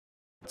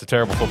It's a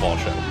terrible football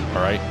show,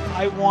 all right?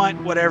 I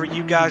want whatever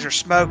you guys are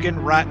smoking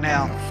right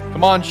now.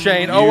 Come on,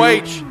 Shane.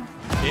 OH.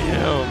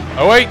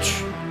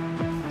 OH.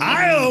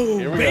 Oh,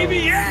 baby,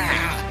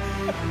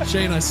 yeah!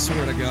 Shane, I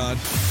swear to God.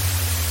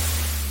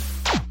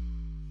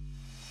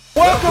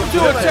 Welcome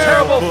to a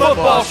terrible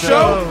football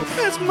show.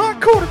 That's my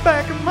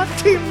quarterback and my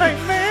teammate,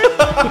 man.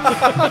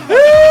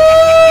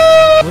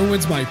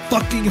 Ruins my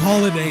fucking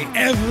holiday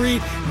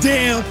every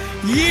damn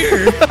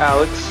year.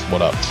 Alex,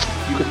 What up?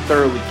 you can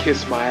thoroughly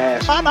kiss my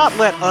ass. Why not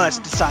let us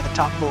decide the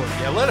top four?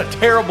 Yeah, let a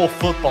terrible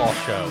football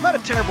show Let a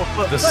terrible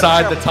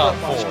decide the top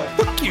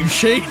four. Fuck you,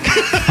 Shane.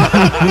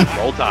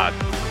 Roll Tide.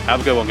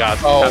 Have a good one, guys.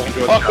 Oh, Have a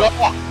good fuck one.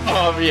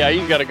 off. Oh, yeah,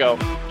 he's got to go.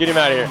 Get him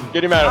out of here.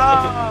 Get him out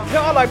of here. You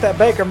know, I like that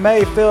Baker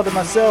Mayfield and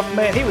myself,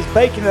 man. He was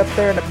baking up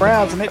there in the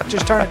Browns, and it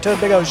just turned into a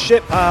big old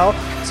shit pile.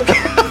 So,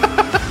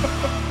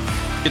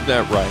 Get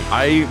that right.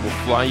 I will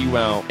fly you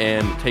out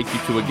and take you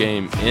to a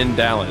game in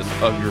Dallas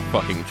of your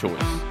fucking choice.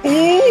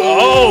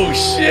 Oh,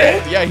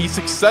 shit. Yeah, he's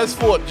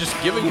successful at just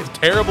giving his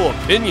terrible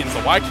opinions, so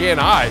why can't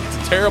I?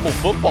 It's a terrible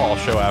football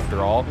show after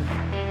all.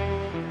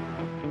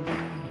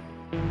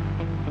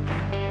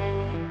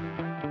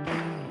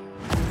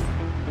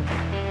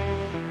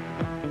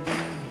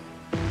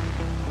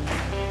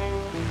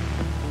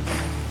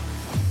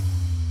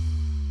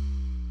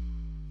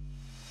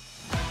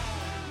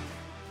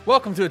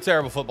 Welcome to a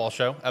terrible football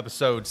show,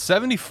 episode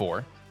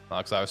 74.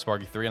 Alex, I was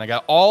Sparky 3, and I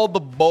got all the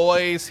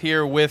boys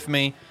here with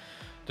me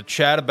to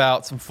chat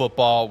about some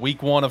football.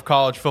 Week 1 of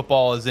college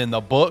football is in the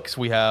books.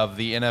 We have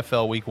the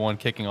NFL Week 1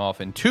 kicking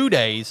off in 2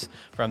 days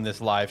from this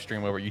live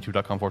stream over at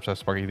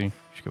youtube.com/Sparky3. You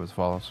should give us a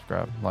follow,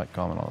 subscribe, like,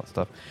 comment, all that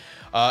stuff.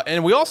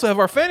 And we also have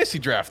our fantasy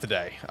draft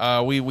today.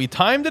 We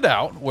timed it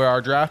out where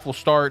our draft will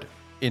start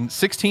in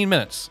 16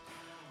 minutes.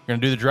 We're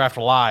gonna do the draft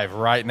live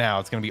right now.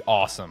 It's gonna be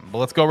awesome. But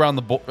let's go around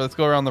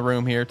the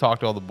room here,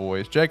 talk to all the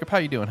boys. Jacob, how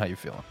you doing? How you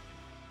feeling?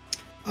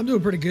 I'm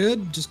doing pretty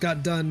good. Just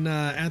got done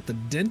at the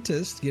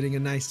dentist getting a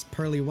nice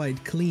pearly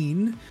white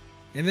clean.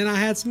 And then I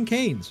had some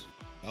canes.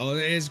 Oh,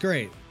 it's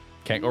great.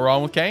 Can't go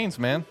wrong with canes,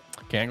 man.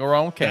 Can't go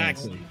wrong with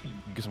canes. Exactly.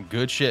 You get some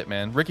good shit,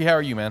 man. Ricky, how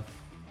are you, man?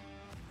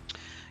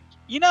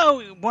 You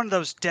know, one of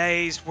those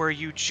days where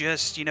you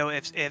just, you know,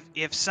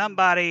 if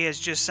somebody is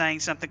just saying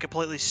something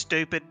completely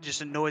stupid,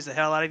 just annoys the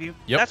hell out of you.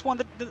 Yep. That's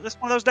one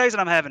of those days that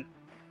I'm having.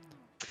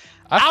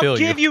 I'll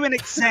give you an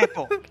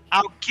example.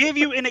 I'll give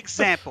you an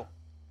example.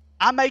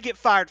 I may get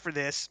fired for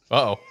this.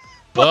 Uh-oh.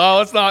 Well,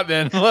 let's not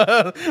then.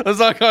 Let's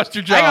not cost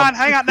your job.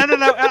 Hang on.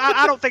 No.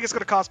 I don't think it's going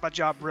to cost my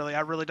job, really.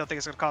 I really don't think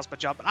it's going to cost my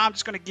job. But I'm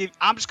just going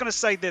to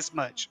say this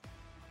much.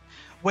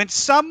 When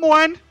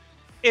someone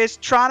is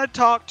trying to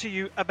talk to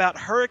you about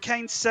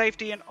hurricane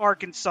safety in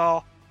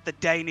Arkansas, the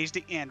day needs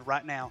to end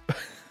right now.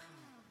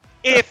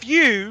 If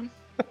you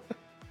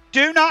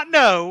do not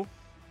know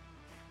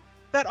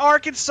that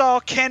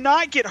Arkansas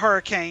cannot get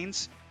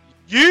hurricanes,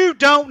 you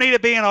don't need to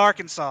be in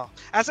Arkansas.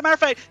 As a matter of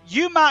fact,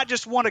 you might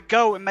just want to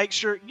go and make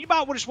sure, you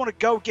might just want to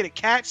go get a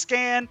CAT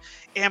scan,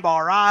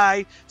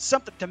 MRI,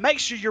 something to make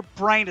sure your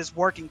brain is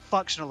working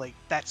functionally.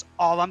 That's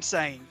all I'm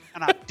saying.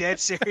 And I'm dead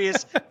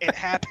serious. It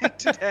happened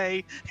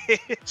today.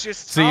 It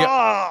just, See,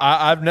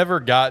 I've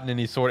never gotten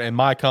any sort of, and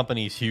my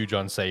company's huge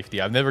on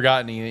safety. I've never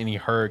gotten any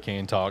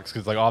hurricane talks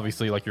because, like,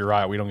 obviously, like, you're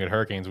right, we don't get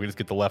hurricanes. We just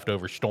get the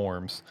leftover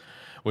storms,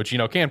 which, you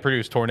know, can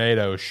produce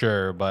tornadoes,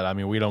 sure, but, I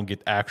mean, we don't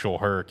get actual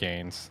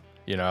hurricanes.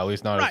 You know, at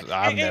least not right. as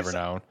I've never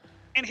known.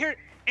 And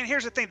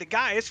here's the thing. The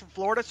guy is from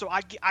Florida, so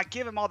I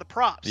give him all the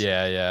props.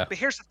 Yeah. But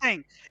here's the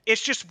thing.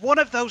 It's just one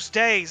of those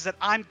days that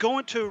I'm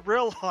going to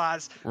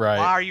realize, Right.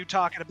 Why are you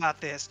talking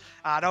about this?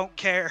 I don't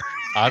care.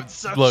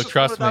 So Look, it's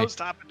trust one of me. those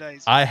type of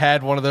days. I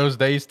had one of those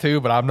days too,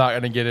 but I'm not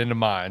going to get into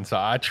mine.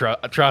 So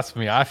trust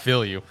me, I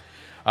feel you.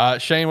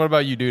 Shane, what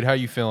about you, dude? How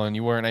you feeling?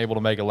 You weren't able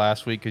to make it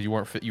last week because you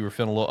were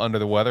feeling a little under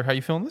the weather. How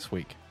you feeling this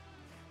week?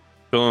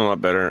 Feeling a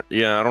lot better.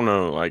 Yeah, I don't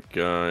know. Like,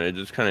 it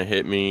just kind of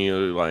hit me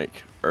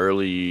like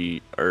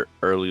early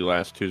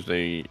last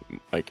Tuesday,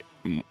 like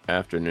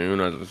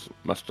afternoon.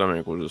 My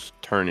stomach was just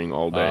turning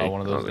all day. One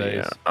of those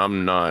days. Yeah,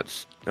 I'm not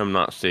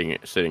sitting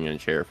in a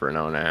chair for an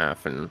hour and a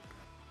half and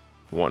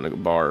wanting to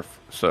barf.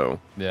 So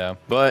Yeah.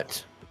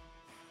 But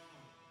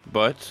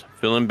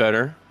feeling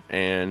better,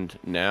 and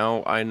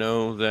now I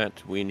know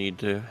that we need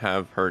to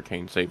have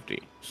hurricane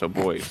safety. So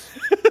boys,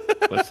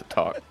 let's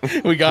talk.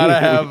 We gotta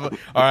have.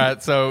 All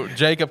right. So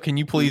Jacob, can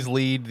you please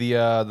lead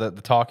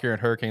the talk here in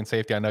hurricane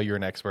safety? I know you're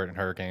an expert in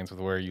hurricanes with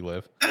where you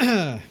live.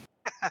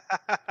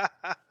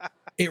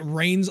 It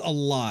rains a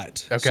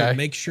lot. Okay. So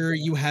make sure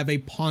you have a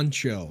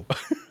poncho.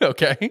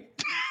 Okay.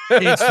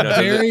 It's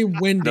very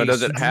windy. No, does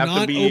so it do have to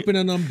not be- open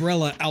an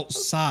umbrella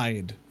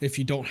outside if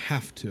you don't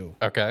have to.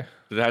 Okay.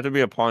 Does it have to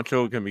be a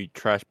poncho? It can be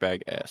trash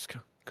bag-esque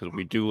because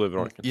we do live in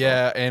Arkansas.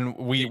 Yeah, and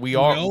we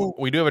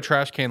do have a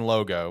trash can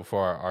logo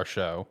for our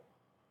show.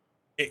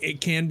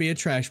 It can be a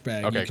trash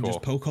bag. Okay, you can cool.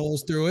 just poke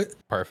holes through it.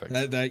 Perfect.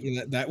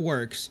 That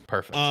works.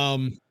 Perfect.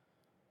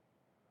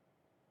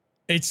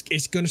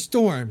 It's gonna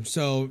storm.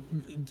 So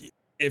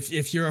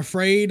if you're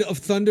afraid of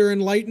thunder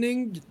and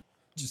lightning,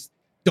 just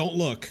don't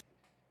look.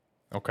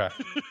 Okay.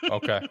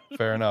 Okay.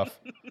 Fair enough.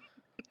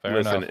 Fair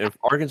Listen, enough. if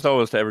Arkansas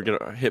was to ever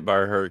get hit by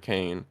a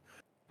hurricane,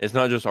 it's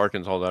not just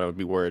Arkansas that I would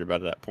be worried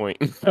about at that point.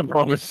 I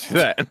promise you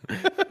that.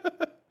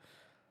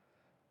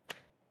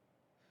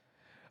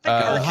 I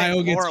think Hurricane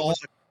Ohio gets Laura all was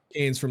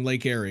hurricanes from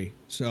Lake Erie,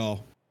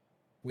 so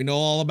we know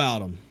all about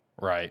them.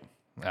 Right.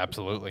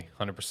 Absolutely.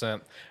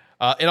 100%.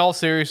 In all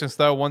seriousness,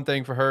 though, one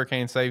thing for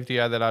hurricane safety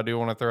that I do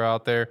want to throw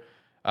out there,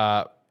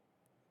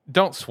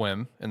 don't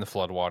swim in the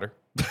floodwater.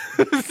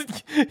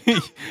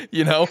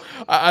 You know,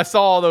 I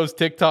saw all those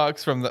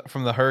TikToks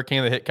from the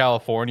hurricane that hit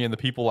California and the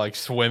people like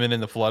swimming in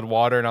the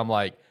floodwater, and I'm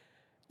like,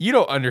 you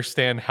don't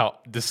understand how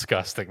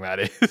disgusting that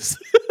is.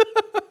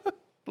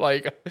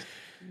 Like,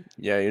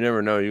 Yeah, you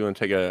never know. You're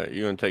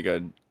gonna take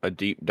a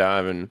deep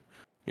dive and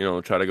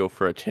try to go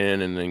for a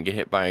 10 and then get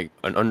hit by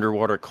an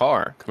underwater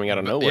car coming out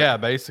of nowhere. yeah,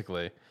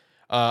 basically.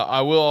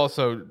 I will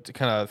also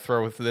kind of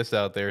throw this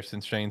out there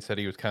since Shane said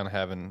he was kind of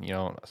having,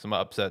 some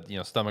upset,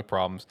 stomach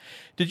problems.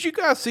 Did you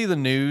guys see the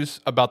news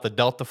about the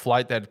Delta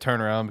flight that had to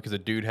turn around because a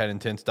dude had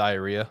intense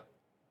diarrhea?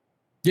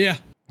 Yeah.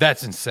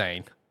 That's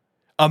insane.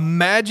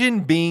 Imagine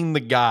being the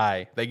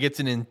guy that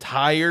gets an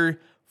entire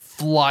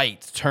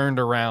flight turned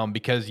around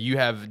because you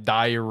have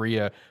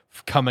diarrhea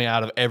coming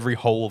out of every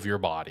hole of your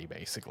body,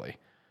 basically.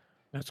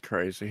 That's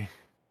crazy.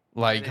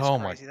 Like, That is oh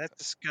crazy. my. That's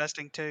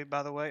disgusting too,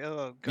 by the way.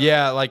 Oh god.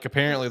 Yeah, like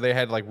apparently they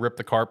had like rip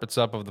the carpets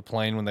up of the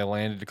plane when they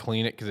landed to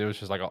clean it because it was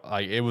just like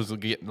it was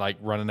getting like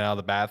running out of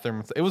the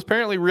bathroom. It was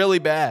apparently really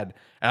bad,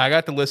 and I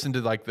got to listen to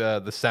like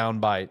the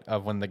sound bite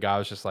of when the guy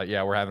was just like,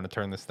 "Yeah, we're having to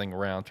turn this thing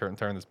around, turn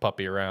this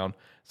puppy around.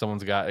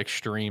 Someone's got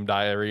extreme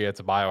diarrhea.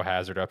 It's a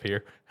biohazard up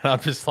here." And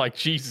I'm just like,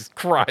 Jesus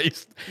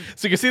Christ!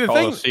 So you can see the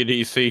Call thing.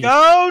 the CDC.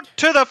 Go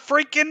to the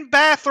freaking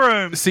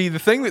bathroom. See, the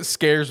thing that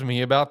scares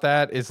me about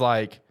that is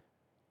like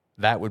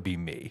that would be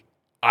me.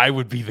 I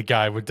would be the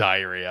guy with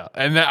diarrhea,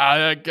 and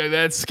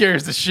that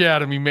scares the shit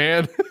out of me,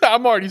 man.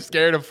 I'm already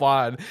scared of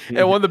flying,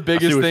 and one of the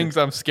biggest things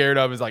I'm scared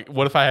of is like,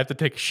 what if I have to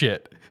take a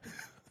shit?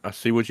 I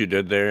see what you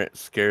did there. It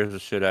scares the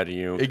shit out of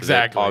you. 'Cause it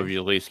Exactly.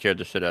 obviously scared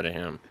the shit out of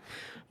him.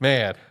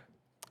 Man,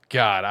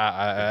 God,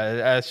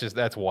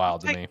 that's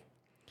wild to me.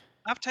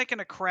 I've taken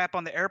a crap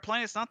on the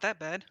airplane. It's not that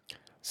bad.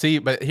 See,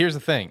 but here's the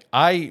thing: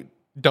 I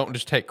don't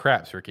just take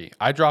craps, Ricky.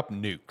 I drop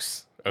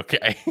nukes.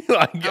 Okay,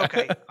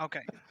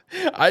 Okay.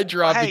 I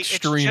drop Hey,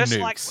 extreme it's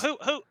just nukes.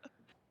 like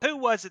who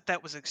was it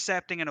that was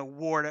accepting an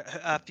award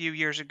a few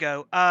years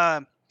ago?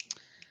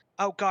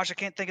 Oh gosh, I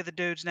can't think of the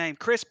dude's name.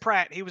 Chris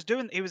Pratt. He was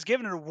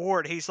given an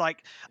award. He's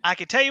like, I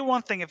can tell you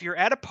one thing: if you're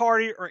at a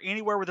party or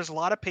anywhere where there's a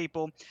lot of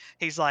people,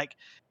 he's like,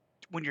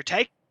 when you're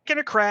taking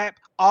a crap,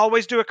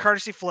 always do a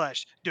courtesy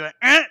flush. Do it,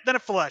 then a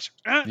flush,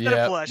 then a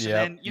Yep, flush,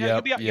 yep, and then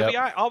you'll be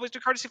all right. Always do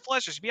courtesy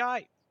flushes. You'll be all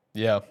right.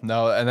 Yeah,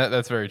 no, and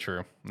that's very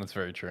true. That's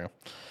very true.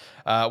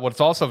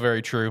 What's also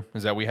very true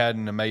is that we had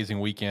an amazing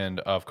weekend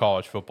of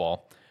college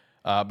football.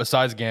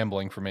 Besides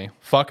gambling for me,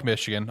 fuck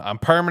Michigan. I'm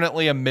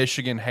permanently a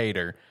Michigan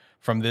hater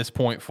from this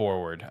point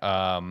forward.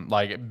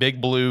 Like Big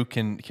Blue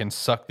can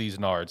suck these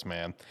nards,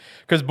 man.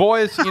 Because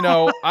boys,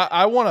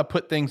 I want to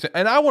put things,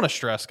 and I want to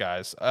stress,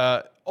 guys.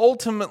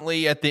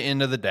 Ultimately, at the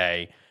end of the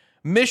day,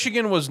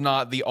 Michigan was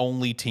not the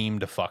only team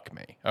to fuck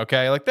me.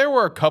 Okay, like there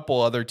were a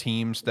couple other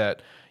teams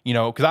that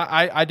because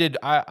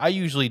I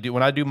usually do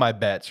when I do my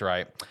bets,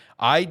 right?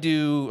 I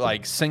do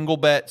like single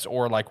bets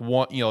or like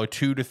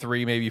 2 to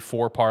 3, maybe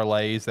 4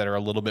 parlays that are a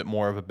little bit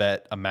more of a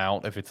bet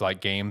amount if it's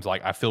like games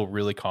like I feel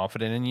really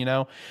confident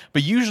in.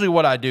 But usually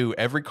what I do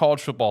every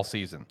college football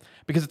season,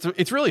 because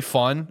it's really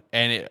fun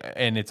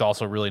and it's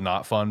also really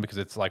not fun because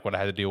it's like what I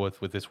had to deal with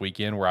this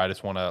weekend where I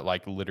just want to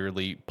like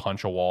literally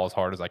punch a wall as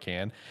hard as I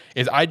can,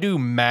 is I do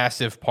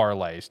massive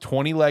parlays,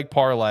 20-leg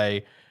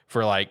parlay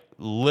for like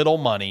little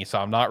money, so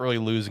I'm not really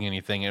losing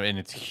anything, and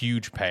it's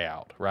huge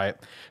payout, right?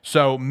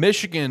 So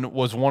Michigan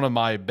was one of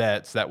my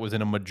bets that was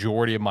in a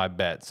majority of my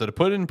bets. So to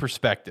put it in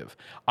perspective,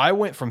 I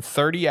went from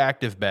 30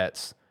 active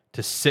bets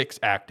to 6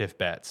 active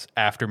bets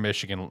after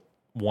Michigan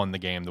won the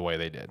game the way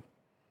they did.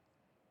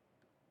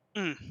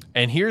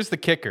 And here's the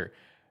kicker.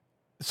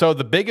 So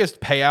the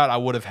biggest payout I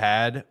would have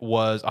had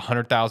was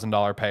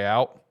 $100,000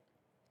 payout.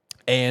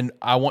 And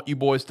I want you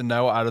boys to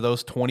know, out of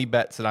those 20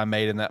 bets that I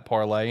made in that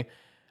parlay,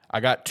 I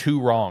got 2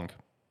 wrong.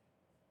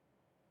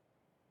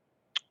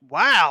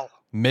 Wow.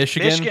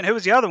 Michigan. Who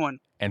was the other one?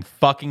 And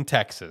fucking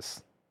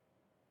Texas.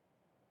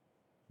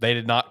 They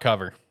did not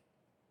cover.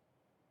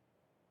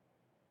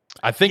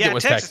 I think it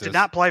was Texas. Did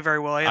not play very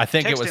well. I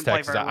think it was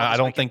Texas. I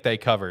don't think they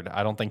covered.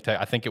 I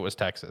think it was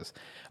Texas.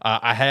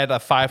 I had a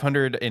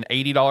 $580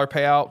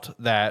 payout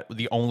that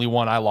the only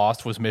one I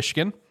lost was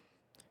Michigan.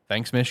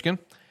 Thanks, Michigan.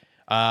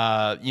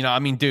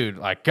 Dude,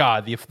 like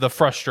God, the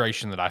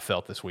frustration that I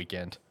felt this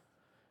weekend.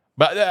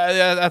 But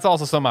that's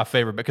also some of my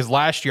favorite, because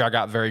last year I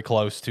got very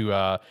close to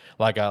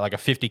like a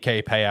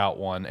 $50K payout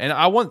one, and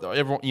I want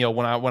everyone,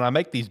 when I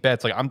make these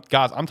bets, like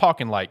I'm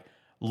talking like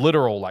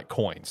literal like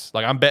coins,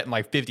 like I'm betting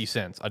like 50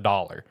 cents,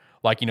 $1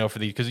 Like, for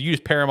because you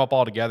just pair them up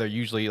all together.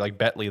 Usually, like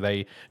Betley,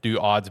 they do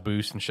odds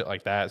boost and shit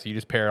like that. So you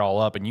just pair it all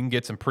up, and you can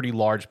get some pretty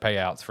large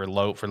payouts for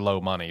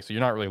low money. So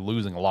you're not really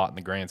losing a lot in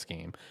the grand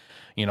scheme.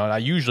 And I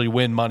usually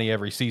win money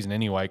every season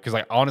anyway, because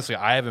honestly,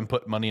 I haven't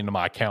put money into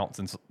my account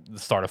since the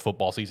start of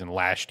football season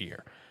last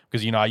year.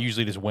 Because I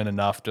usually just win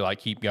enough to like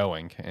keep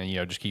going and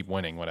just keep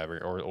winning whatever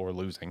or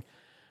losing.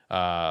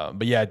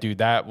 But yeah, dude,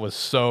 that was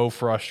so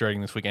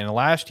frustrating this weekend. And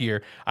last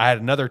year, I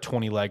had another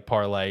 20-leg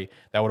parlay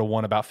that would have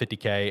won about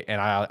 $50K, and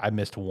I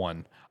missed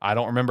one. I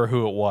don't remember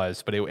who it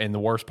was, and the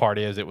worst part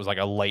is it was like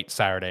a late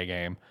Saturday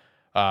game.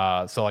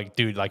 So like,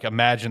 dude, like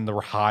imagine the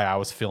high I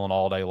was feeling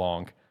all day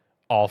long,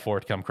 all for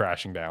it to come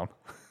crashing down.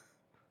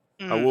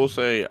 I will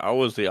say I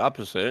was the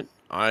opposite.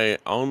 I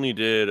only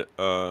did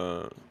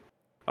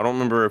I don't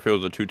remember if it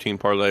was a 2-team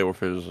parlay or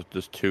if it was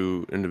just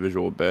 2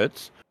 individual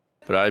bets,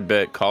 but I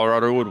bet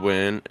Colorado would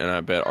win and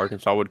I bet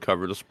Arkansas would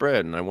cover the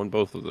spread, and I won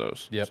both of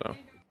those. Yep.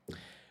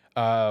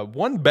 So.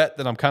 One bet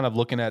that I'm kind of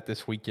looking at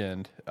this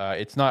weekend,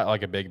 it's not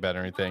like a big bet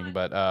or anything,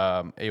 but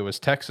it was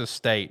Texas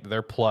State.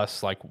 They're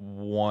plus like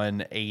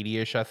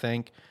 180-ish, I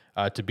think,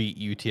 to beat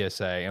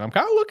UTSA. And I'm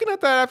kind of looking at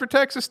that after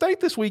Texas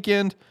State this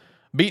weekend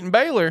beating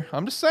Baylor.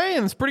 I'm just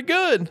saying, it's pretty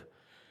good.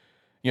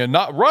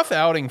 Not rough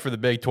outing for the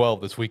Big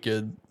 12 this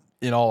weekend,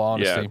 in all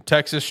honesty. Yeah,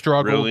 Texas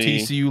struggled, really,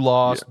 TCU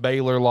lost,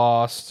 Baylor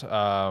lost.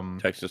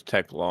 Texas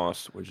Tech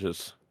lost, which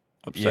is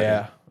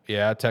upsetting.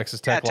 Yeah,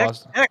 Texas Tech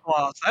lost. Tech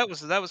lost.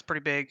 That was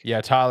pretty big. Yeah,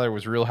 Tyler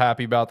was real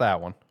happy about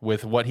that one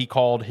with what he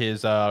called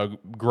his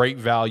great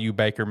value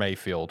Baker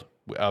Mayfield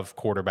of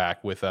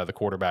quarterback with the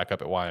quarterback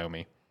up at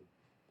Wyoming.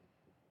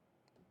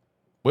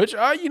 Which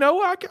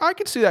I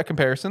could see that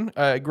comparison.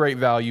 Great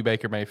value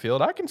Baker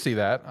Mayfield. I can see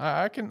that.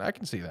 I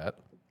can see that.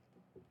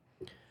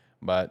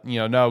 But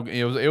no,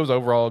 it was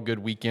overall a good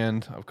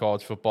weekend of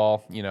college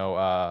football.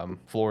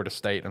 Florida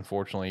State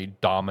unfortunately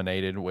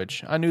dominated,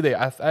 which I knew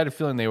I had a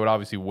feeling they would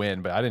obviously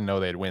win, but I didn't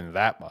know they'd win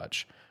that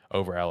much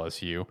over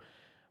LSU.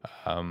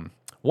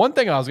 One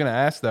thing I was going to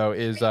ask though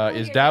is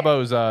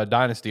Dabo's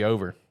dynasty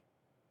over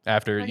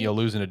after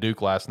losing to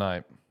Duke last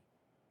night?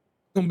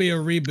 It's gonna be a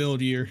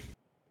rebuild year.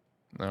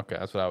 Okay,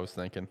 that's what I was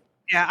thinking.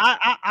 Yeah,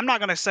 I'm not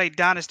going to say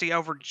dynasty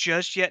over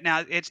just yet.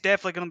 Now, it's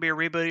definitely going to be a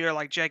rebuild year,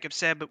 like Jacob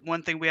said. But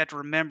one thing we have to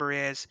remember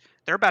is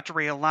they're about to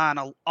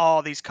realign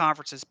all these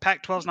conferences.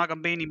 Pac-12 is not going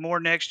to be any more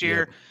next year.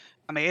 Yep.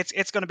 I mean,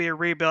 it's going to be a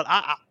rebuild.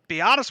 I'll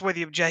be honest with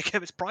you,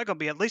 Jacob. It's probably going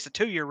to be at least a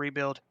 2-year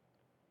rebuild.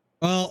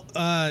 Well,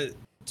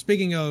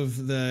 speaking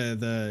of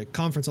the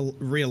conference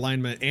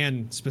realignment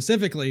and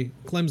specifically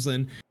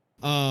Clemson,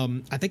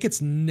 I think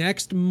it's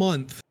next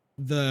month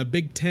the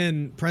Big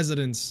Ten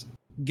presidents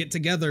get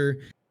together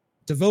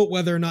to vote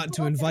whether or not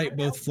to invite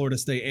both Florida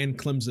State and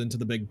Clemson to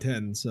the Big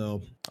Ten.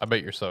 So I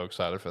bet you're so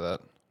excited for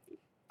that.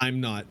 I'm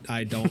not.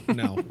 I don't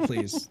know.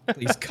 Please,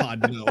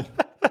 God, no.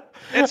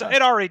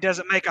 It already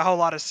doesn't make a whole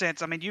lot of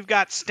sense. I mean, you've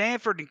got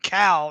Stanford and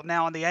Cal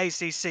now on the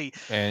ACC.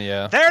 And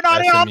yeah, they're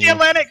not on the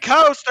Atlantic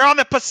coast. They're on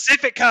the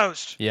Pacific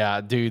coast.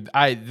 Yeah, dude,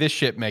 this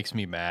shit makes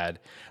me mad.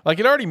 Like,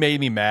 it already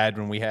made me mad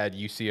when we had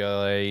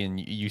UCLA and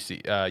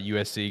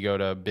USC go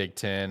to Big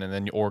Ten, and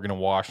then Oregon and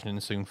Washington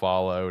soon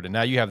followed. And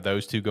now you have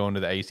those two going to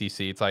the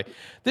ACC. It's like,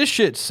 this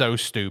shit's so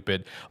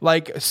stupid.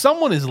 Like,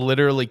 someone is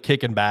literally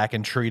kicking back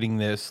and treating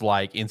this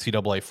like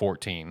NCAA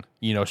 14,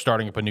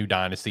 starting up a new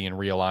dynasty and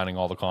realigning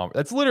all the conference.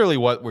 That's literally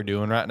what we're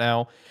doing right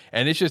now.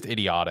 And it's just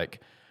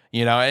idiotic.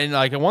 And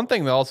like one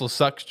thing that also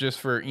sucks just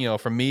for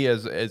me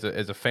as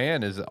a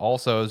fan is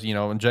also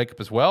and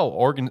Jacob as well.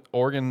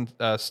 Oregon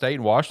State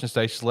and Washington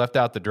State just left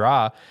out the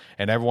dry,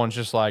 and everyone's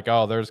just like,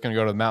 oh, they're just gonna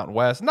go to the Mountain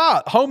West.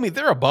 Nah, homie,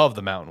 they're above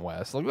the Mountain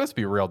West. Like, let's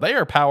be real, they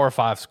are Power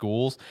 5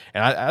 schools,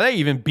 and they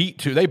even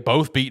they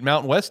both beat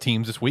Mountain West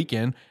teams this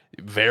weekend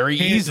very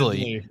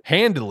easily,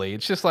 handily.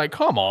 It's just like,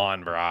 come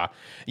on, brah.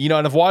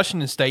 And if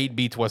Washington State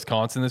beats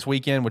Wisconsin this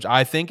weekend, which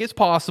I think is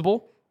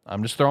possible.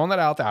 I'm just throwing that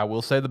out there. I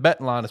will say the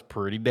betting line is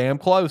pretty damn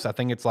close. I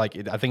think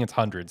it's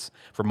hundreds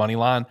for money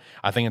line.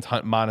 I think it's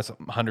minus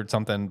 100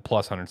 something,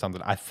 plus 100 something.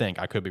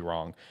 I could be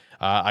wrong.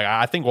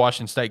 I think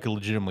Washington State could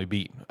legitimately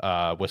beat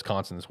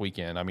Wisconsin this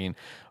weekend. I mean,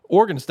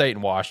 Oregon State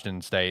and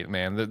Washington State,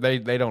 man, they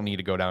don't need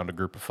to go down to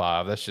Group of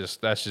 5. That's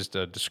just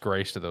a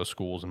disgrace to those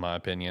schools, in my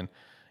opinion.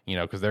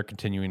 Because they're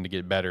continuing to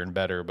get better and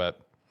better,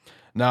 but.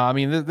 No, I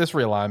mean, this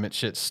realignment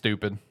shit's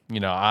stupid.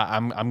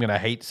 I'm going to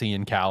hate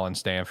seeing Cal and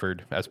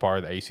Stanford as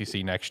part of the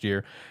ACC next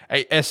year.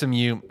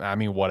 SMU, I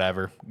mean,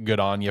 whatever. Good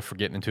on you for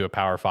getting into a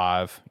Power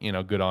 5.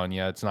 Good on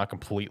you. It's not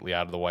completely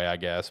out of the way, I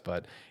guess,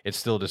 but it's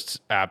still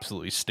just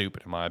absolutely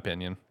stupid in my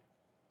opinion.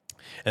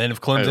 And then if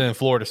Clemson and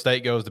Florida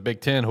State goes to Big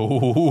Ten,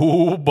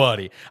 ooh,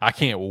 buddy, I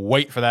can't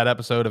wait for that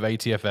episode of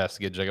ATFS to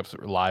get Jacob's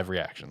live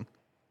reaction.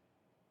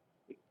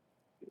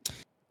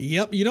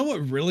 Yep. You know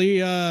what really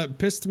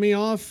pissed me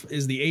off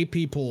is the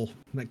AP poll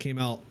that came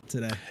out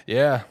today.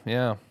 Yeah.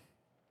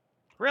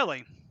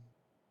 Really?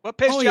 What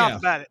pissed you off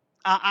about it?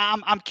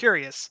 I'm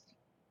curious.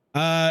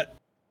 I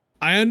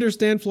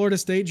understand Florida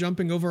State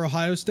jumping over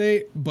Ohio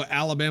State, but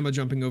Alabama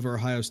jumping over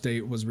Ohio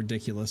State was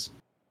ridiculous.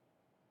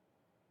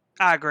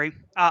 I agree.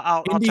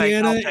 I'll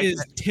Indiana take is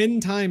that. 10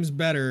 times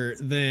better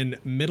than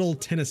Middle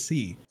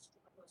Tennessee.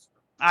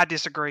 I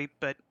disagree,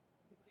 but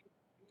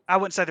I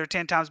wouldn't say they're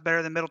 10 times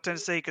better than Middle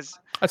Tennessee because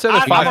I'd say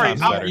they're 5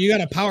 times better. You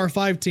got a Power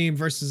 5 team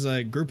versus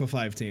a Group of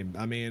 5 team.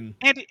 I mean,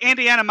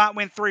 Indiana might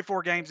win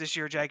 3-4 games this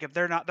year, Jacob.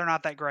 They're not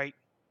that great.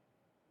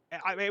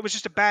 I mean, it was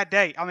just a bad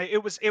day. I mean,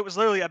 it was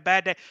literally a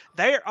bad day.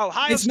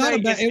 Ohio it's not State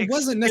a bad. It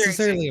wasn't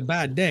necessarily a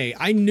bad day.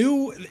 I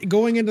knew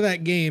going into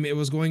that game it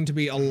was going to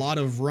be a lot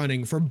of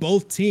running for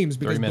both teams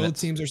because both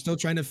teams are still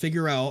trying to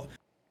figure out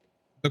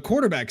the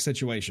quarterback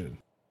situation.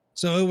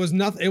 So it was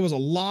nothing. It was a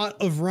lot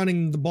of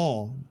running the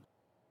ball.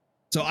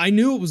 So I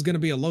knew it was going to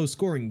be a low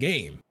scoring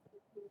game.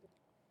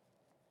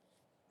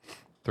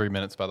 3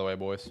 minutes, by the way,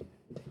 boys.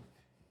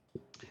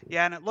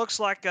 Yeah, and it looks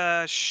like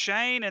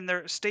Shane and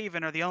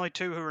Steven are the only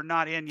two who are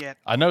not in yet.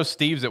 I know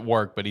Steve's at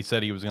work, but he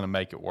said he was going to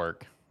make it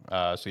work.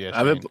 So yeah,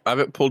 I have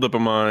it pulled up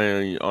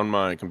on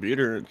my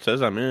computer. It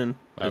says I'm in.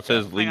 It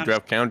says league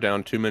draft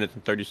countdown 2 minutes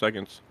and 30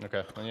 seconds.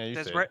 Okay, well, yeah,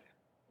 you see.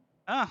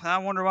 I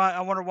wonder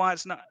why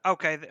it's not.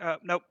 Okay,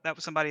 nope, that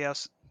was somebody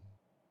else.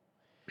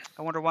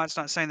 I wonder why it's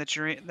not saying that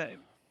you're in.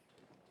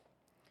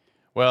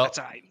 Well, that's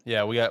all right.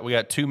 Yeah, we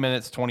got 2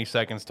 minutes 20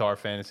 seconds to our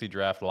fantasy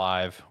draft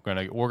live.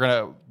 We're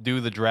gonna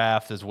do the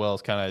draft as well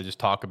as kind of just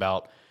talk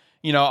about.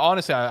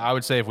 Honestly, I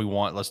would say if we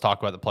want, let's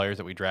talk about the players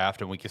that we draft,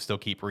 and we can still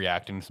keep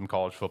reacting to some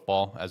college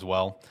football as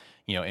well.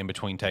 In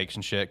between takes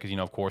and shit, because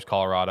of course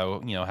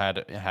Colorado,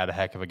 had a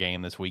heck of a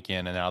game this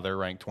weekend, and now they're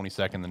ranked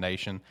 22nd in the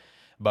nation.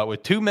 But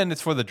with 2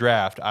 minutes for the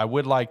draft, I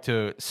would like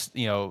to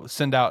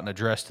send out an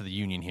address to the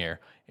union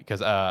here,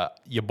 because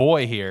your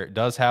boy here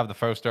does have the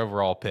first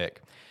overall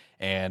pick.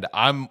 And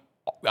I'm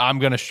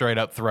going to straight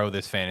up throw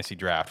this fantasy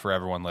draft for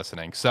everyone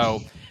listening. So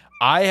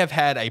I have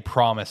had a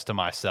promise to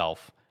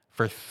myself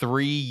for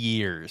 3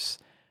 years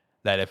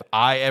that if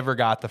I ever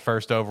got the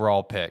first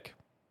overall pick,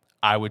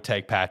 I would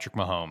take Patrick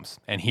Mahomes.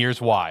 And here's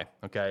why.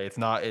 Okay, it's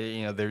not,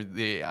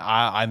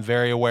 I'm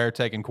very aware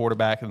taking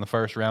quarterback in the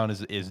first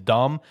round is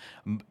dumb.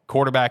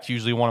 Quarterback's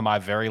usually one of my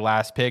very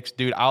last picks.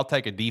 Dude, I'll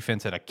take a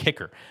defense and a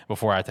kicker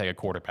before I take a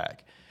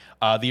quarterback.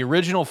 The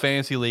original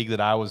fantasy league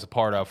that I was a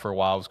part of for a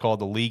while was called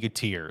the League of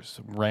Tiers.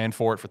 Ran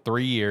for it for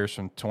 3 years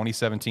from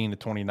 2017 to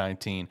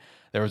 2019.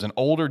 There was an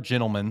older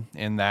gentleman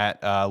in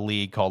that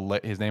league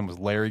his name was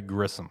Larry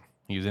Grissom.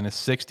 He was in his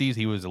 60s.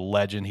 He was a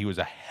legend. He was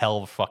a hell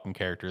of a fucking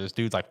character. This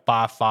dude's like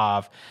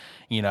 5'5".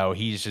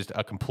 He's just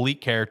a complete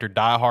character,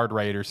 diehard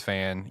Raiders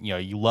fan.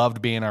 You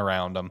loved being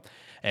around him.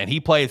 And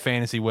he played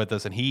fantasy with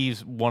us, and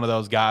he's one of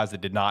those guys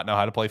that did not know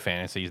how to play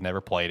fantasy. He's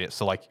never played it.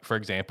 So, like, for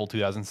example,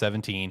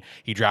 2017,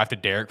 he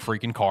drafted Derek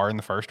freaking Carr in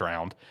the first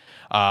round.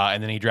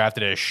 And then he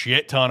drafted a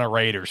shit ton of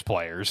Raiders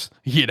players,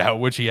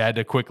 which he had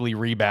to quickly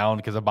rebound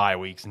because of bye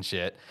weeks and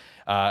shit.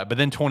 But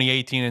then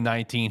 2018 and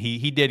 19,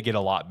 he did get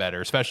a lot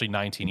better, especially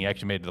 19. He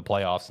actually made it to the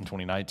playoffs in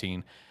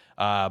 2019.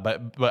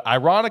 But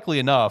ironically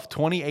enough,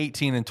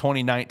 2018 and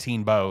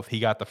 2019 both, he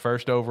got the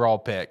first overall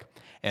pick.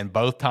 And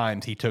both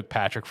times he took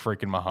Patrick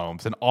freaking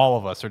Mahomes. And all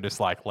of us are just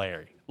like,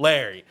 Larry,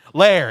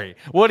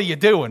 what are you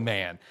doing,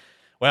 man?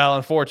 Well,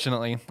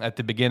 unfortunately, at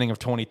the beginning of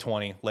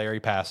 2020, Larry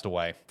passed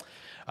away.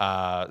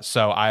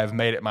 So I have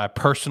made it my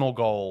personal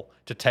goal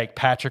to take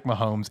Patrick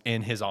Mahomes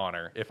in his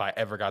honor if I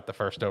ever got the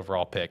first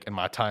overall pick. And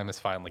my time has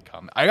finally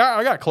come. I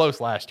got close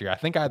last year. I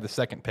think I had the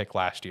second pick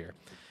last year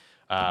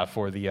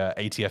for the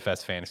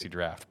ATFS fantasy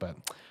draft. But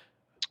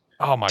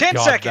oh my God,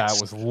 seconds.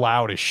 That was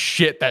loud as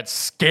shit. That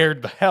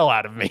scared the hell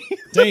out of me.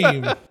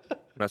 Damn.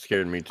 That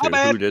scared me too.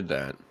 Who did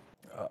that?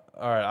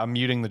 All right, I'm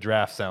muting the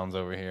draft sounds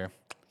over here.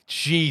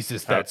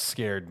 Jesus, that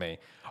scared me.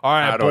 All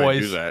right, How do boys. I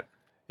do that?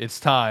 It's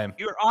time.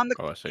 You were on the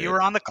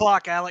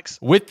clock, Alex.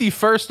 With the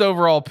first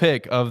overall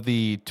pick of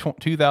the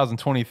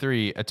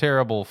 2023 A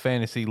Terrible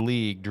Fantasy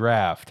League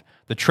draft,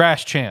 the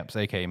Trash Champs,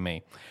 aka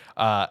me,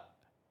 I'm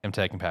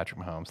taking Patrick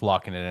Mahomes,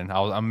 locking it in.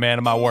 I'm a man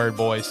of my word,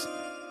 boys.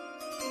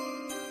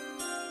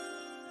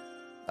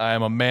 I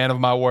am a man of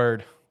my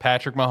word.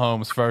 Patrick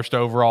Mahomes, first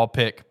overall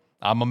pick.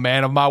 I'm a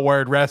man of my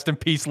word. Rest in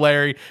peace,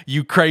 Larry.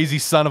 You crazy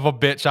son of a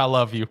bitch. I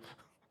love you.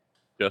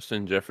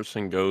 Justin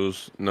Jefferson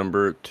goes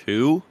number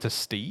 2 to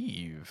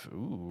Steve.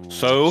 Ooh.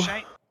 So,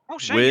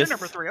 Shane, you're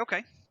number 3.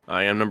 Okay.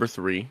 I am number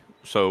 3.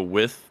 So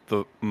with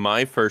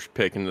my first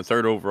pick and the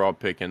third overall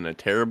pick in the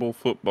Terrible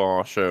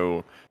Football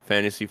Show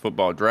fantasy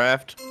football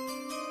draft.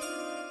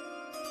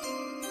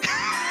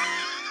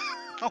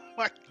 Oh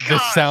my God.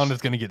 This sound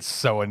is going to get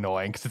so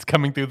annoying because it's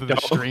coming through the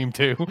stream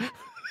too.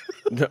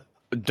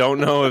 Don't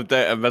know if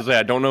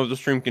I don't know if the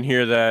stream can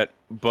hear that,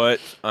 but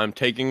I'm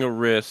taking a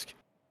risk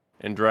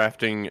and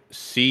drafting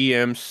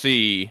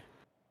CMC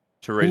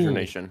to Razor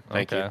Nation.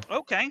 Thank you.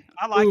 Okay,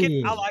 I like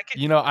it. I like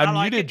it. I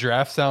muted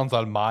draft sounds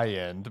on my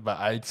end, but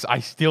I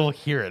still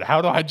hear it.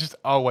 How do I just?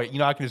 Oh wait,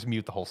 I can just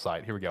mute the whole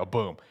site. Here we go.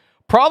 Boom.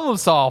 Problem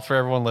solved for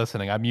everyone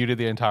listening. I muted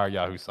the entire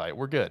Yahoo site.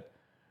 We're good.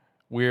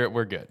 We're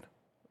good.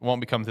 Won't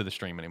be coming through the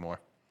stream anymore.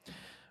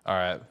 All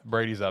right,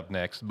 Brady's up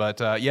next, but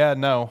Colorado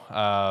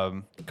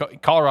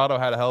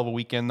had a hell of a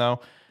weekend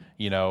though.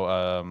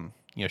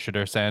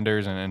 Shadur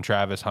Sanders and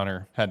Travis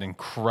Hunter had an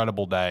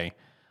incredible day.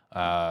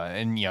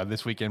 And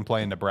this weekend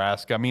playing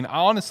Nebraska. I mean,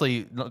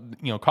 honestly,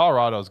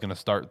 Colorado is going to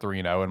start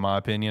 3-0 in my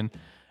opinion,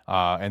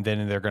 and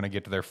then they're going to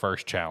get to their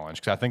first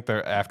challenge because I think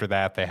after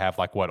that they have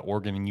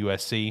Oregon and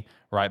USC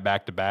right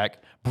back to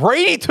back.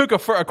 Brady took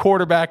a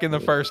quarterback in the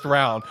first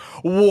round.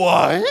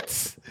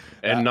 What?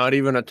 And not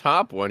even a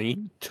top one. He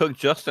took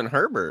Justin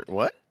Herbert.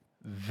 What?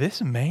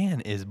 This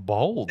man is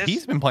bold.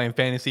 He's been playing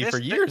fantasy for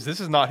years. This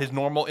is not his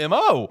normal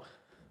MO.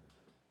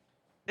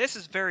 This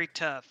is very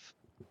tough.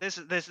 This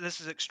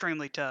is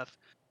extremely tough.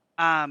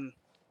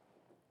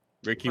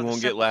 Ricky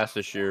won't get last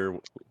this year.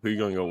 Who you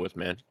gonna go with,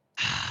 man?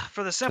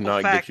 For the simple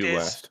Cannot fact get you is,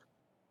 last.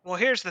 well,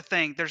 here's the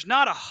thing. There's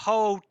not a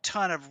whole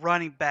ton of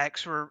running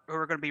backs who are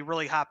going to be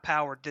really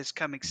high-powered this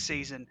coming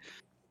season.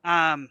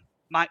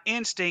 My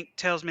instinct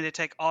tells me to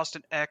take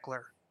Austin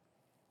Eckler.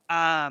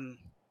 I'm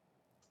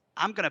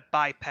going to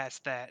bypass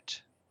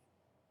that.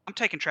 I'm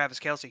taking Travis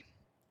Kelce.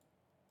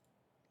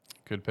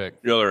 Good pick.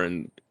 Y'all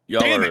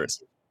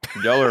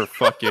are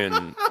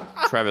fucking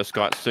Travis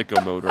Scott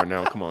sicko mode right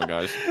now. Come on,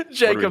 guys.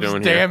 Jacobs,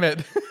 damn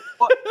it.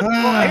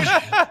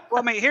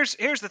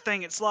 Here's the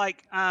thing. It's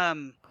like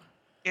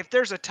if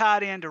there's a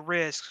tight end to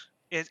risk,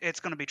 it's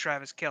going to be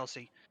Travis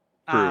Kelce.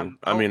 True.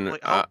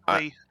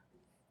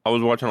 I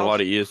was watching a lot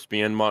of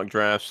ESPN mock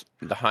drafts.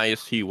 The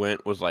highest he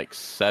went was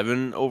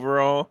 7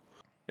 overall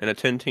in a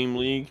 10-team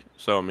league.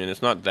 So I mean,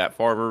 it's not that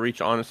far of a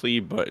reach, honestly,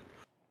 but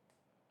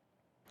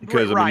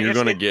because you're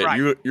gonna get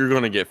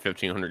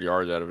 1,500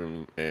 yards out of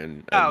him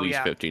and at least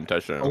 15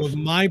 touchdowns. With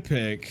my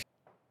pick,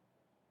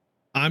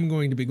 I'm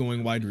going to be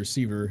going wide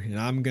receiver, and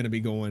I'm going to be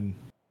going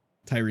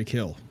Tyreek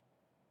Hill.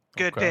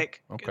 Good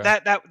pick. Okay.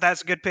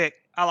 That's a good pick.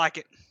 I like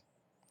it.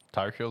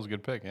 Tyreek Hill's a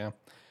good pick, yeah.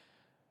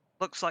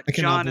 Looks like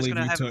John is going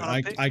to have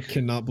a pick. I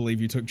cannot believe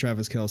you took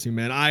Travis Kelce,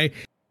 man.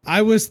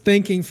 I was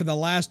thinking for the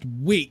last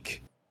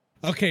week,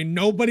 okay,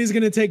 nobody's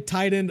going to take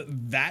tight end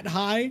that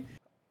high.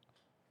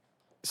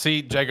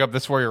 See, Jacob,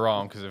 this is where you're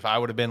wrong, because if I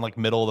would have been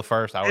middle of the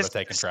first, I would have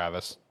taken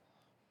Travis.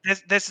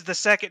 This is the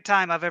second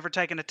time I've ever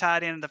taken a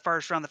tight end in the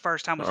first round. The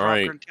first time was Rob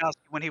Gronkowski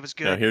when he was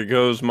good. Now here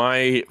goes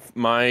my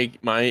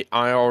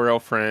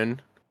IRL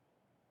friend,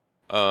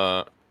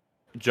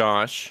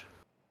 Josh,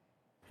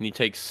 and he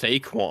takes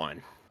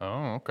Saquon.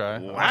 Oh, okay.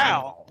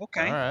 Wow.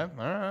 Okay. All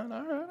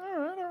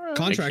right.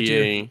 Contract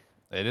year.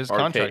 It is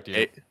contract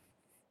year.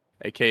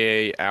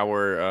 AKA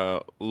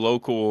our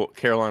local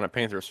Carolina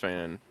Panthers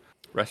fan.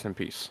 Rest in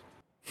peace.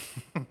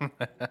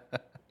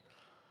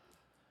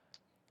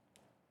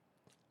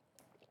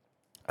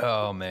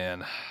 Oh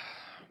man.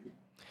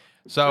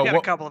 So we got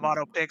a couple of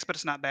auto picks, but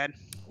it's not bad.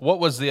 What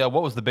was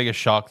the biggest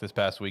shock this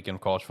past weekend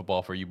of college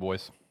football for you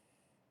boys?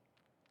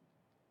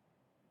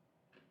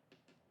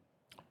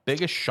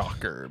 Biggest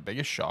shocker. It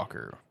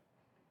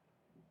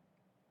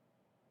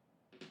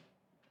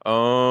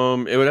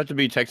would have to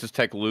be Texas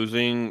Tech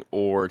losing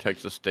or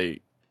Texas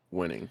State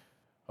winning.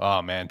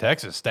 Oh man,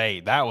 Texas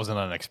State. That was an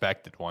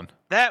unexpected one.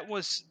 That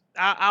was.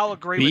 I'll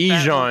agree with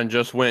that. Bijan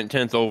just went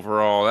 10th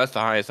overall. That's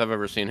the highest I've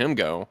ever seen him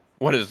go.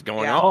 What is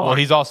going on? Well,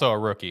 he's also a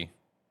rookie.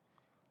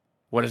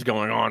 What is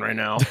going on right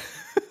now?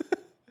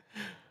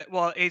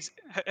 Well, he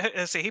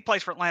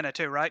plays for Atlanta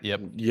too, right?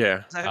 Yep.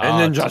 Yeah. And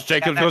then Josh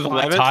Jacobs goes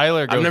 11th.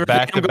 Tyler goes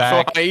back to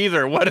back. So high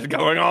either. What is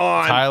going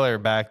on? Tyler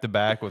back to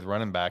back with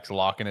running backs,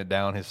 locking it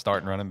down. His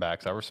starting running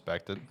backs. I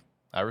respect it.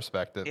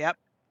 Yep.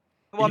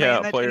 Well,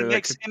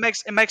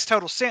 it makes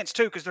total sense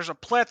too, because there's a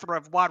plethora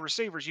of wide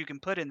receivers you can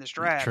put in this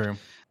draft. True.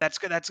 That's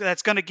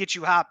going to get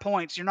you high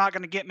points. You're not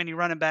going to get many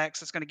running backs.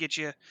 That's going to get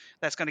you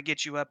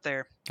up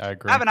there. I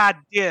agree. I have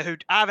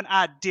an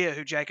idea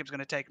who Jacob's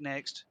going to take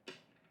next.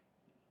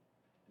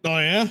 Oh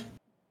yeah.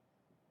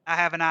 I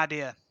have an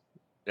idea.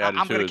 Yeah,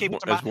 I'm going to keep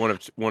it to as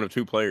one of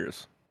two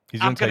players.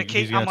 I'm going to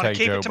keep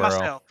it to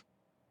myself.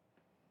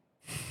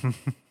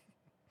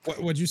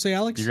 What'd you say,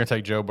 Alex? You're going to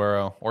take Joe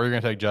Burrow, or you're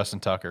going to take Justin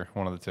Tucker,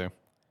 one of the two.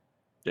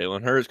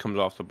 Jalen Hurts comes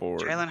off the board.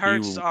 Jalen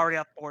Hurts is already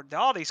off the board.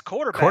 All these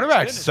quarterbacks.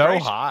 Quarterback's so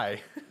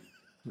high.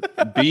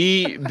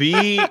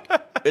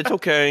 It's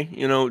okay.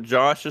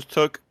 Josh just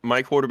took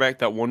my quarterback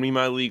that won me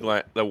my league,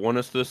 that won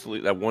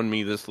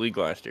me this league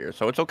last year.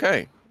 So it's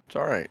okay. It's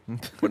all right.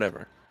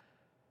 Whatever.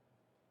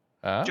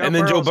 And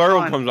then Joe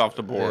Burrow comes off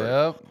the board.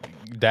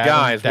 Yep.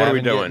 Guys, what are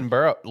we doing?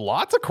 Burrow.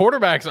 Lots of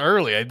quarterbacks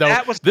early.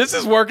 This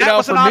is working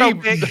out for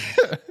me.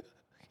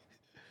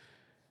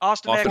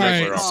 Austin All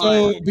right,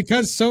 so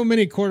because so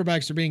many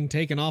quarterbacks are being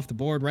taken off the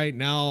board right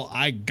now,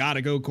 I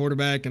gotta go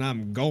quarterback, and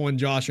I'm going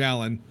Josh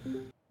Allen.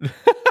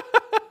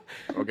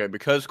 Okay,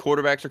 because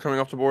quarterbacks are coming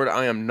off the board,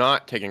 I am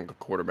not taking a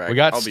quarterback. We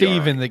got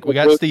Steve in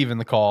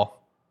the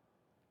call.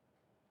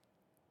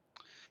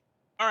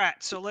 All right,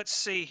 so let's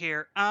see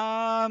here.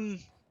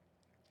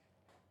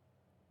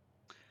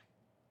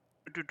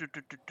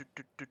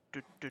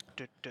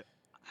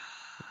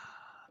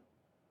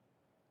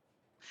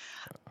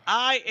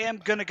 I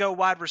am going to go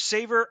wide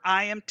receiver.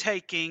 I am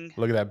taking...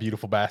 Look at that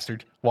beautiful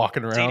bastard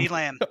walking around. CeeDee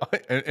Lamb.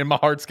 In my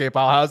hardscape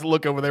aisle. How's it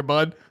look over there,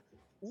 bud?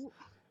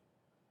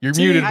 You're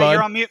muted, bud.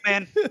 You're on mute,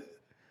 man.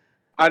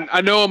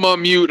 I know I'm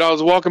on mute. I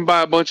was walking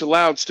by a bunch of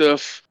loud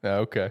stuff.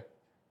 Okay.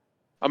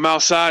 I'm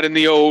outside in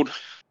the old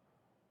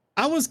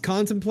I was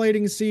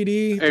contemplating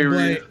CD,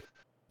 area. but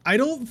I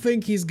don't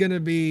think he's gonna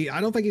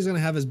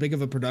have as big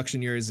of a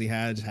production year as he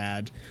has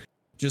had,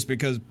 just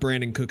because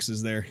Brandon Cooks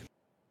is there.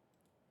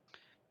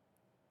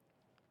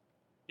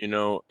 You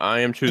know, I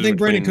am I choosing think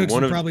Brandon between Cooks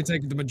one would of probably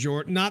take the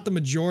majority, not the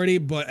majority,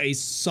 but a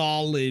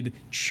solid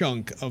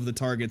chunk of the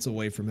targets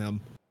away from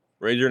him.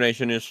 Razor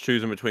Nation is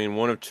choosing between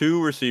one of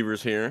two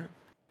receivers here.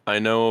 I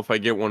know if I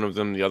get one of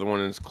them, the other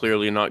one is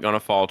clearly not going to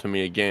fall to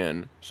me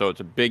again. So it's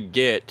a big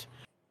get,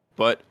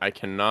 but I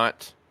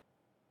cannot.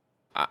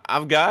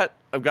 I've got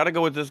to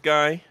go with this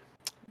guy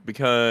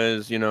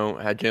because had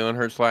Jalen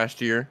Hurts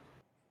last year.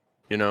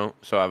 So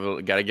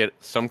I've got to get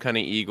some kind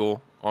of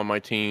Eagle on my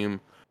team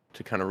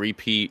to kind of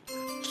repeat.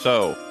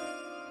 So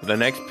the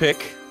next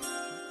pick,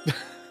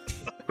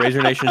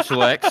 Razor Nation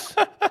selects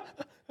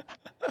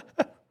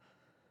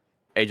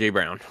AJ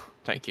Brown.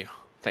 Thank you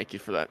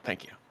for that.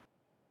 Thank you.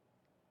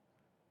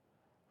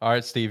 All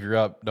right, Steve, you're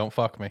up. Don't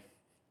fuck me.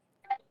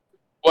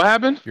 What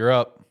happened? You're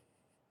up.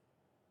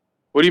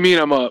 What do you mean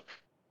I'm up?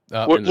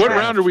 What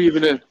round are we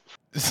even in?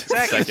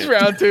 Second.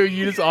 Round 2.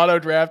 You just auto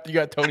draft. You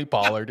got Tony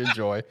Pollard.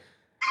 Enjoy.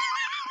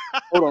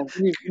 Hold on.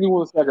 Give me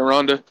 1 second,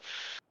 Rhonda.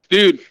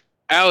 Dude,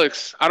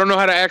 Alex, I don't know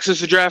how to access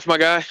the draft, my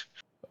guy.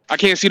 I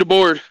can't see the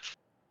board.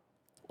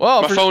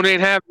 Well, my phone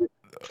ain't having it.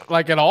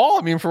 Like at all?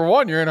 I mean, for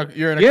one, you're in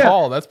a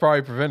call. That's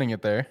probably preventing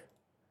it there.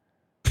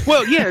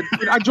 Well, yeah,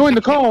 I joined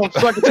the call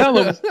so I can tell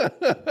him,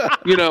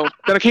 that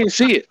I can't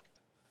see it.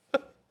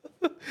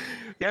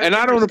 And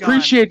I don't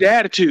appreciate the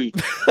attitude.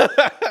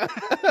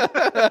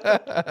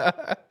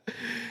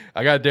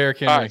 I got Derrick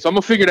Henry. All right, so I'm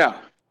gonna figure it out.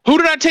 Who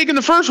did I take in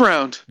the first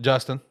round?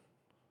 Justin.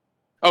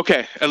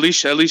 Okay, at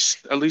least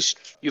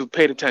you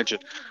paid attention.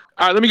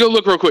 All right, let me go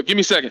look real quick. Give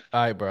me a second.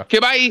 All right, bro. Okay,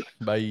 bye.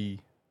 Bye. You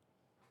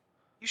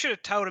should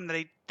have told him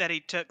that he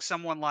took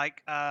someone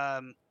like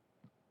I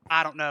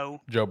don't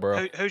know, Joe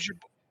Burrow. Who's your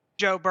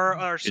Joe Burrow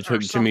or It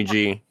took Jimmy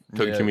G.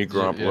 Jimmy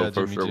Garoppolo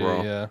first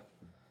overall. Yeah.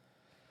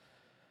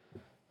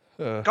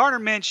 Gardner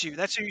Minshew.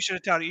 That's who you should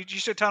have told him. You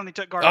should have told him he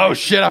took Gardner. Oh Minshew.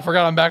 shit! I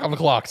forgot I'm back on the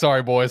clock.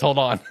 Sorry, boys. Hold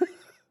on.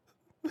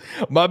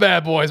 My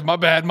bad, boys. My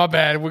bad.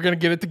 We're gonna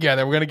get it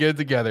together.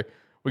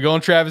 We're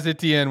going Travis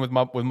Etienne with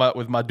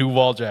my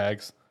Duval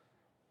Jags.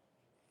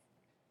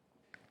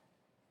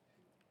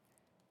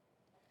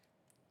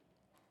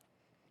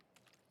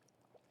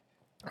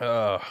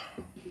 All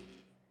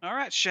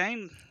right,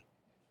 Shane.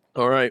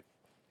 All right.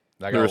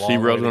 The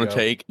receiver I was going to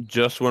take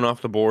just went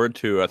off the board,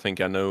 too. I think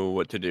I know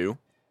what to do.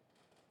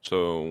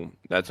 So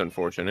that's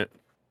unfortunate.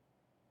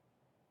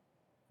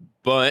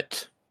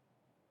 But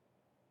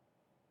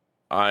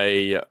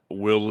I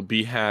will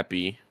be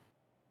happy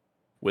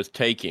with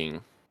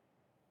taking.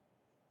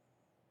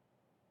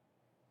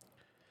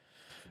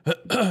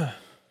 God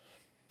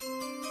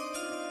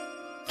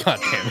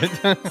damn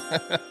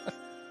it.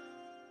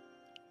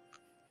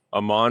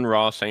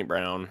 Amon-Ra St.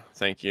 Brown.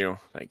 Thank you.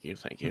 I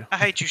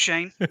hate you,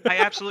 Shane. I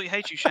absolutely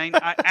hate you, Shane.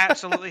 I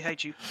absolutely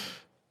hate you.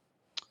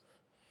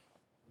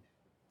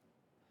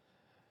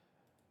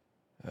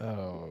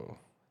 Oh.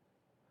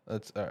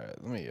 That's all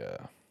right. Let me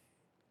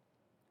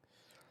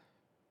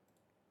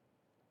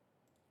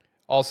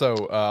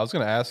Also, I was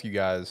going to ask you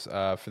guys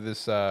for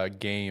this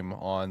game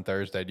on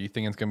Thursday, do you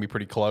think it's going to be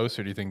pretty close,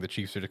 or do you think the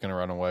Chiefs are just going to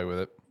run away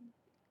with it?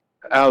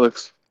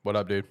 Alex. What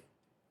up, dude?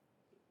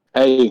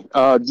 Hey,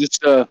 I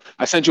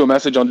sent you a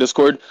message on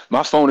Discord.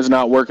 My phone is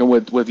not working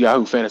with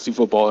Yahoo Fantasy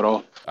Football at all.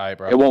 All right,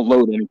 bro. It won't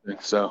load anything,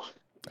 so.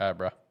 All right,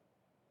 bro.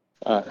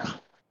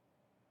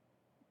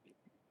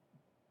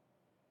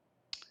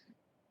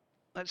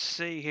 Let's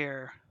see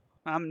here.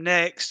 I'm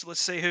next. Let's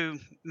see who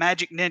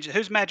Magic Ninja.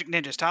 Who's Magic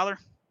Ninjas? Tyler?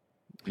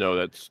 No,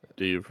 that's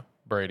Steve.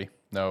 Brady.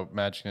 No,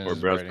 Magic Ninja. Or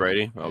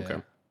Brady? Okay.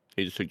 Yeah.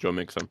 He just took Joe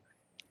Mixon.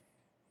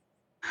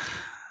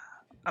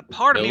 A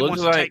part of me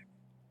wants to take.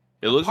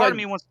 It looks part like. of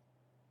me wants.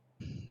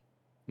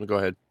 Go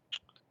ahead.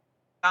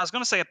 I was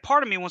going to say a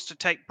part of me wants to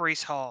take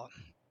Breece Hall.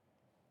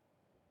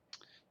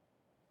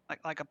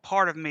 Like a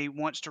part of me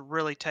wants to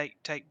really take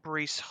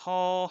Breece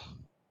Hall.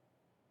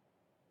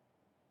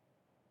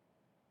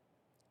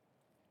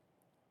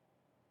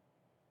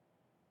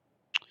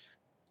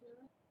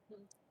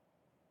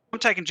 I'm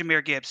taking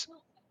Jahmyr Gibbs.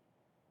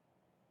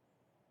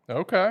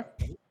 Okay.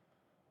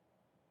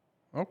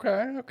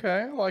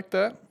 I like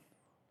that.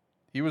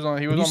 He was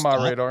on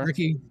my radar.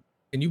 Ricky,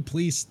 can you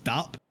please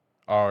stop?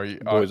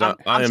 Boys, I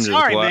I'm am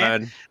sorry, just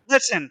glad. man.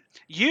 Listen,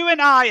 you and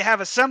I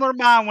have a similar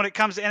mind when it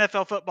comes to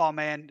NFL football,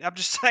 man. I'm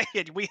just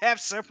saying we have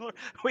similar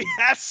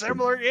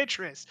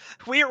interests.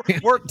 We're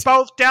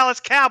both Dallas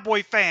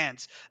Cowboy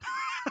fans.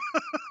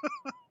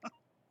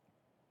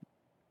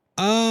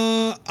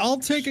 I'll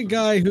take a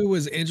guy who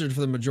was injured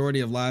for the majority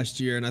of last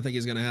year, and I think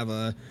he's gonna have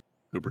a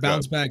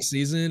bounce back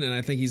season, and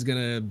I think he's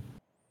gonna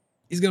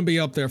be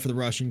up there for the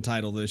rushing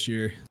title this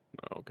year.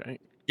 Okay.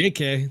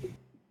 JK.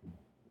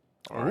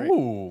 All right.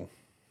 Ooh.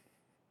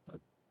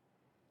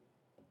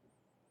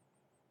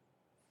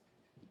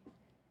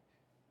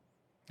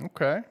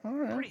 Okay. All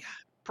right.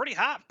 Pretty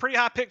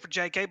high pick for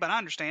JK, but I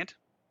understand.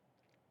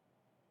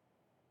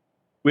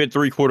 We had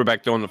 3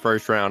 quarterbacks go in the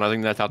first round. I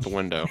think that's out the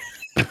window.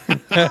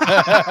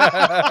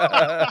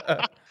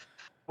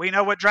 We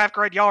know what draft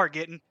grade y'all are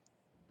getting.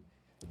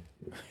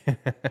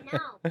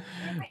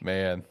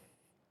 Man.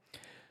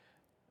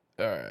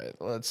 All right,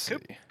 let's see.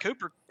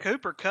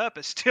 Cooper Cup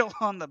is still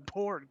on the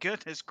board.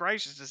 Goodness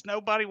gracious, does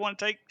nobody want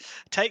to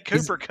take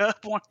Cooper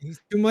Cup?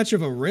 He's too much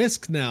of a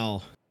risk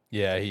now.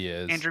 Yeah, he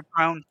is. Injury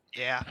prone.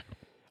 Yeah.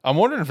 I'm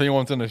wondering if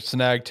anyone's going to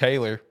snag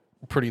Taylor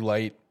pretty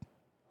late.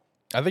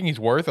 I think he's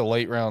worth a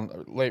late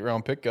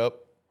round pickup.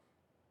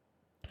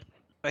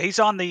 But he's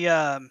on the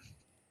I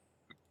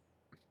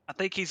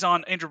think he's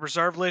on injured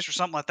reserve list or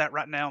something like that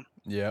right now.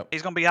 Yeah.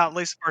 He's going to be out at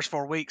least the first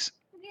 4 weeks.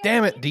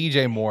 Damn it,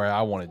 DJ Moore.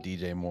 I wanted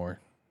DJ Moore.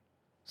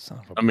 Son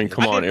of a I mean, bitch.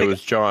 come on. It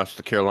was Josh,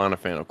 the Carolina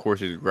fan. Of course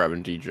he's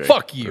grabbing DJ.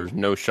 Fuck you. There's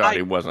no shot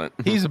he wasn't.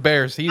 He's a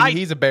Bears.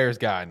 He's a Bears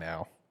guy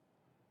now.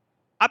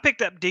 I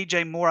picked up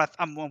DJ Moore.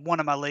 I'm on one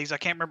of my leagues. I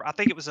can't remember. I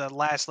think it was the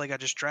last league I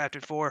just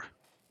drafted for.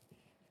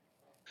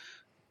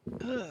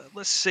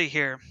 Let's see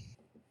here.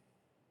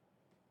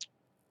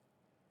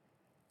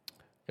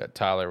 Got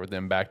Tyler with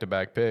them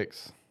back-to-back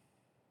picks.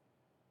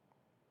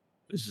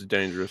 This is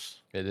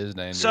dangerous. It is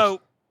dangerous.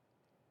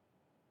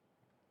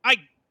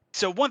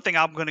 So one thing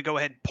I'm going to go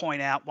ahead and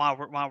point out while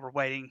we're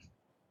waiting.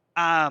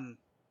 I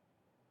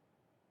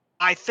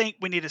think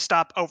we need to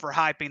stop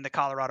overhyping the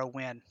Colorado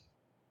win.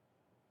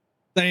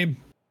 Same.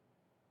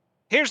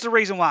 Here's the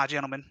reason why,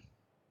 gentlemen.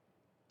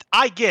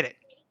 I get it.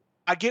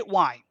 I get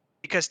why.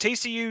 Because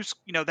TCU's,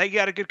 they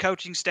got a good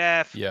coaching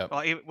staff. Yeah.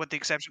 Well, with the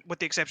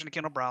exception of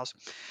Kendall Browse,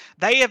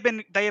 they have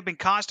been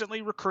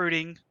constantly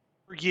recruiting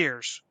for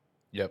years.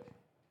 Yep.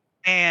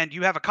 And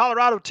you have a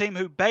Colorado team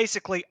who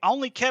basically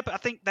only kept, I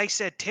think they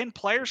said 10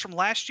 players from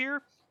last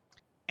year,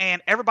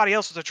 and everybody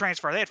else was a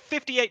transfer. They had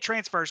 58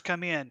 transfers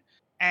come in,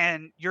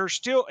 and here's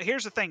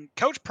the thing,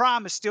 Coach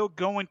Prime is still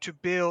going to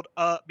build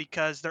up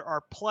because there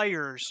are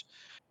players,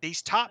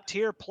 these top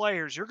tier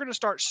players. You're going to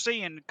start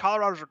seeing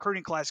Colorado's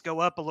recruiting class go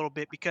up a little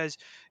bit because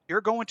you're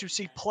going to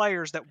see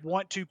players that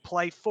want to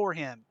play for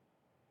him.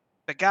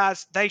 But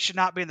guys, they should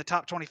not be in the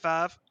top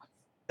 25.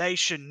 They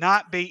should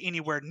not be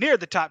anywhere near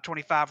the top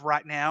 25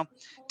 right now.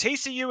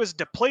 TCU is a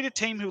depleted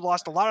team who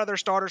lost a lot of their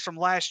starters from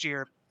last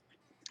year.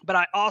 But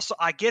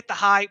I get the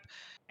hype,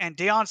 and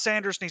Deion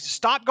Sanders needs to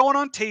stop going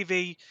on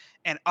TV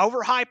and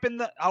overhyping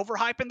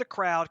the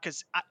crowd.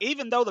 Because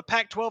even though the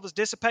Pac-12 is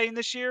dissipating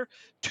this year,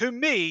 to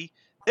me,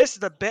 this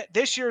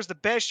year is the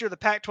best year the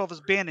Pac-12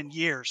 has been in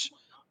years.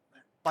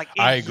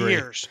 I agree.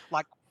 Years.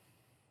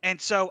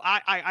 And so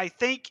I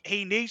think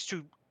he needs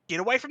to get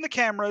away from the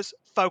cameras,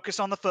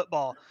 focus on the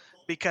football.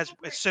 Because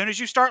as soon as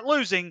you start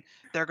losing,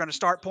 they're going to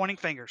start pointing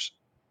fingers.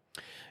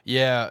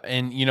 Yeah,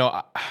 and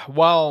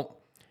while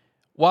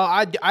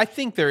I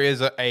think there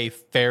is a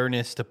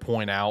fairness to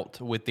point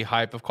out with the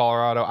hype of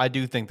Colorado, I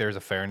do think there's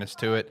a fairness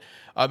to it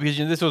because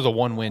this was a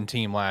 1-win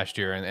team last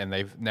year, and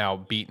they've now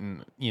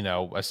beaten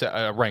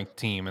a ranked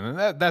team,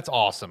 and that's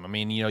awesome. I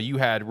mean, you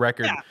had a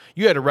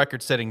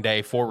record-setting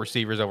day, 4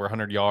 receivers over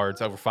 100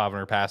 yards, over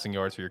 500 passing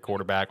yards for your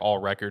quarterback, all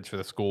records for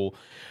the school.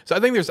 So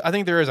I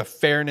think there is a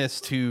fairness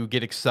to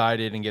get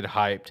excited and get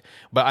hyped,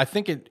 but I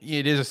think it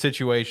is a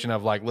situation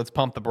of let's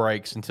pump the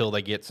brakes until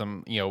they get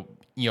some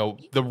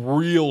the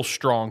real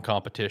strong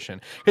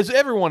competition, because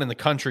everyone in the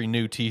country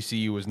knew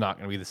TCU was not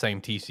going to be the same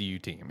TCU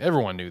team.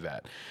 Everyone knew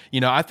that.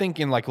 I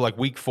think in like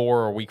week 4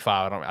 or week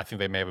 5, I think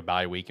they may have a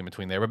bye week in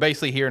between there, but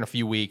basically here in a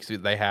few weeks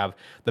they have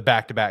the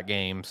back-to-back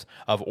games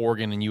of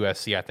Oregon and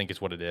USC. I think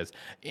is what it is.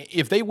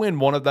 If they win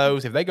one of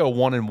those, if they go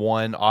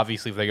 1-1,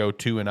 obviously if they go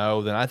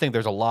 2-0, then I think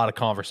there's a lot of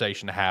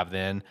conversation to have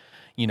then.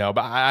 But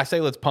I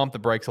say let's pump the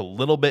brakes a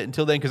little bit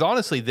until then, because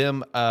honestly,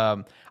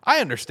 I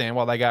understand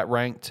why they got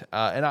ranked,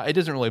 and it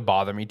doesn't really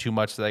bother me too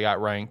much that they got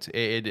ranked.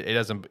 It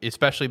doesn't,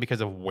 especially because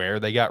of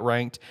where they got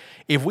ranked.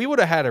 If we would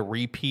have had a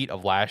repeat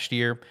of last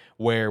year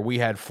where we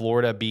had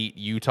Florida beat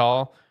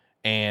Utah,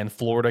 and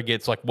Florida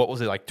gets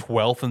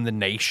 12th in the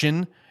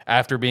nation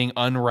after being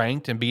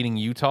unranked and beating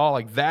Utah,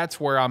 that's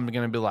where I'm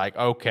going to be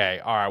okay,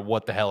 all right,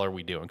 what the hell are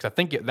we doing? Because I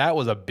think that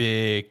was a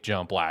big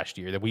jump last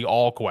year that we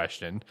all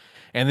questioned.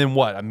 And then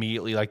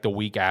immediately the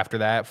week after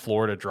that,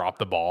 Florida dropped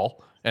the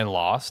ball and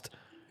lost.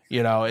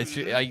 It's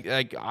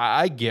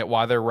I get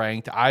why they're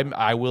ranked.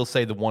 I will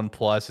say the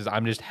 1+ is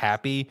I'm just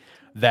happy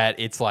that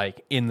it's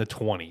in the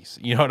 20s.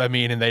 You know what I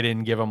mean? And they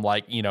didn't give them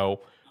a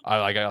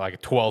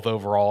 12th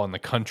overall in the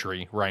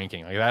country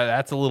ranking.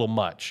 That's a little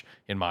much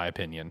in my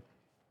opinion.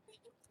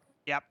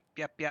 Yep.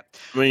 I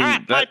mean, all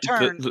right, my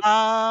turn.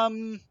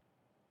 I'm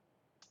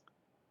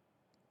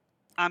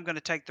going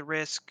to take the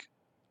risk,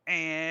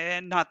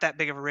 and not that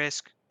big of a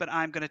risk, but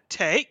I'm going to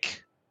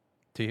take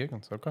T.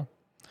 Higgins. Okay.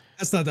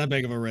 That's not that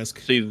big of a risk.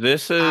 See,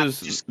 this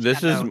is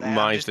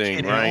my thing,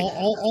 kidding. right?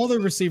 All the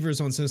receivers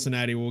on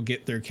Cincinnati will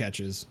get their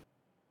catches.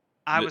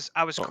 I was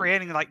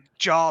creating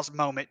Jaws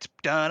moment.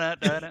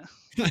 Dun-dun-dun-dun.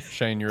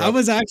 Shane, you're up. I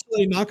was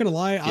actually not gonna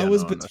lie. I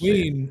was no, no,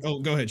 between. Oh,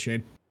 go ahead,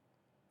 Shane.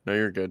 No,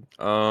 you're good.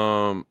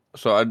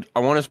 So I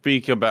want to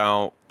speak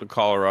about the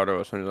Colorado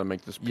as soon as I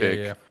make this pick.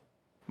 Yeah.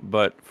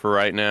 But for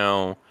right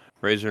now,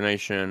 Razor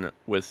Nation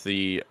with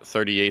the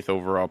 38th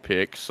overall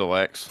pick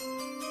selects.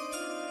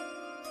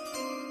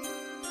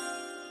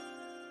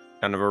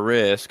 Kind of a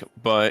risk,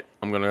 but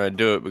I'm going to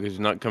do it because he's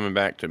not coming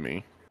back to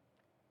me.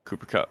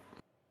 Cooper Kupp.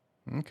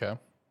 Okay.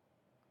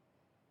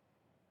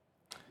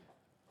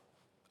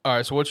 All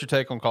right, so what's your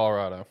take on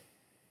Colorado?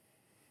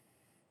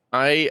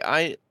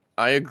 I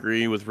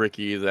agree with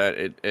Ricky that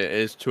it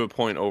is to a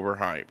point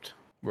overhyped.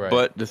 Right.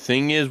 But the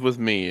thing is with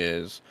me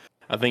is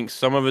I think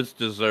some of it's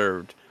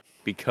deserved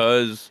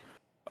because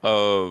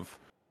of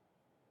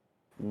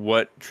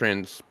what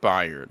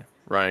transpired,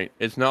 right?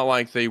 It's not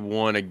like they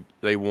won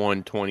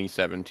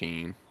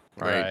 2017,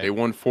 right? They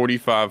won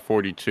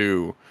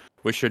 45-42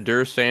 with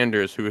Shadur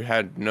Sanders, who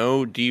had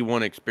no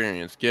D1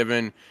 experience,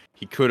 given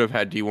he could have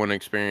had D1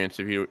 experience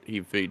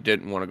if he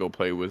didn't want to go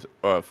play with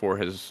for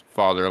his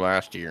father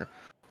last year.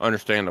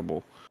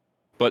 Understandable.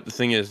 But the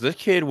thing is, this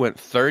kid went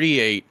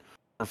 38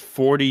 for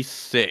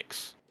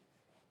 46.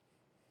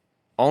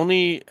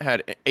 Only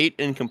had 8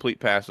 incomplete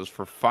passes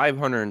for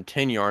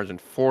 510 yards and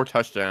 4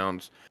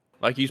 touchdowns.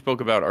 Like you spoke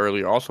about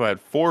earlier, also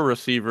had 4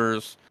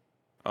 receivers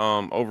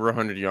over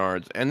 100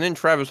 yards. And then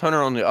Travis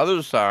Hunter on the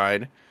other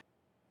side,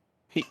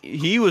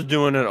 he was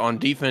doing it on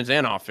defense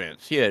and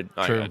offense. He had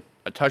like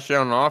a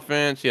touchdown on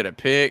offense. He had a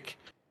pick.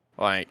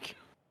 Like,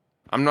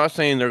 I'm not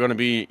saying they're going to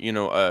be,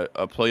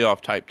 a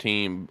playoff type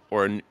team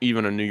or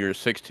even a New Year's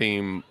Six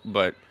team,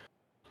 but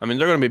I mean,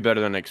 they're going to be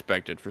better than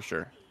expected for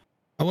sure.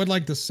 I would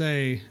like to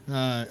say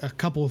a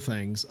couple of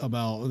things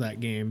about that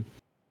game.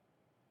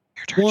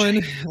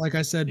 One, like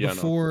I said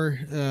before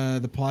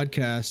the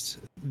podcast,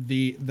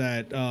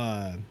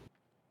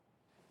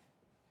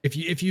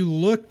 if you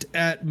looked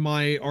at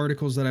my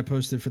articles that I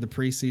posted for the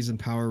preseason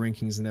power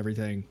rankings and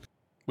everything,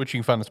 which you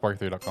can find at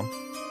spark3.com.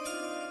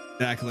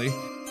 Exactly.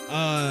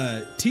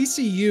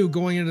 TCU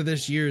going into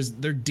this year's,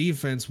 their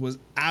defense was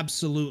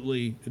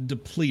absolutely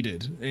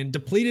depleted, and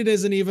depleted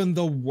isn't even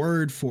the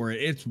word for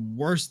it. It's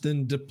worse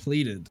than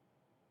depleted.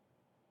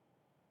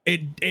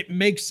 It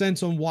makes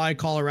sense on why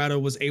Colorado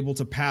was able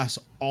to pass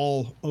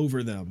all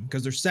over them,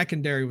 because their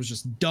secondary was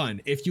just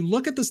done. If you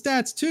look at the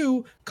stats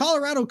too,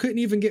 Colorado couldn't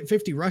even get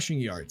 50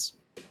 rushing yards.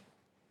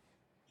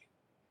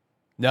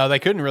 No, they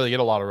couldn't really get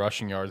a lot of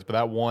rushing yards, but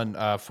that one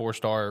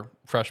 4-star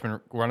freshman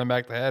running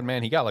back they had,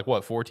 man, he got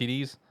 4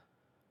 TDs?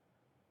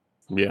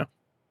 Yeah.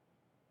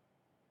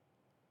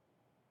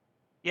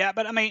 Yeah,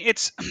 but I mean,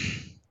 it's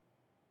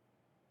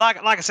like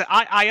I said,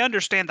 I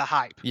understand the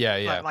hype.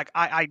 Yeah.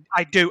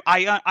 I do.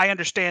 I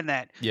understand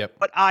that. Yep.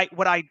 But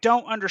what I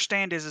don't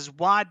understand is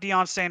why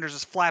Deion Sanders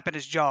is flapping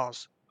his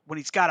jaws when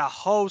he's got a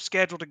whole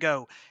schedule to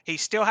go. He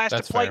still has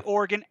to play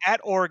Oregon at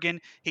Oregon.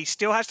 He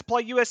still has to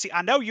play USC.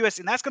 I know USC,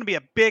 and that's going to be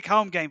a big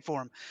home game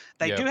for him.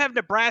 They do have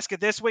Nebraska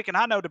this week, and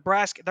I know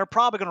Nebraska, they're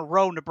probably going to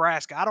roll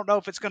Nebraska. I don't know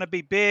if it's going to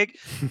be big.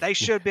 They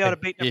should be able to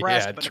beat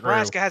Nebraska, but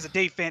Nebraska has a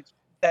defense.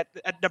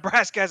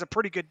 Nebraska has a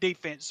pretty good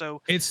defense.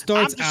 So it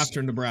starts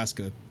after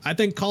Nebraska. I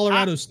think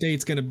Colorado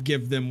State's going to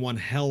give them one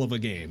hell of a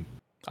game.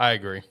 I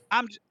agree.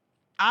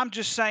 I'm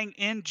just saying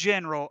in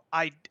general,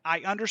 I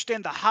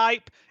understand the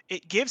hype.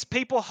 It gives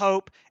people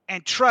hope.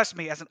 And trust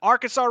me, as an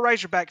Arkansas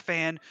Razorback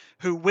fan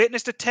who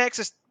witnessed a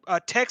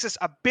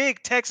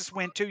big Texas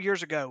win 2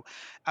 years ago,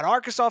 an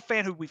Arkansas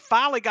fan who we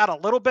finally got a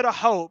little bit of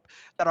hope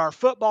that our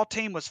football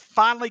team was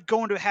finally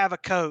going to have a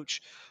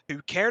coach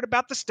who cared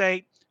about the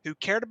state, who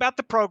cared about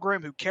the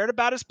program, who cared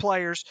about his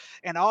players,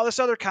 and all this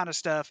other kind of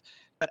stuff.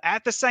 But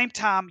at the same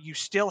time, you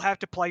still have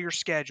to play your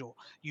schedule.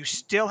 You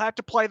still have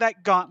to play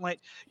that gauntlet.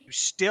 You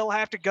still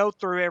have to go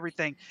through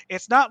everything.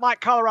 It's not like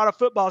Colorado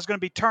football is going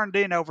to be turned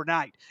in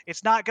overnight.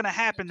 It's not going to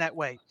happen that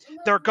way.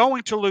 They're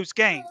going to lose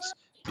games.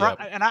 Yep.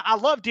 And I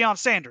love Deion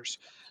Sanders.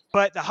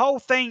 But the whole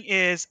thing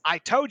is, I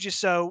told you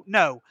so.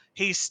 No,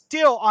 he's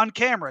still on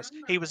cameras.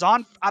 He was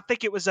on, I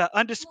think it was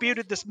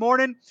Undisputed this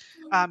morning.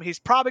 He's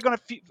probably going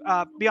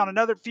to be on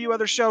another few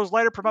other shows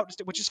later,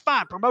 which is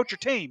fine. Promote your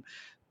team.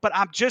 But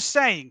I'm just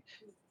saying,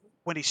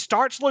 when he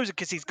starts losing,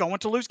 because he's going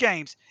to lose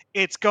games,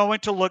 it's going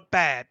to look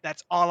bad.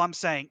 That's all I'm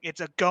saying. It's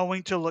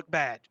going to look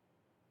bad.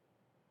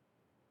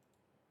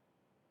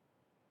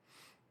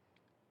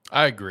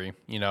 I agree.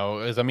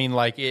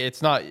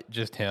 It's not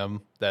just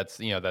him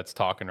that's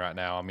talking right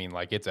now. I mean,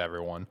 it's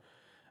everyone.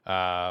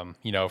 From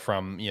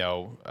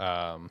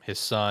his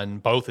son,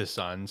 both his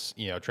sons,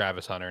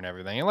 Travis Hunter and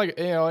everything.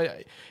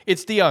 And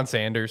it's Deion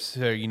Sanders.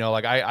 So,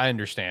 I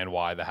understand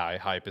why the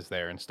hype is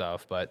there and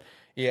stuff. But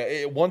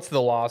yeah, once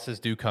the losses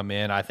do come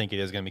in, I think it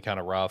is going to be kind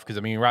of rough. Because,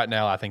 right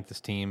now, I think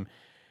this team,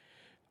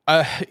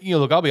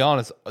 look, I'll be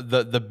honest.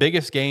 The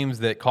biggest games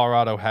that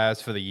Colorado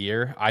has for the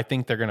year, I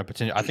think they're going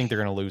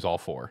to lose all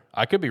 4.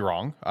 I could be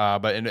wrong,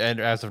 but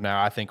as of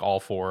now, I think all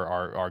 4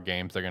 are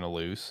games they're going to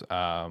lose.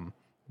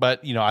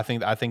 But I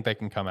think they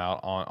can come out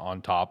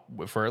on top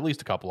for at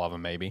least a couple of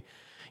them, maybe.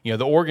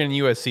 The Oregon and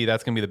USC,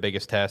 that's going to be the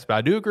biggest test. But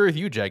I do agree with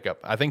you, Jacob.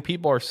 I think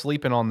people are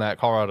sleeping on that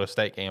Colorado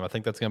State game. I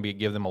think that's going to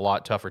give them a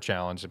lot tougher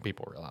challenge than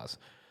people realize.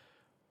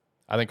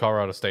 I think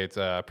Colorado State's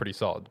a pretty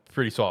solid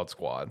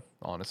squad,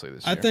 honestly,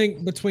 this year. I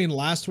think between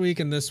last week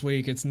and this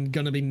week, it's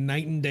going to be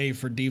night and day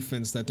for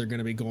defense that they're going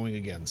to be going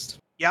against.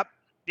 Yep.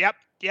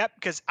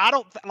 Because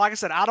like I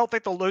said, I don't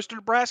think they'll lose to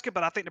Nebraska,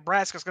 but I think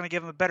Nebraska's going to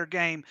give them a better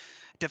game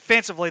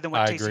defensively than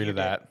what I TCU agree to did.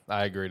 that.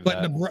 I agree to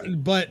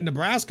that. But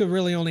Nebraska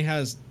really only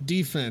has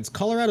defense.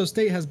 Colorado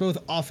State has both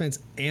offense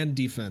and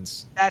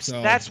defense. That's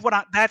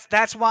why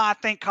I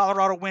think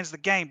Colorado wins the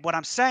game. What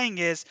I'm saying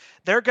is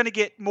they're going to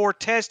get more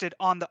tested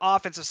on the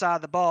offensive side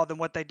of the ball than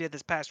what they did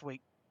this past week.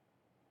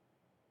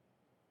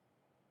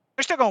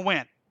 They're still going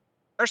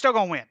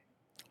to win.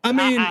 I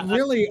mean,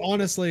 really,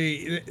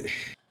 honestly,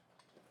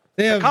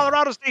 they have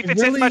Colorado's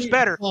defense is much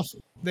better.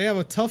 They have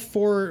a tough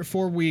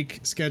four-week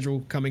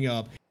schedule coming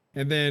up,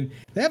 and then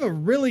they have a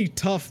really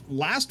tough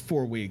last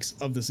 4 weeks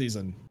of the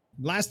season.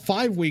 Last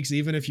 5 weeks,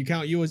 even if you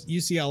count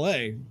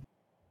UCLA.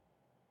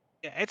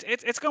 Yeah,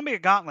 it's going to be a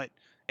gauntlet.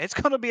 It's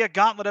going to be a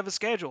gauntlet of a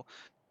schedule.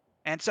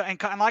 And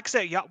like I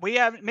said, we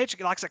haven't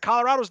mentioned, like I said,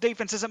 Colorado's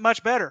defense isn't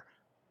much better.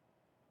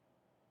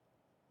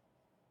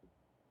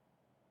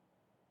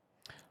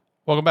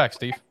 Welcome back,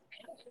 Steve.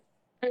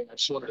 Hey, I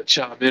just wanted to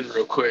chime in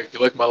real quick. You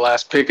like my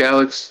last pick,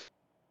 Alex?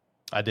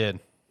 I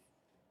did.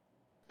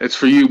 It's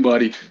for you,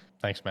 buddy.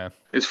 Thanks, man.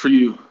 It's for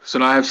you. So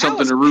now I have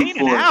something to root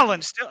for.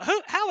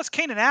 How is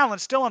Keenan Allen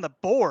still on the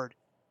board?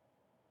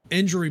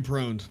 Injury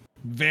prone.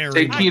 Very.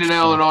 Take Keenan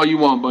Allen all you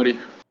want, buddy.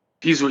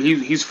 He's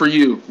for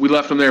you. We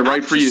left him there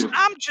for you.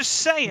 I'm just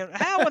saying,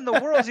 how in the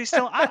world is he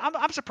still?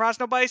 I'm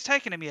surprised nobody's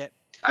taken him yet.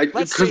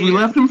 Because we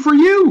left him for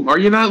you. Are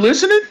you not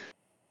listening?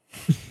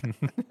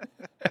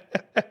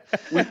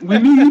 we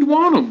knew you'd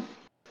want him.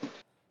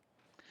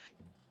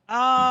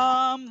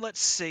 Let's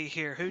see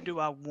here. Who do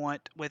I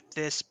want with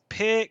this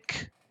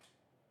pick?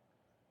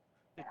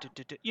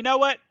 You know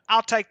what?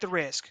 I'll take the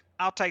risk.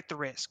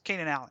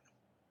 Keenan Allen.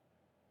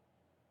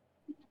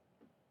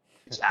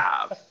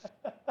 Job.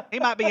 He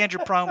might be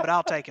injury prone, but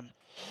I'll take him.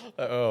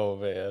 Oh,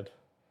 man.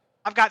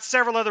 I've got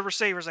several other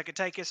receivers that could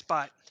take his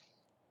spot.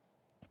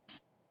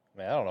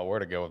 Man, I don't know where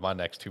to go with my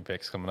next 2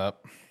 picks coming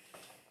up.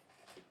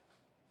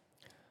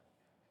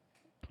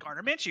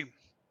 Gardner Minshew.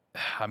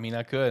 I mean,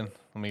 I could.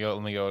 Let me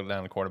go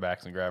down to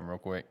quarterbacks and grab them real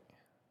quick.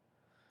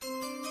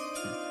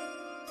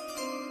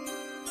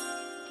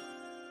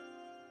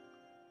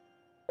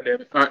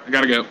 Damn it. All right, I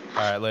gotta go. All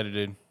right, later,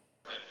 dude.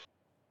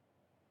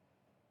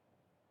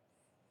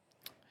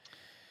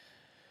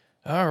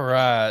 All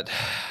right,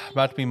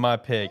 about to be my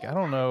pick. I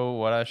don't know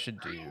what I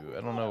should do.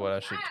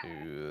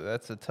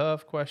 That's a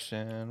tough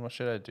question. What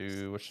should I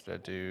do?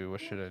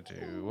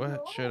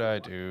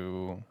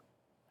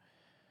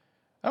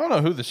 I don't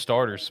know who the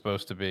starter's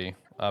supposed to be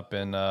up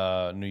in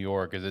New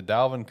York. Is it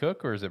Dalvin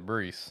Cook or is it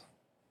Brees?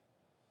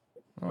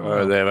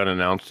 They haven't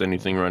announced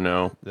anything right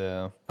now.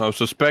 Yeah. I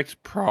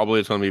suspect probably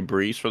it's going to be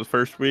Brees for the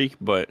first week,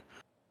 but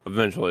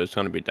eventually it's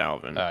going to be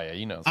Dalvin. Oh, yeah,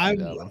 you know it's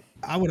Dalvin.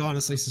 I would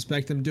honestly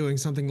suspect them doing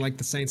something like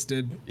the Saints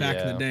did back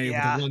in the day with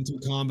a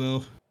 1-2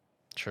 combo.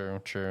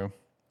 True.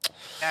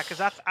 Yeah,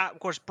 because of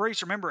course,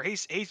 Brees. Remember,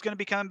 he's going to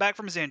be coming back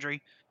from his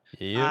injury.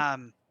 Yeah.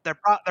 They're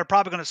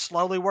probably going to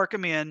slowly work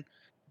him in,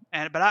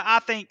 but I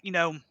think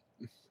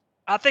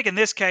I think in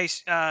this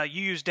case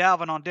you use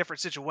Dalvin on different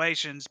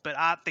situations, but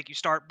I think you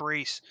start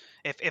Brees.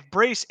 If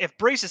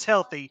Brees is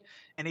healthy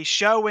and he's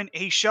showing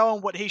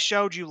what he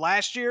showed you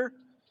last year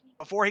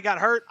before he got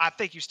hurt, I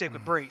think you stick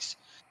with Brees.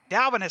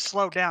 Dalvin has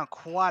slowed down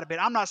quite a bit.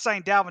 I'm not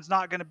saying Dalvin's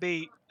not going to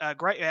be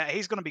great.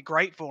 He's going to be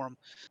great for him,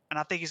 and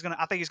I think he's going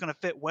to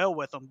fit well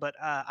with them. But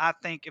I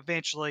think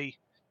eventually,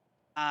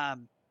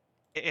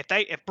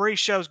 if Brees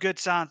shows good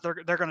signs, they're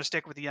going to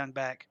stick with the young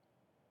back.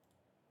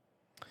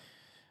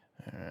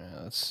 All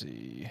right, let's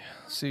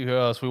see who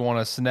else we want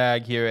to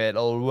snag here at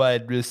old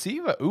wide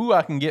receiver. Ooh,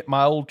 I can get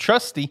my old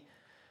trusty,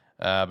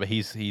 but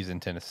he's in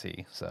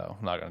Tennessee, so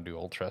I'm not going to do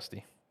old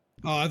trusty.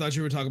 Oh, I thought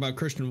you were talking about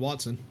Christian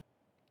Watson.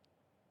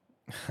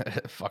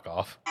 Fuck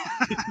off.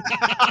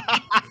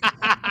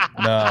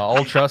 No,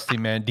 old trusty,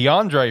 man.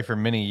 DeAndre for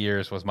many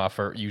years was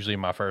usually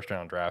my first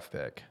round draft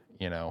pick,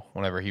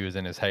 whenever he was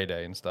in his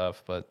heyday and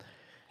stuff, but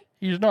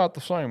he's not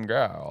the same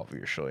guy,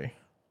 obviously.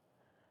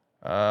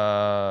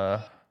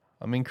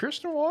 I mean,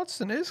 Christian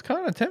Watson is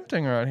kind of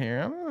tempting right here.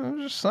 I'm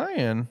just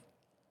saying.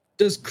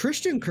 Does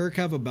Christian Kirk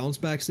have a bounce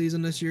back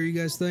season this year, you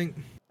guys think?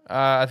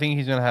 I think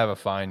he's going to have a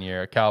fine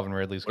year. Calvin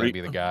Ridley's going to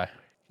be the guy.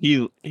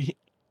 He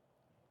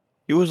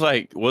was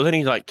wasn't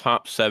he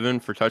top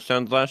 7 for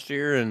touchdowns last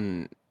year,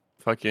 and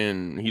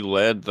fucking he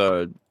led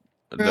the.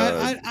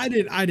 I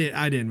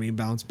didn't mean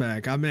bounce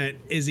back. I meant,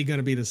 is he going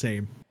to be the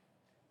same?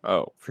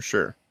 Oh, for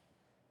sure.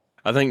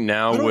 I think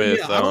now I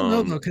don't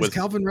know though, because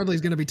Calvin Ridley's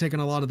going to be taking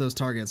a lot of those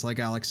targets, like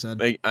Alex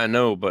said. I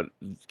know, but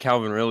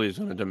Calvin Ridley is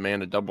going to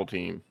demand a double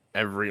team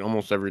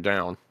almost every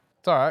down.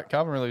 It's all right.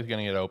 Calvin Ridley's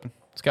going to get open.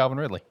 It's Calvin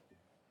Ridley.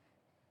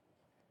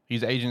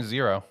 He's Agent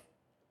Zero.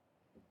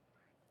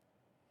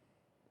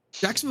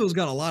 Jacksonville's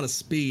got a lot of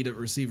speed at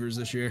receivers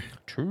this year.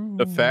 True.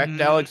 The fact,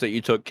 Alex, that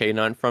you took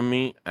K9 from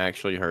me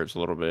actually hurts a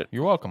little bit.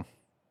 You're welcome.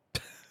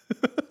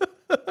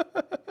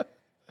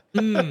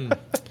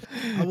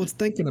 I was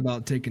thinking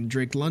about taking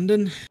Drake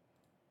London.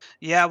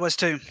 Yeah, I was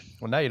too.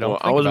 Well, now you don't Well,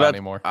 think about it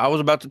anymore. I was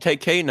about to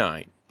take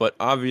K9, but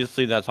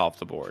obviously that's off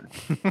the board.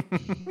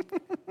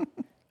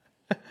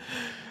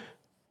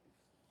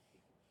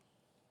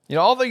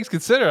 All things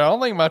considered, I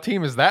don't think my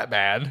team is that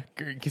bad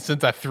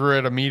since I threw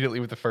it immediately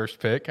with the first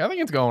pick. I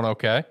think it's going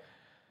okay.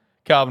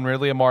 Calvin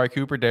Ridley, Amari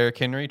Cooper, Derrick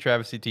Henry,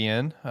 Travis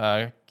Etienne,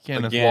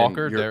 Kenneth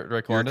Walker,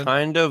 Drake London. You're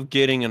kind of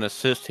getting an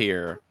assist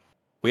here.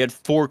 We had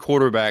 4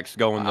 quarterbacks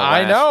going.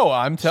 I know.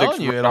 I'm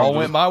telling you, it all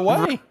went my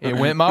way. It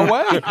went my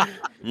way.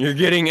 You're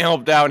getting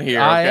helped out here.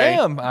 Okay?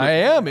 I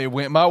am. It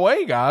went my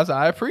way, guys.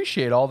 I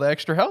appreciate all the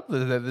extra help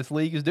that this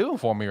league is doing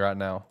for me right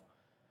now.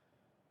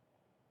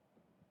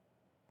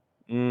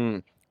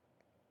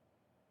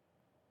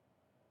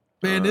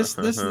 Man, this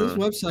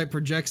website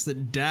projects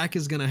that Dak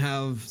is going to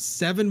have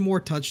 7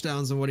 more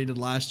touchdowns than what he did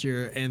last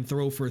year and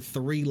throw for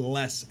 3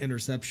 less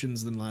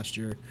interceptions than last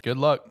year. Good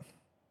luck.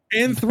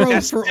 And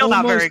throw for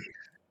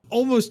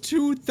almost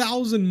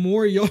 2,000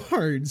 more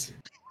yards.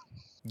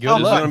 This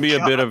is going to be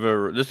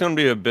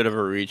a bit of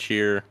a reach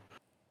here.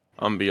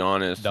 I'm gonna be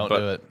honest. Don't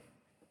do it.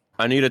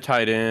 I need a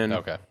tight end.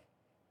 Okay.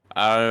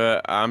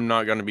 I'm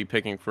not going to be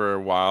picking for a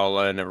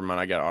while. Never mind.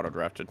 I got auto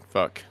drafted.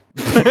 Fuck.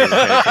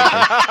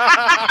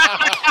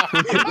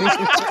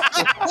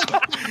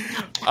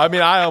 I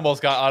mean, I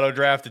almost got auto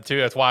drafted too.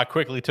 That's why I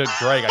quickly took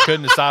Drake. I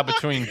couldn't decide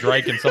between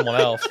Drake and someone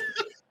else.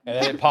 And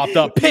then it popped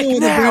up, pick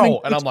now.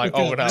 And I'm like,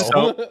 oh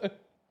no.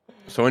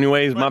 So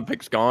anyways, my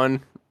pick's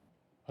gone.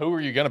 Who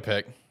are you going to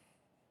pick?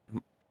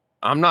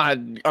 I'm not,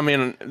 I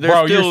mean, there's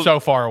Bro, still you're so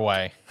far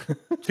away.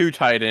 2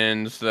 tight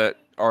ends that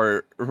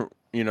are,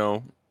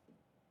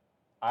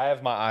 I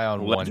have my eye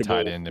on one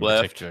tight end in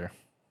left. particular.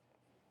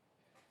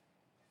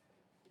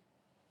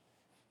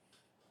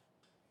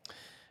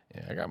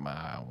 Yeah, I got my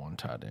eye on one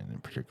tight end in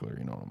particular.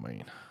 You know what I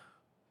mean?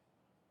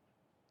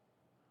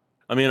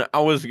 I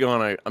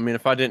mean,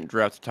 if I didn't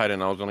draft the tight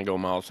end, I was going to go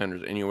Miles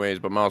Sanders anyways,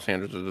 but Miles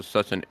Sanders is just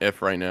such an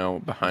if right now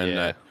behind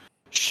that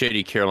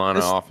shitty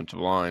Carolina offensive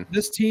line.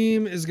 This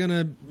team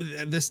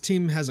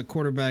has a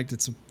quarterback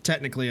that's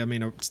technically,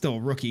 still a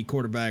rookie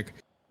quarterback,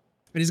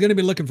 and he's going to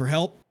be looking for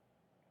help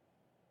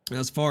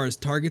as far as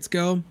targets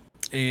go.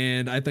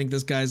 And I think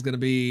this guy's going to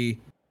be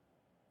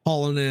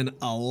hauling in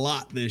a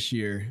lot this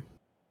year.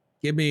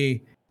 Give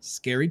me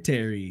Scary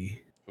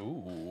Terry.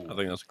 Ooh. I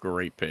think that's a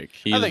great pick.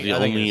 He's the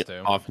only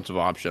offensive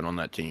option on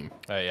that team.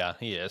 Yeah,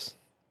 he is.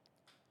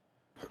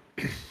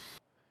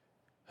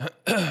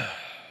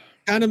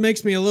 Kind of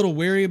makes me a little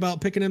wary about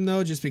picking him,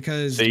 though, just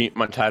because... See,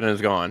 my tight end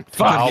is gone.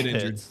 Get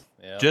injured.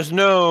 Yep. Just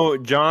know,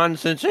 John,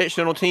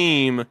 sensational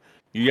team,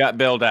 you got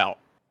bailed out.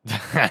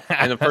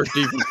 And the first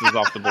defense is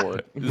off the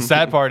board. The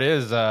sad part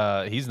is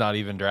he's not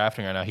even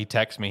drafting right now. He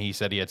texted me. He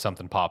said he had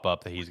something pop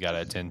up that he's got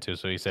to attend to.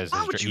 So he says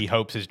he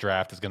hopes his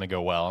draft is going to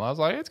go well. And I was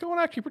like, it's going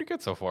actually pretty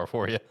good so far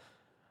for you.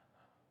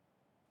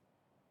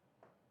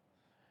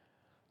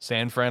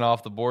 San Fran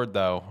off the board,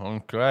 though.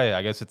 Okay,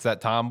 I guess it's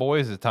that time,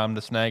 boys. It's time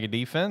to snag a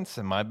defense.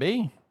 It might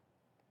be.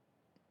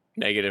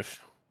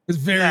 Negative. It's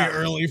very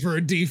early for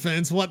a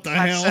defense. What the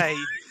hell? Say,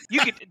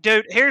 you could,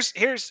 dude. Here's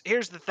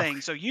the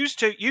thing. So used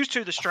to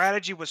the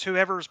strategy was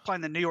whoever's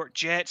playing the New York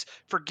Jets.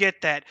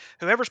 Forget that.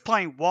 Whoever's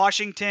playing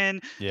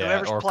Washington,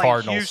 whoever's or playing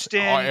Cardinals,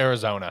 Houston, or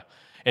Arizona.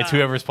 It's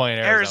whoever's playing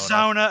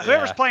Arizona.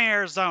 Whoever's playing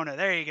Arizona.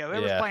 There you go.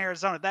 Whoever's playing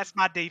Arizona. That's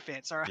my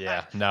defense. All right.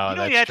 Yeah. No,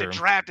 that's you had true. to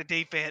draft a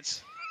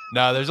defense.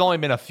 No, there's only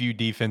been a few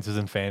defenses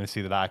in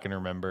fantasy that I can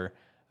remember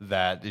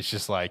that it's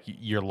just like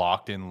you're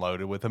locked in,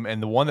 loaded with them.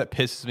 And the one that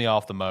pisses me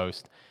off the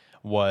most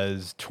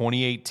was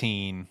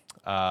 2018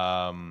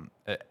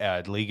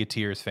 League of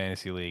Tears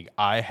Fantasy League.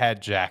 I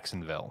had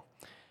Jacksonville,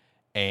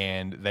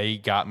 and they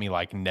got me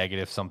like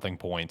negative something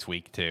points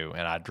week 2,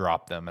 and I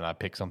dropped them, and I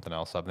picked something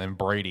else up. And then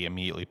Brady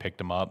immediately picked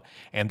them up,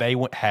 and they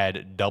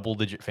had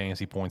double-digit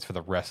fantasy points for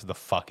the rest of the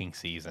fucking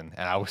season.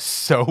 And I was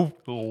so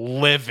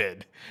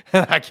livid.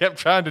 And I kept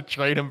trying to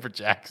trade him for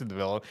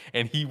Jacksonville,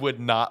 and he would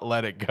not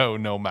let it go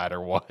no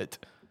matter what.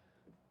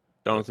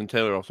 Jonathan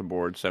Taylor off the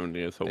board,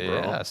 70th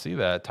overall. Yeah, I see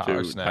that.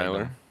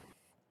 Tyler.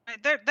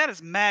 That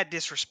is mad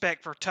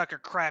disrespect for Tucker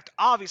Kraft.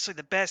 Obviously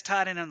the best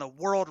tight end in the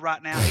world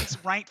right now. He's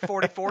ranked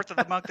 44th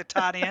among the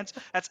tight ends.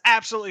 That's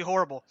absolutely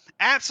horrible.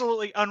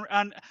 Absolutely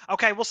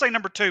okay, we'll say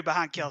number 2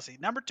 behind Kelsey.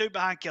 Number 2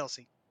 behind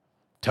Kelsey.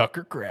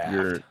 Tucker Kraft.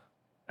 You're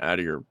out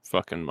of your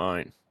fucking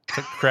mind.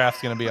 Tucker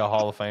Kraft's going to be a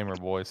Hall of Famer,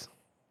 boys.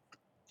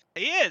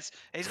 He is.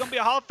 He's going to be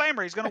a Hall of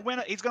Famer. He's going to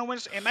win. He's going to win.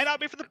 It may not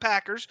be for the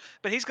Packers,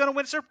 but he's going to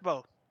win Super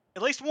Bowl.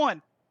 At least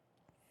one.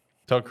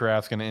 Tucker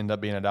Kraft's going to end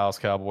up being a Dallas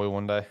Cowboy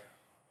one day.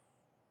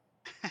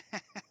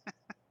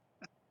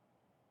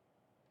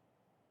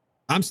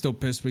 I'm still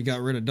pissed we got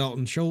rid of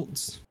Dalton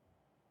Schultz.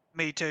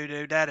 Me too,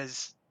 dude.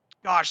 That's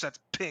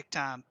big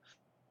time.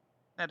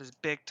 That is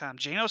big time.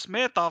 Geno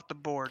Smith off the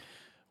board.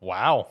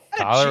 Wow.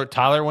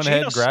 Tyler went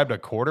ahead and grabbed a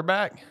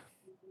quarterback.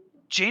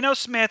 Geno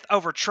Smith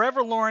over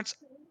Trevor Lawrence,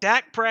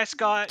 Dak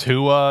Prescott,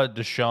 Tua,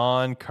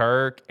 Deshaun,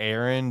 Kirk,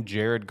 Aaron,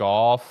 Jared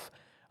Goff,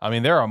 I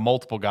mean, there are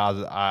multiple guys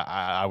that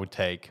I would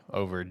take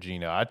over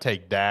Geno. I'd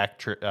take Dak,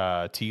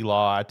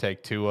 T-Law. I'd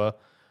take Tua.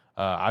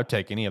 I'd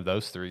take any of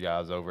those three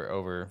guys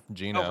over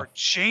Geno. Over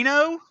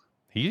Geno?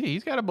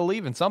 He's got to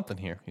believe in something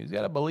here. He's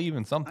got to believe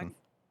in something.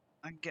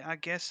 I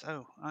guess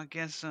so. I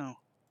guess so.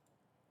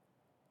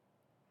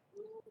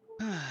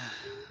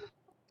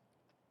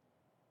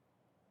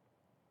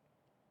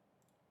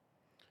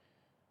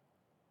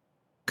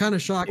 Kind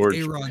of shocked George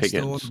A-Rod's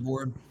still on Pickens. the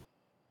board.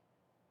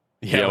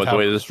 Yeah, with the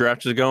way this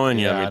draft is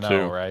going, I me know,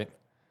 too. right?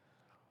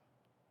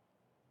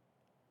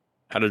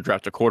 How to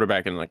draft a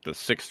quarterback in like the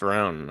 6th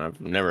round?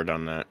 I've never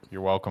done that.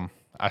 You're welcome.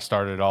 I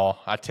started it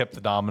all. I tipped the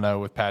domino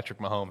with Patrick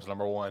Mahomes,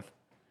 number 1.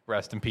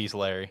 Rest in peace,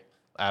 Larry.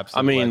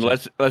 Absolutely. I mean,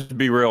 let's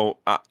be real.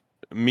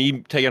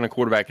 Me taking a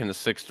quarterback in the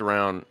 6th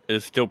round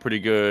is still pretty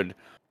good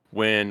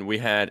when we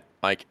had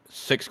like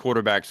 6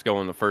 quarterbacks go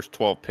in the first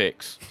 12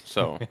 picks.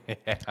 So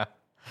yeah.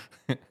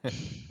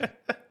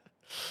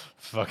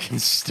 Fucking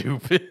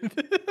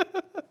stupid.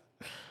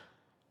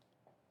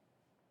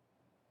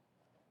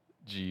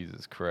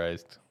 Jesus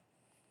Christ.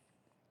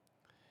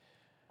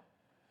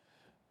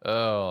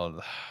 Oh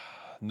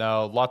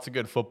no, lots of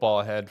good football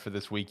ahead for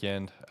this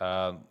weekend.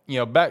 Back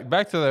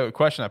to the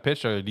question I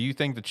pitched earlier. Do you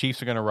think the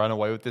Chiefs are going to run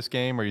away with this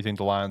game, or do you think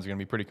the Lions are going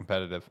to be pretty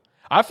competitive?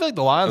 I feel like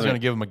the Lions are going to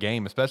give them a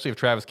game, especially if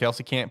Travis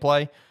Kelce can't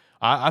play.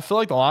 I feel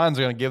like the Lions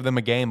are going to give them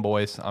a game,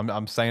 boys.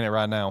 I'm saying it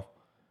right now.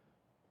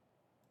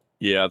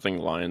 yeah, I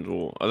think Lions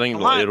will. I think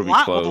The it'll be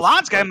close. Well, the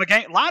Lions gave them a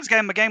game. Lions gave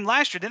them a game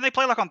last year. Didn't they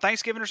play like on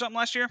Thanksgiving or something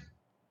last year?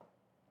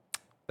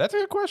 That's a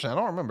good question. I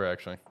don't remember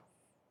actually.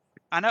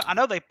 I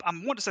know they. I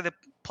want to say they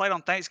played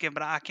on Thanksgiving,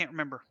 but I can't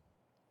remember.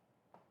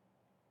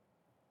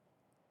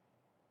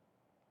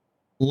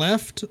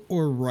 Left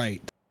or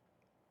right?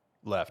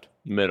 Left.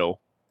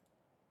 Middle.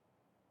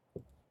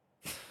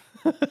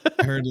 I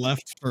heard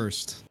left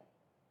first.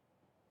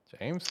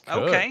 James Cook.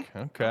 Okay.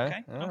 Okay.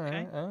 Okay. All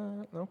right.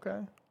 Okay.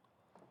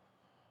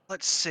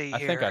 Let's see I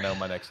here. think I know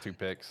my next 2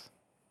 picks.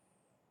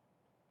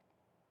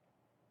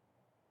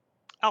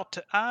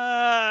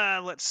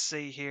 Let's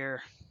see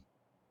here.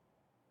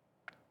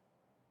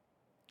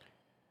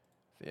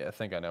 Yeah, I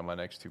think I know my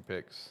next 2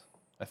 picks.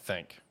 I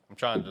think. I'm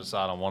trying to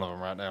decide on one of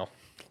them right now.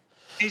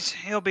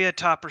 He'll be a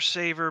top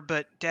receiver,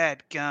 but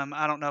dadgum,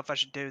 I don't know if I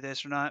should do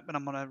this or not, but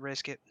I'm gonna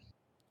risk it.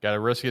 Got to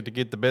risk it to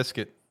get the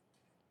biscuit.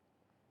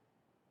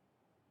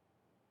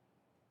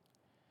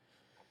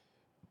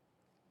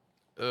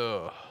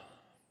 Ugh.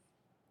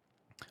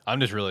 I'm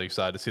just really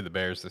excited to see the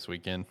Bears this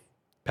weekend.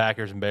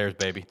 Packers and Bears,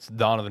 baby. It's the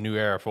dawn of the new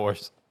era for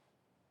us.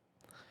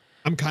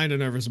 I'm kind of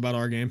nervous about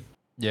our game.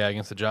 Yeah,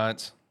 against the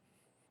Giants.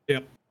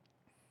 Yep.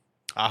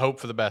 I hope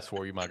for the best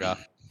for you, my guy.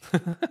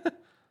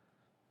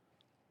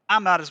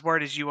 I'm not as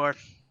worried as you are.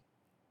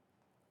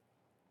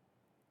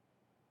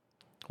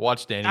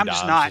 Watch Danny I'm Dimes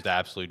just not. just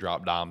absolutely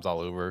drop dimes all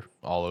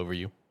over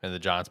you, and the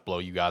Giants blow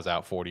you guys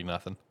out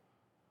 40-0.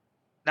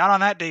 Not on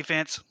that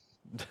defense.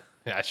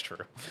 That's true.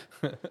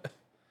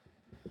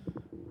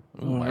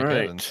 Oh All my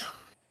right. goodness.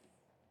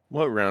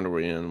 What round are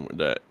we in?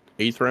 That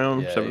 8th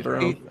round, Yeah, 7th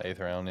round? 8th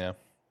round, yeah.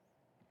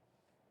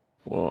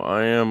 Well,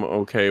 I am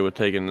okay with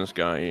taking this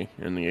guy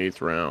in the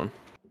 8th round.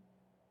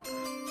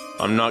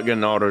 I'm not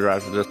getting auto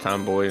drafted this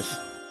time, boys.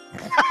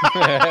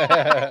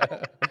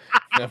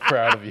 I'm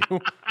proud of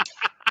you.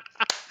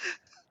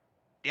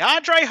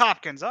 DeAndre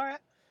Hopkins. All right.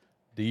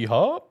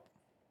 D-Hop?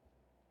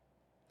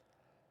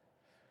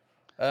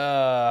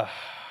 I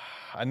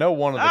know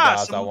one of the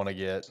guys I want to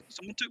get.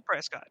 Someone took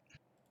Prescott.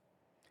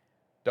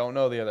 Don't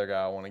know the other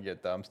guy I want to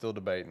get, though. I'm still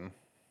debating.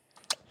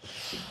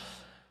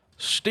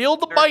 Still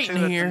There are two debating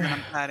of them here. that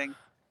I'm adding.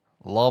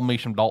 Love me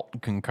some Dalton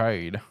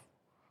Kincaid.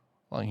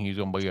 I think he's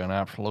going to be an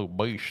absolute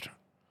beast.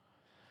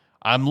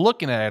 I'm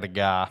looking at a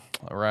guy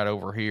right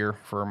over here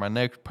for my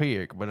next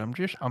pick, but I'm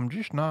just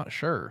not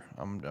sure.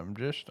 I'm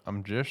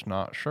just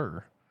not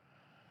sure.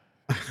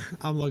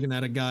 I'm looking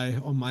at a guy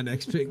on my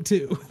next pick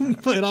too,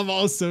 but I'm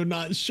also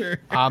not sure.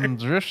 I'm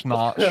just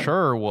not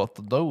sure what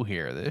to do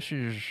here. This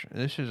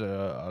is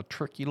a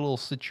tricky little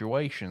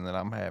situation that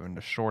I'm having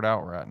to sort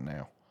out right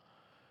now.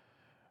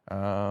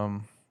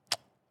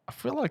 I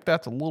feel like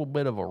that's a little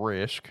bit of a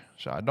risk,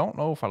 so I don't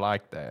know if I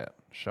like that.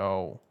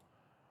 So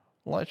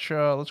let's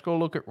go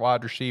look at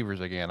wide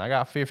receivers again. I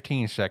got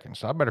 15 seconds,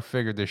 so I better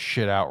figure this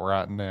shit out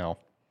right now.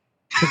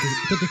 Pick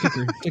a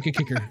kicker. Pick a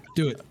kicker.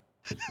 Do it.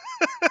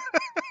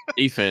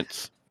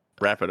 Defense.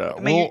 Wrap it up.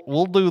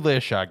 We'll do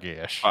this, I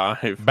guess.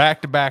 5.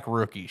 Back-to-back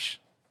rookies.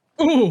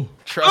 Ooh.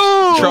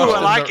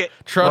 I like it.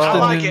 Trusting I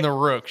like in it. the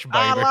rooks, baby.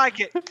 I like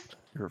it.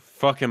 You're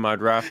fucking my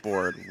draft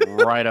board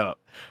right up.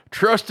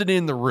 Trusting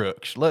in the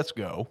rooks. Let's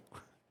go.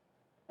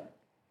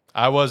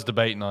 I was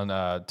debating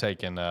on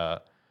taking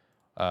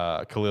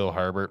Khalil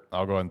Herbert.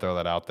 I'll go ahead and throw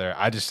that out there.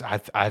 I just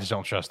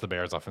don't trust the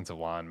Bears' offensive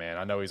line, man.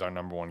 I know he's our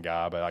number one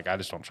guy, but I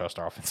just don't trust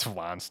our offensive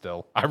line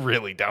still. I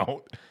really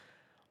don't.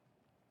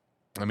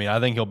 I mean, I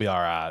think he'll be all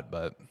right,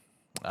 but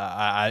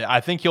I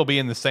think he'll be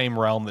in the same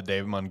realm that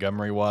David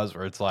Montgomery was,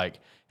 where it's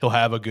like he'll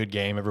have a good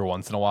game every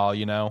once in a while,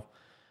 you know.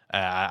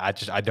 I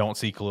don't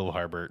see Khalil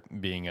Herbert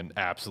being an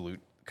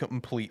absolute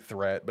complete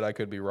threat, but I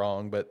could be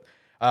wrong. But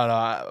I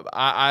don't know.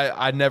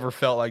 I never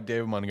felt like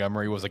David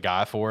Montgomery was a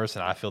guy for us,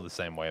 and I feel the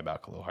same way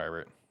about Khalil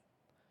Herbert.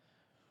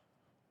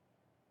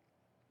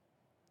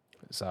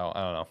 So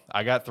I don't know.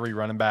 I got 3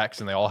 running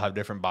backs, and they all have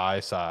different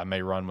buys. So I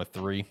may run with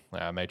 3.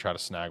 I may try to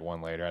snag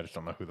one later. I just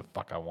don't know who the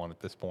fuck I want at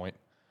this point.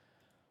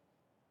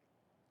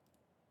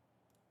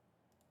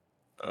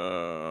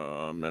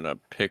 I'm in a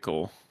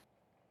pickle.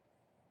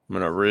 I'm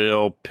in a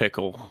real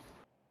pickle.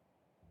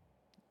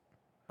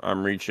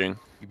 I'm reaching.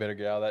 You better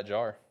get out of that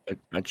jar.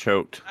 I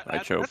choked. I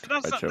choked.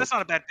 That's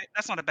not a bad pick.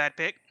 That's not a bad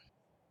pick.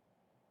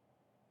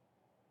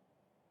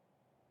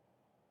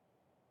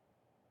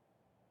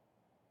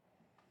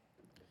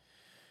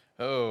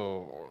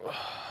 Oh,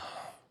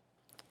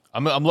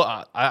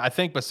 I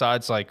think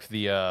besides like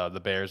the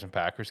Bears and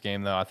Packers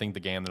game though, I think the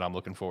game that I'm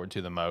looking forward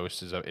to the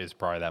most is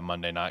probably that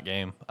Monday night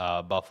game,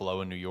 Buffalo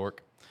and New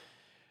York.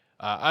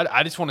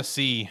 I just want to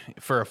see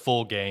for a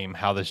full game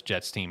how this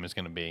Jets team is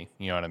going to be.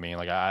 You know what I mean?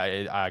 Like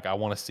I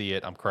want to see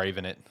it. I'm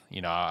craving it.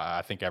 You know,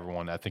 I think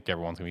everyone's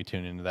going to be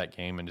tuned into that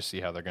game and just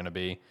see how they're going to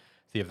be,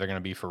 see if they're going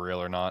to be for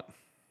real or not.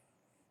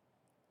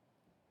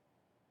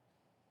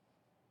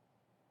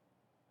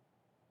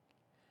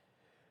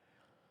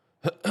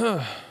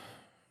 And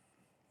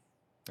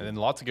then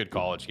lots of good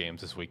college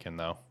games this weekend,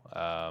 though.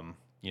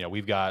 You know,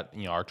 we've got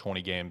our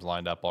 20 games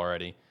lined up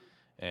already,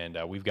 and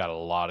we've got a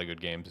lot of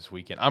good games this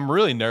weekend. I'm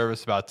really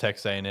nervous about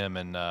Texas A&M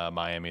and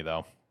Miami,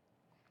 though.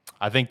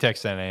 I think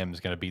Texas A&M is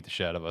going to beat the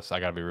shit out of us. I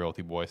got to be real with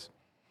you boys.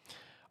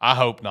 I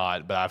hope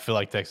not, but I feel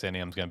like Texas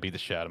A&M is going to beat the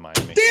shit out of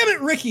Miami. Damn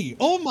it, Ricky!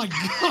 Oh my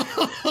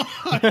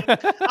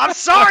god! I'm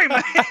sorry,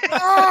 man.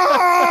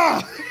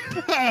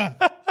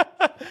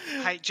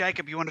 Hey,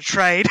 Jacob, you want to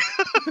trade?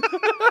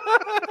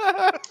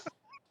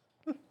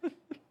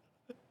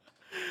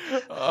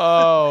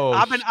 Oh,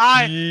 I've been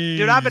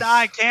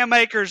eyeing Cam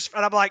Akers,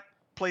 and I'm like,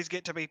 please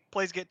get to me,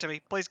 please get to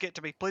me, please get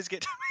to me, please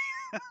get to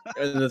me.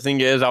 And the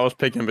thing is, I was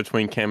picking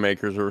between Cam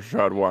Akers or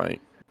Rashad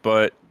White,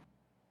 but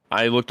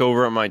I looked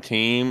over at my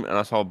team and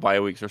I saw bye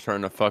weeks are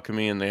starting to fuck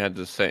me, and he had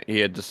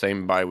the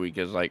same bye week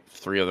as like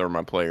 3 other of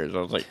my players. I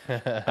was like,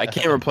 I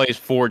can't replace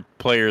 4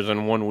 players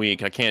in 1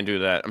 week. I can't do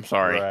that. I'm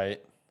sorry.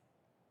 Right.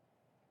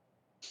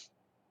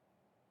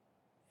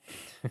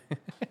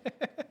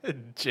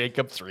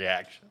 Jacob's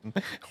reaction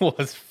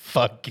was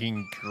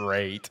fucking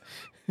great.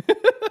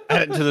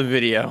 Add it to the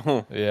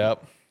video.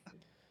 Yep.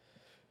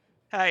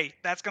 Hey,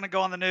 that's gonna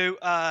go on the new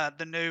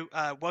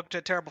Welcome to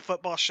a Terrible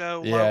Football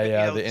Show.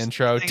 Yeah, the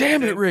intro.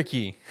 Damn it,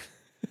 Ricky.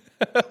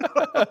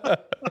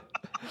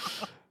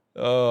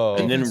 Oh.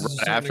 And then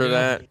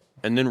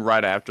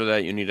right after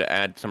that, you need to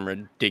add some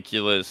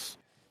ridiculous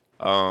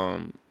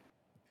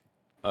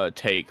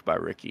take by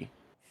Ricky.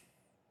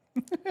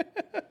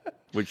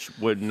 Which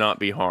would not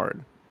be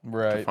hard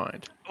to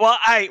find. Well,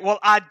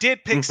 I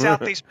did pick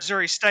Southeast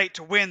Missouri State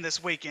to win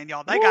this weekend,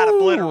 y'all. They got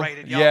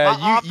obliterated, y'all.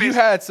 Yeah, you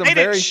had some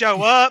didn't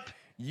show up.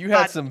 You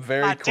had some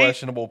very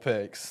questionable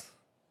picks.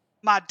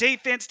 My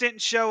defense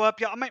didn't show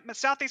up, y'all. I mean,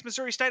 Southeast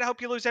Missouri State, I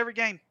hope you lose every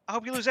game.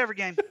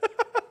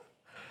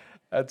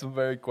 Had some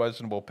very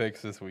questionable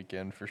picks this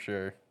weekend for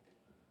sure.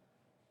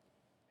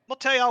 I'll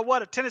tell y'all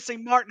what, if Tennessee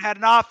Martin had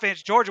an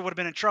offense, Georgia would have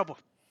been in trouble.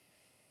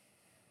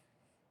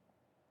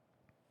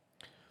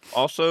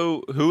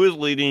 Also, who is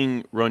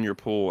leading Run Your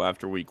Pool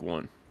after week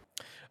 1?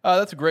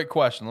 That's a great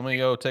question. Let me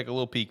go take a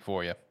little peek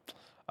for you.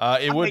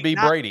 It would be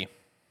Brady.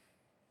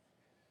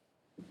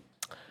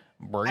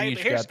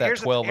 Brady's got that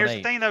 12 and 8. Here's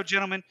the thing, though,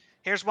 gentlemen.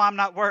 Here's why I'm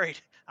not worried.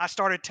 I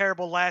started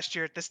terrible last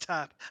year at this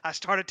time. And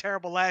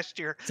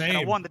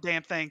I won the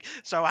damn thing.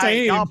 So,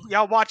 hey,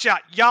 y'all watch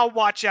out. Y'all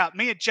watch out.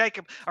 Me and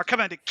Jacob are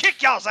coming to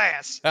kick y'all's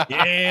ass.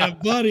 Yeah,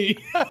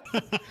 buddy.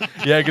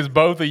 Yeah, because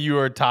both of you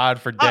are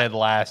tied for dead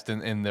last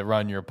in the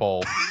Run Your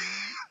Poll.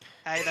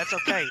 Hey, that's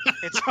okay.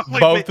 It's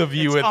only both of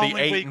you at the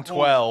 8 week and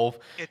 12.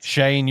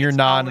 Shane, you're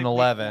 9 and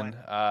 11.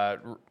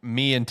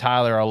 Me and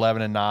Tyler are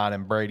 11 and 9,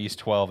 and Brady's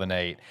 12 and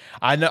 8.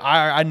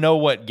 I know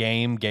what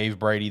game gave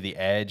Brady the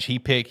edge.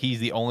 He's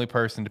the only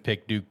person to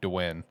pick Duke to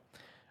win.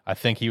 I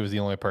think he was the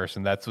only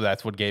person. That's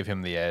what gave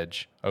him the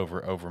edge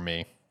over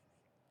me.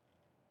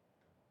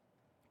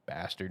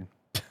 Bastard.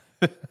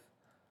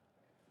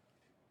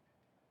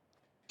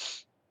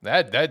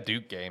 That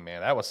Duke game,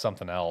 man, that was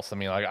something else. I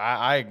mean, like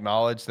I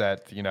acknowledge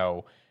that,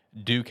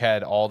 Duke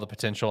had all the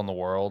potential in the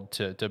world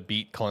to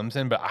beat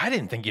Clemson, but I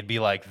didn't think it'd be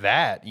like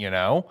that,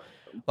 Like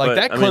but,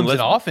 that Clemson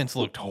offense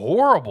looked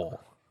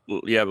horrible.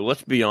 Yeah, but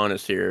let's be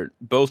honest here.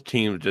 Both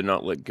teams did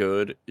not look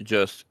good.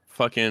 Just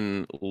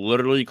fucking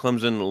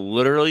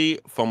Clemson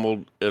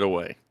fumbled it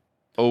away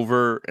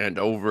over and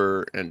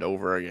over and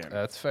over again.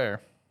 That's fair.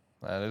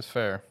 That is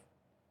fair.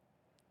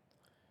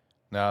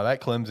 No, that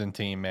Clemson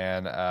team,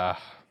 man,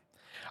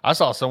 I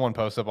saw someone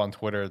post up on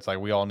Twitter. It's like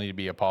we all need to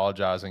be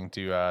apologizing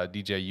to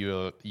DJ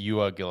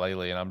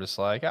Uiagalelei, and I'm just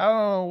like, I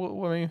don't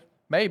know. I mean,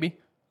 maybe.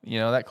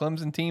 That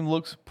Clemson team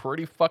looks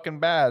pretty fucking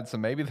bad, so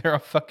maybe they're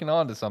fucking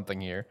onto something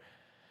here.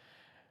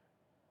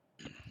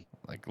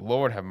 Like,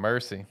 Lord have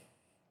mercy.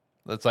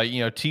 It's like,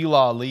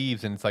 T-Law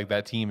leaves, and it's like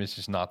that team is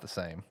just not the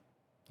same.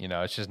 You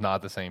know, it's just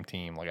not the same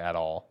team, like, at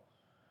all.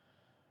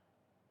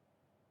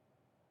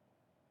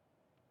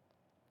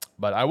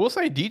 But I will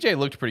say DJ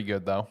looked pretty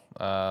good, though.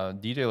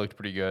 DJ looked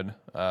pretty good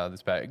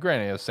this past.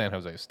 Granted, it was San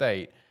Jose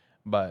State,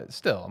 but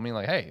still, I mean,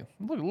 like, hey,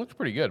 looked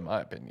pretty good in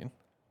my opinion.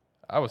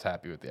 I was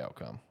happy with the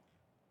outcome.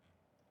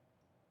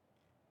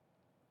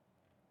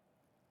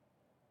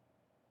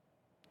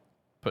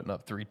 Putting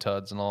up 3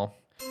 tuds and all.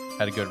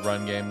 Had a good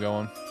run game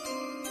going.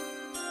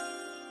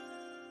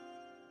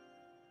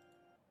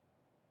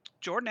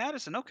 Jordan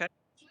Addison, okay.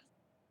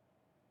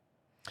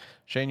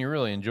 Shane, you're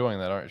really enjoying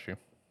that, aren't you?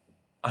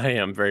 I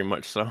am very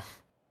much so.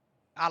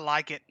 I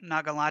like it.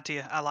 Not gonna lie to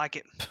you, I like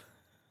it.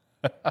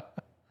 I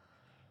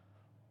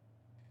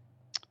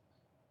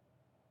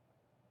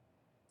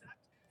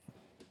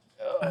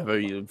have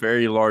a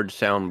very large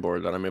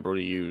soundboard that I'm able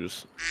to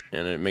use,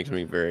 and it makes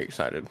me very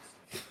excited.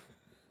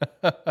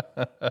 All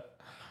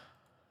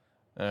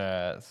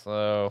right,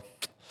 so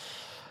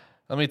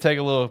let me take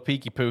a little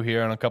peeky poo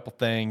here on a couple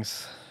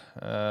things.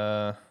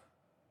 I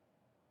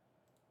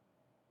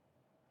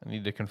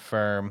need to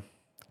confirm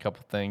a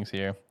couple things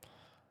here.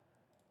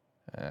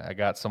 I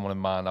got someone in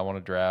mind I want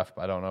to draft,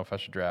 but I don't know if I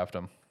should draft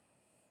him.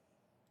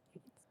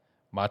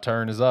 My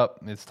turn is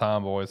up. It's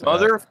time, boys.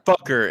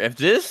 Motherfucker, if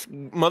this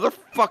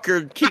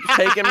motherfucker keeps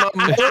taking my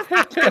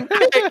motherfucking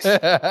picks.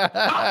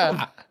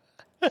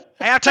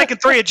 Hey, I'm taking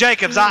 3 of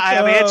Jacobs.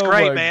 I mean, it's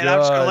great, man. I'm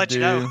just gonna let you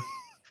know.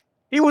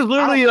 He was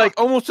literally like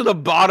almost to the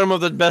bottom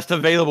of the best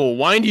available.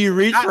 Why do you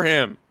reach for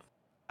him?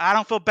 I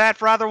don't feel bad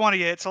for either one of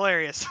you. It's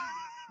hilarious.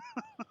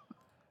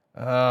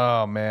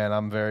 Oh man,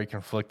 I'm very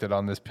conflicted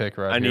on this pick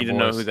right here. I need to boys.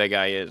 know who that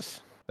guy is.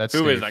 That's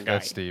Who Steve. is that guy?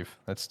 That's Steve.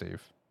 That's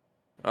Steve.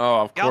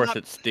 Oh, of Y'all course not-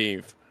 it's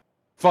Steve.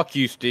 Fuck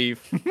you,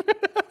 Steve.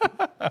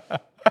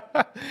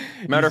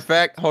 Matter of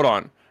fact, hold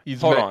on.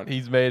 He's Hold on.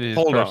 He's made it his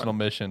Hold personal on.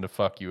 mission to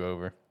fuck you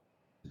over.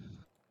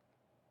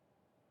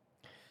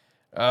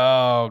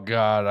 Oh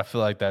God, I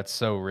feel like that's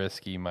so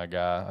risky, my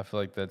guy. I feel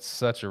like that's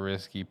such a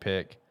risky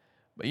pick.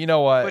 But you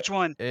know what? Which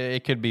one?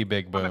 It could be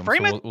Big Boom. So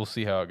Freeman? we'll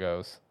see how it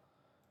goes.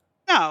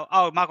 No.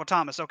 Oh, Michael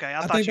Thomas. Okay.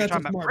 I thought think you were that's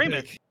a talking about smart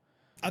Freeman. pick.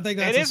 I think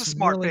that's It is a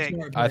smart really pick.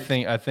 smart I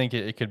pick. think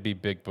it could be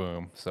Big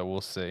Boom. So we'll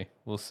see.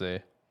 We'll see.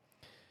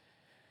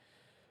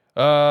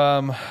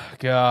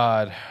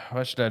 God,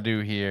 what should I do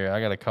here? I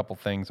got a couple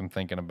things I'm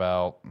thinking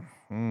about.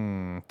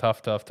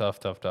 Tough.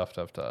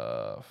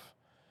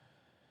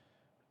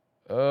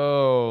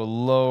 Oh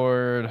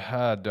Lord,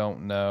 I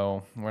don't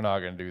know. We're not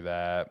gonna do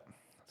that.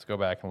 Let's go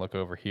back and look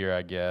over here,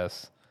 I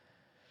guess.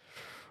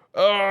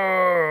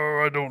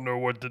 Oh, I don't know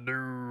what to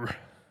do.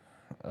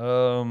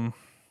 Got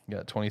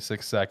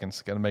 26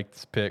 seconds. Gotta make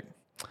this pick.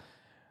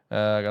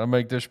 Gotta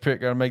make this pick.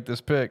 Garner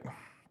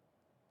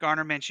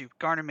Minshew.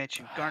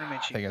 I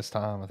think it's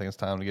time. I think it's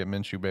time to get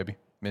Minshew, baby.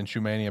 Minshew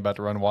mania about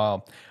to run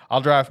wild. I'll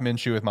draft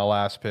Minshew with my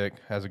last pick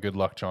as a good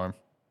luck charm.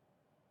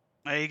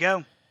 There you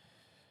go.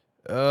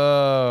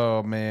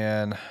 Oh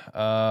man.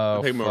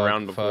 I've taken him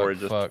around before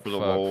just for the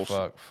lulz.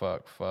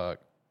 Fuck.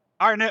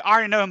 I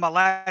already know who my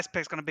last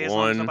pick's gonna be as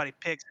long as One somebody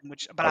picks him.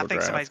 But I auto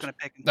think somebody's draft.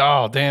 gonna pick him.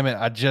 Oh damn it!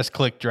 I just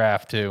clicked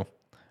draft too.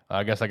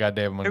 I guess I got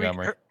David Who-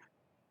 Montgomery.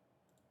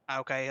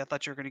 Okay, I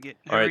thought you were gonna get.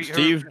 All right,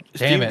 Steve. Damn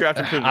Steve it!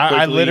 drafted pretty I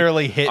quickly.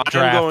 literally hit I'm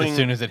draft going- as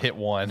soon as it hit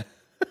 1.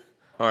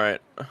 All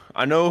right,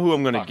 I know who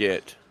I'm gonna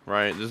get.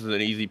 Right, this is an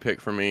easy pick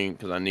for me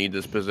because I need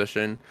this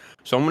position.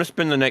 So I'm gonna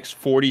spend the next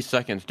 40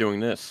 seconds doing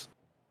this.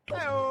 Shut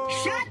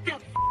the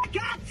f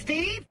up,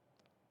 Steve!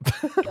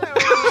 Shut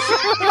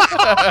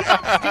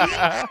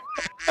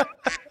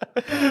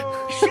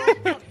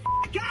the f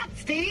up,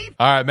 Steve!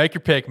 All right, make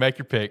your pick.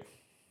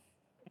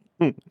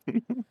 All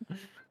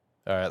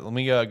right, let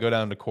me go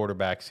down to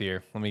quarterbacks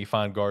here. Let me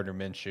find Gardner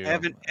Minshew.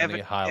 Let me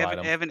highlight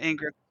him. Evan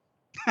Ingram.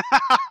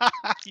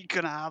 You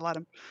couldn't highlight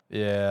him.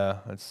 Yeah,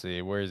 let's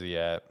see. Where's he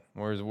at?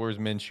 Where's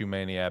Minshew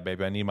Mania at,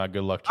 baby? I need my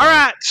good luck All charm.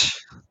 right,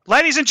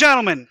 ladies and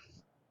gentlemen,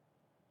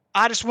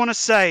 I just want to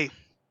say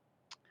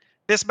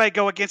this may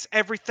go against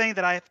everything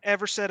that I have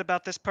ever said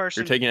about this person.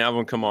 You're taking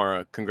Alvin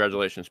Kamara.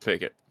 Congratulations,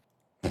 pick it.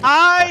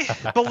 I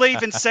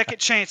believe in second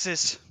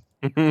chances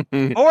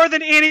more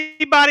than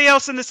anybody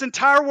else in this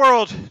entire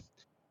world.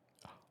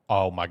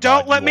 Oh my God!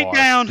 Don't let you me are.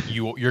 down.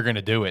 You're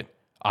gonna do it.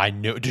 I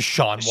knew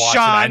Deshaun Watson.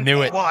 Sean I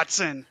knew it.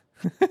 Watson.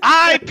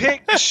 I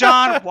picked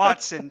Deshaun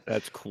Watson.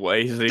 That's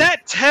crazy.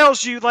 That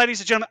tells you, ladies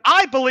and gentlemen,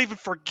 I believe in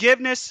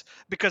forgiveness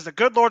because the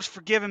good Lord's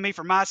forgiven me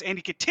for my sins, and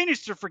He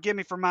continues to forgive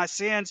me for my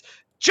sins,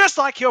 just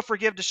like He'll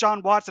forgive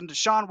Deshaun Watson.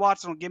 Deshaun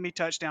Watson will give me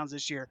touchdowns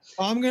this year.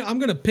 I'm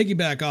gonna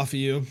piggyback off of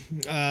you.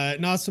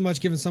 Not so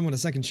much giving someone a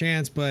second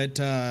chance, but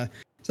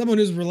someone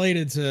who's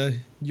related to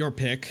your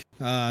pick.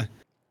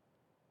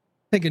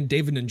 Taking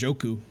David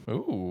Njoku.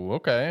 Ooh,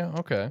 okay.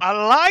 I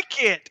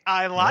like it.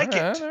 I like All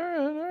it.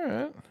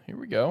 right. Here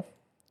we go.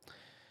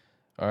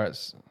 All right.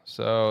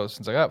 So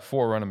since I got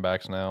 4 running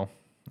backs now,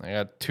 I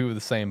got 2 of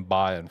the same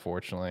buy.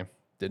 Unfortunately,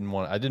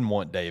 I didn't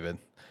want David.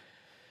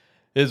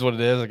 It is what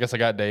it is. I guess I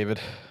got David.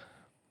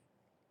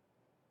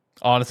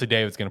 Honestly,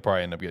 David's gonna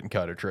probably end up getting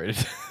cut or traded.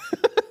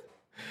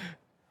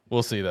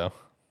 We'll see though.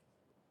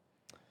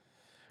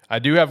 I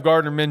do have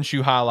Gardner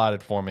Minshew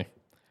highlighted for me.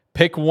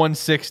 Pick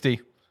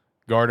 160.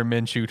 Gardner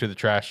Minshew to the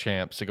trash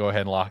champs. So go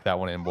ahead and lock that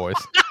one in, boys.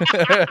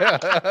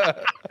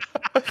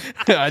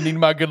 I need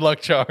my good luck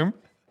charm.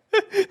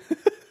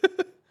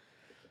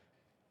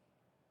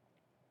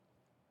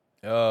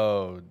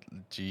 Oh,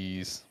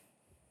 jeez.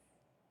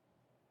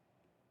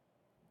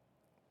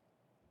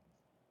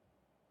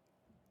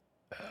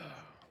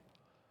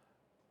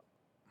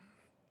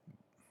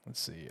 Let's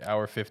see.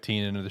 Hour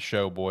 15 into the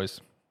show, boys.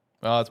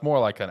 It's more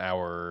like an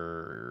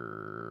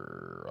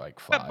hour, like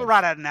 5.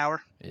 Right at an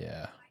hour.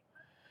 Yeah.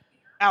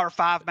 Hour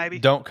 5, maybe.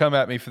 Don't come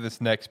at me for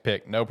this next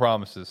pick. No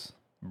promises.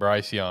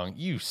 Bryce Young.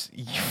 You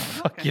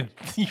fucking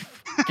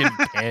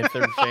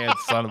Panther fan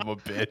son of a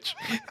bitch.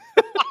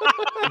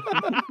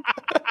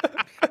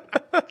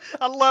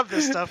 I love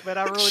this stuff, man.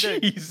 I really do.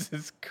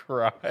 Jesus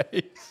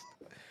Christ.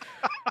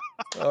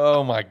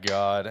 Oh, my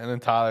God. And then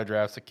Tyler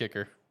drafts a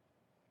kicker.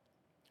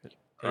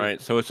 All right,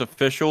 so it's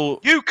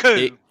official.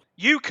 Yuku.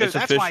 It's That's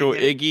official. why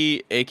he did it.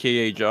 Iggy,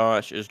 aka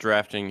Josh, is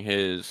drafting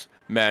his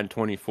Madden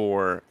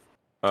 24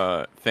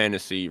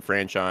 fantasy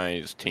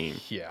franchise team.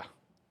 Yeah,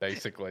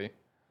 basically.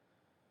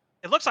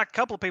 It looks like a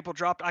couple of people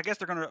dropped. I guess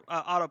they're going to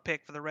auto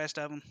pick for the rest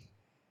of them.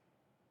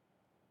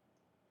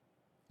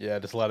 Yeah,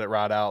 just let it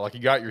ride out. Like,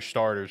 you got your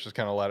starters. Just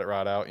kind of let it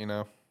ride out, you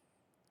know?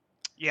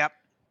 Yep.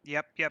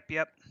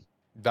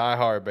 Die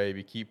hard,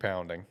 baby. Keep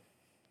pounding.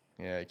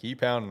 Yeah,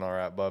 keep pounding. All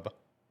right, bubba.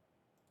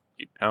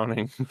 Keep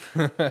pounding.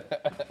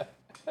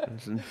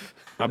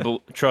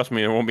 Trust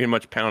me, there won't be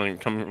much pounding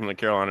coming from the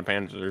Carolina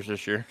Panthers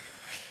this year.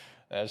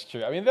 That's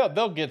true. I mean,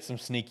 they'll get some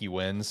sneaky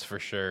wins for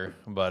sure,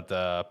 but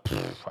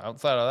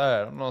outside of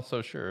that, I'm not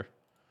so sure.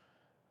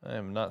 I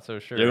am not so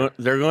sure.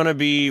 They're going to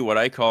be what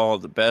I call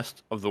the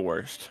best of the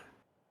worst.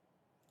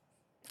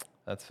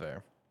 That's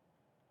fair.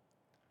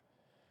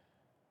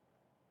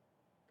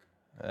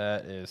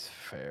 That is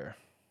fair.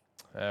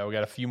 We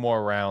got a few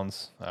more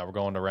rounds. We're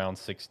going to round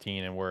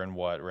 16, and we're in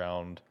what,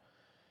 round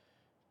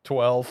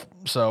 12?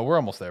 So we're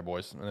almost there,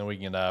 boys. And then we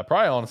can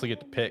probably honestly get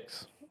the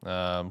picks. We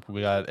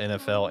got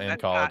NFL and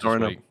college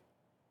this week.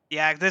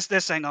 Yeah,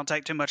 this ain't gonna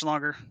take too much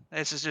longer.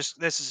 This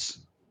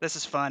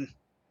is fun.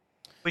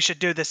 We should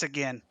do this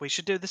again.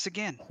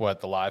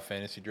 What, the live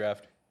fantasy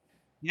draft?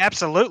 Yeah,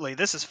 absolutely.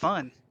 This is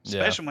fun.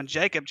 Yeah. Especially when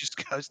Jacob just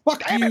goes,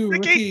 Fuck "Damn you, it,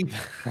 Ricky." Ricky.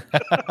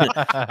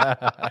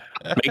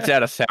 Make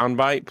that a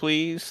soundbite,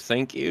 please.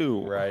 Thank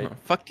you. Right.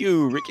 Fuck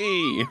you,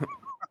 Ricky.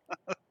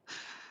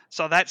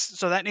 So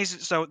that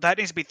needs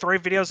to be 3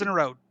 videos in a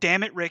row.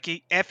 Damn it,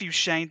 Ricky. F you,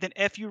 Shane. Then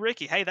F you,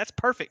 Ricky. Hey, that's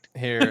perfect.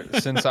 Here,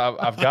 since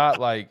I've got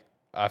like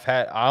I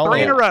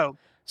 3 in a row.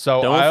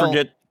 So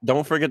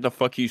Don't forget the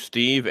fuck you,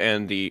 Steve,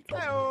 and the.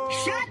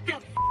 Shut the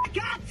f***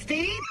 up,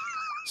 Steve!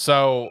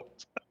 So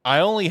I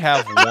only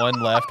have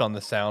one left on the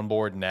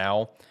soundboard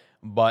now,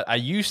 but I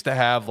used to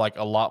have like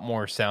a lot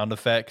more sound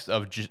effects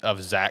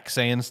of Zach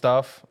saying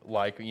stuff,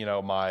 like, you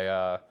know,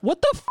 my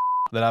What the f?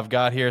 that I've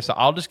got here. So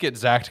I'll just get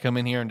Zach to come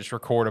in here and just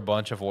record a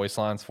bunch of voice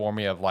lines for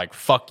me of like,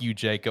 fuck you,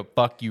 Jacob,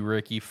 fuck you,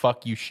 Ricky,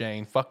 fuck you,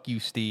 Shane, fuck you,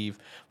 Steve,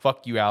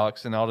 fuck you,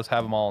 Alex, and I'll just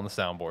have them all on the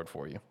soundboard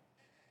for you.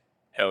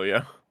 Hell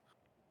yeah.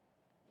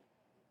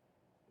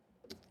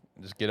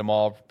 Just get them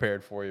all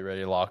prepared for you,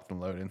 ready, locked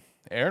and loaded.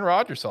 Aaron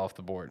Rodgers off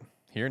the board.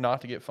 Here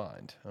not to get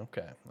fined.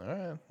 Okay.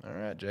 All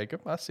right,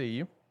 Jacob. I see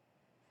you.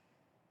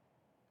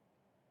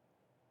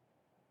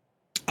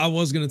 I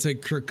was gonna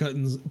take Kirk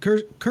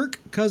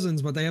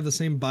Cousins, but they have the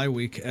same bye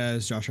week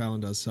as Josh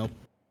Allen does. So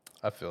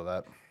I feel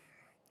that.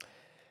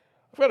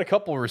 I've got a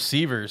couple of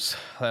receivers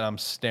that I'm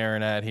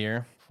staring at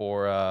here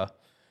for a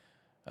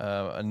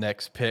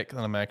next pick that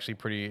I'm actually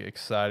pretty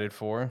excited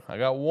for. I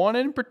got one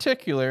in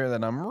particular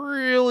that I'm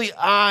really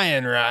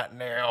eyeing right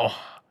now.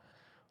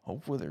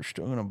 Hopefully they're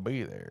still going to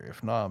be there.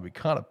 If not, I'll be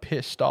kind of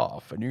pissed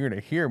off. And you're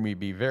going to hear me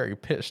be very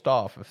pissed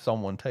off if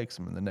someone takes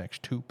them in the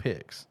next 2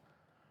 picks.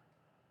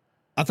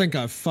 I think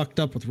I've fucked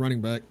up with running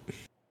back.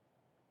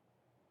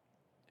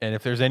 And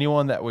if there's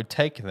anyone that would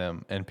take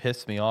them and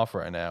piss me off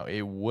right now,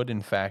 it would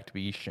in fact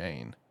be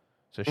Shane.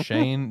 So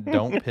Shane,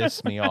 don't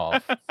piss me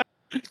off.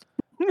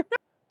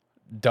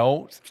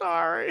 Don't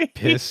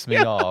piss me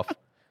off.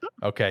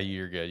 Okay,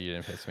 you're good. You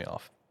didn't piss me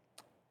off.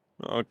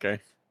 Okay.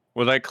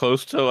 Was I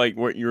close to like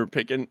what you were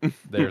picking?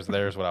 There's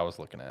what I was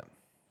looking at.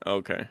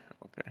 Okay.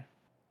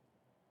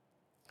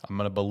 I'm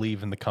gonna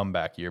believe in the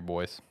comeback year,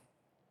 boys.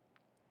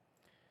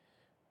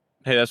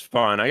 Hey, that's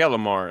fine. I got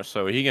Lamar,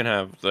 so he can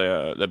have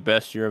the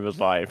best year of his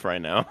life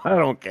right now. I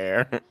don't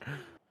care.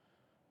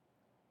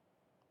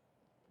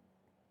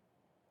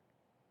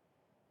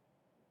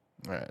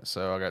 All right,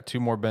 so I got 2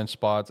 more bench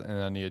spots, and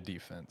I need a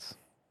defense.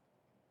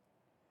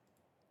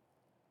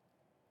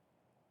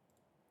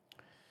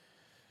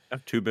 I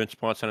have 2 bench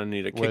spots and I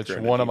need a kicker. Which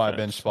and one a of my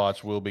defense. bench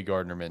spots will be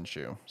Gardner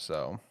Minshew.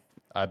 So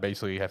I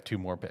basically have 2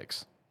 more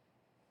picks.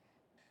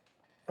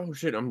 Oh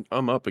shit,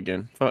 I'm up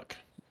again. Fuck.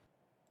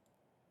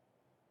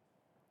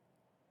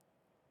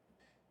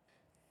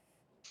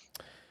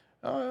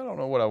 I don't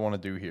know what I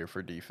want to do here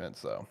for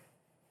defense, though.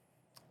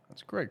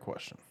 That's a great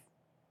question.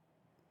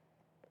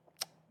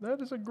 That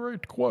is a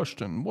great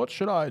question. What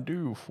should I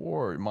do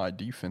for my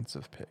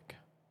defensive pick?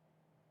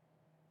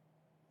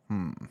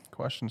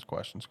 Questions.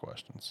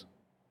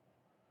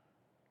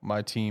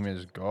 My team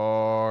is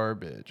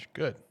garbage.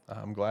 Good.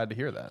 I'm glad to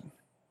hear that.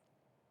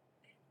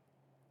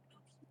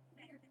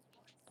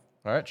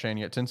 All right, Shane,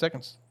 you got 10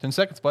 seconds. 10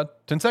 seconds, bud.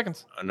 10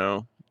 seconds. I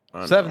know.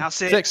 7, Now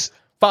 6,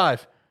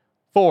 5,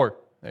 4.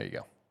 There you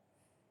go.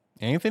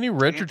 Anthony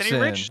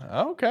Richardson.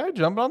 Okay,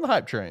 jumping on the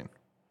hype train.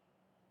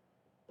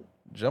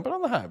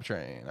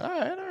 All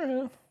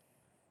right.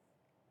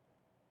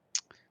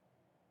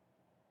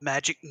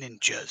 Magic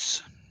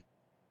Ninjas.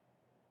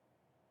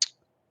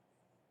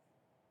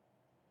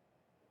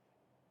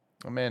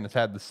 A man has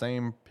had the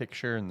same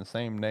picture and the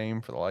same name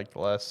for the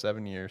last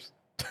 7 years.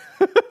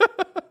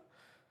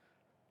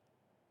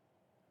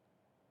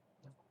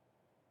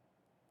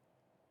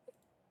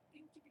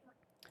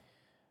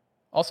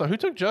 Also, who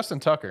took Justin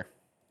Tucker?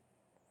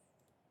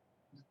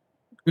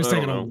 He was I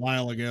taken don't a know.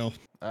 while ago.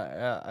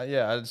 I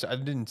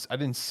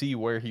didn't see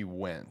where he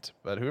went,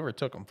 but whoever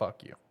took him,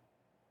 fuck you.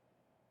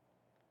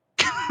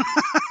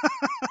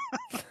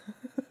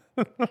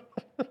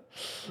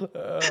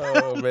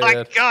 Oh man!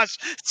 My gosh,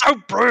 so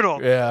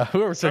brutal. Yeah,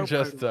 whoever So took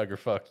Justin brutal. Tucker,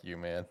 fuck you,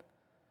 man.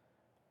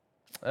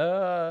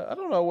 I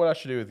don't know what I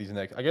should do with these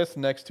next. I guess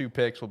the next 2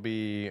 picks will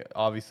be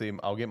obviously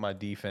I'll get my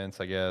defense,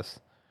 I guess,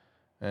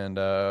 and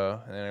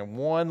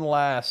one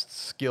last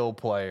skill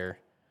player.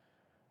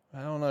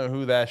 I don't know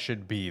who that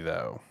should be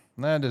though.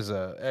 That is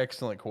an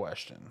excellent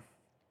question.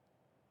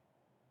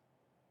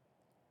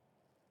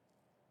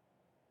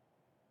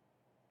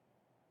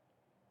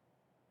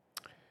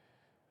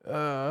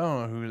 I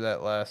don't know who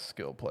that last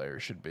skill player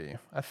should be.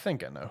 I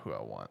think I know who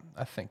I want.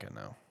 I think I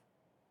know.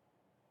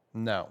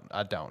 No,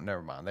 I don't.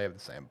 Never mind. They have the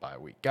same bye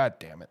week. God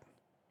damn it.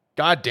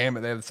 They have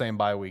the same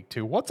bye week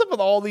too. What's up with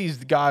all these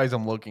guys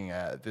I'm looking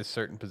at this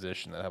certain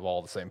position that have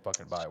all the same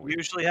fucking bye week?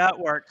 Usually how it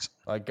works.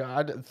 Like,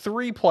 God,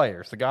 3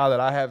 players. The guy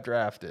that I have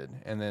drafted,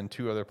 and then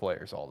 2 other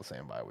players all the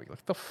same bye week.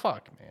 Like, the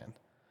fuck, man?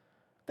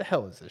 What the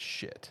hell is this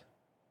shit?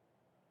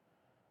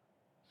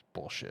 It's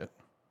bullshit.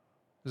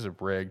 This is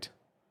rigged.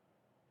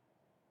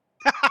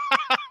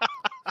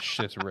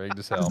 Shit's rigged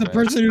as hell, It's the man.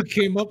 person who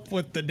came up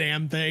with the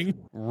damn thing.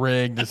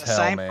 Rigged as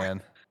hell,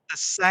 man. The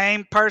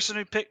same person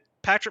who picked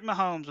Patrick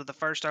Mahomes with the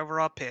first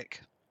overall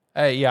pick.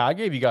 Hey, yeah, I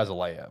gave you guys a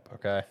layup,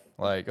 okay?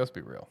 Like, let's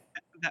be real.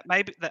 That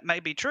may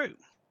be true.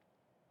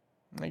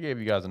 I gave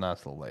you guys a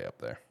nice little layup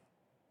there.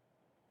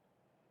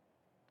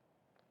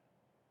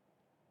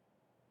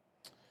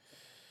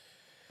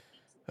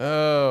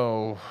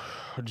 Oh,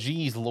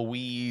 geez,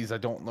 Louise. I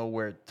don't know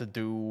where to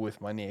do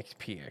with my next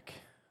pick.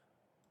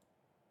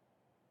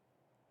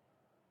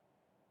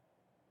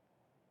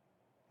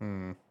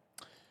 I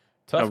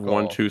Tough have call.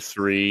 1, 2,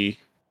 3.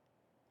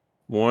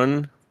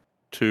 1,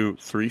 2,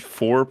 3,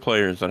 4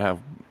 players that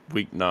have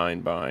week 9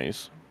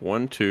 buys.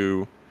 1,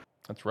 2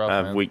 That's rough,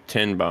 have man. week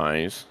 10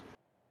 buys.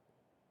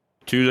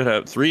 3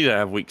 that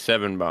have week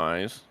 7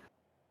 buys.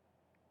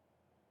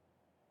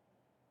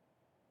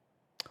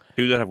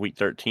 2 that have week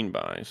 13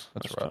 buys.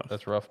 That's Tough. rough.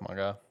 That's rough, my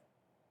guy.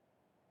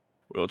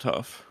 Real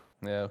tough.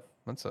 Yeah,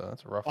 that's a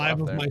rough 5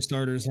 one of there. my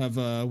starters have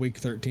week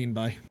 13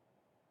 bye.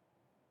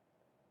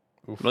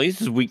 Oof. At least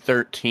it's week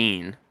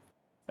 13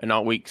 and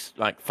not weeks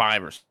like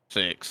 5 or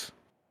 6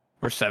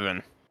 or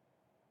 7.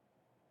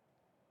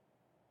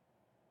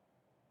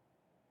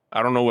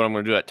 I don't know what I'm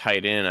going to do at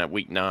tight end at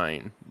week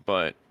 9,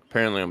 but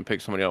apparently I'm going to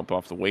pick somebody up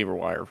off the waiver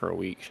wire for a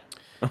week.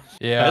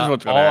 Yeah, That's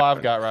what's all gonna I've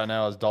happen. got right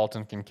now is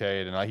Dalton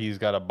Kincaid, and he's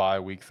got a bye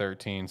week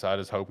 13, so I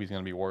just hope he's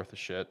going to be worth a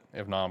shit.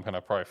 If not, I'm going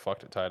to probably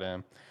fucked at tight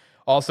end.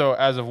 Also,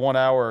 as of 1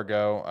 hour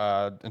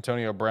ago,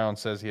 Antonio Brown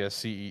says he has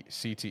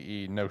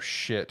CTE. No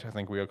shit. I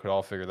think we could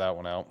all figure that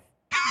one out.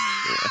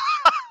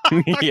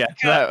 Yeah,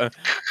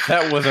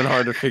 that wasn't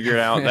hard to figure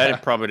out. Yeah.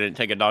 That probably didn't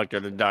take a doctor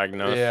to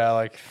diagnose. Yeah,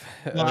 like.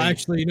 Well,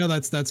 actually,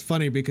 that's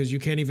funny because you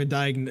can't even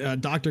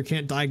doctor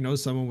can't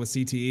diagnose someone with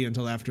CTE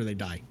until after they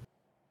die.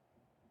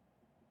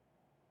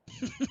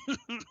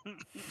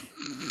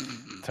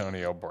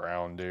 Antonio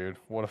Brown, dude.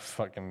 What a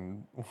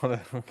fucking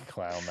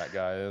clown that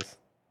guy is.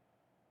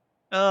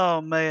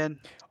 Oh man.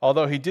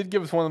 Although he did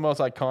give us one of the most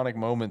iconic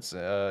moments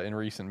in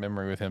recent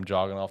memory with him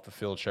jogging off the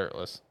field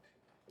shirtless.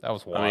 That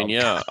was wild. I mean,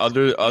 yeah.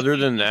 Other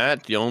than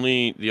that, the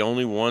only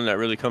one that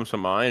really comes to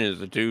mind is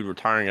the dude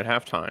retiring at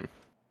halftime.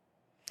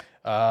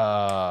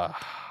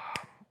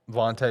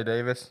 Vontae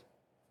Davis.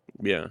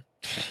 Yeah.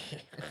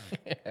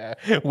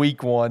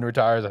 Week 1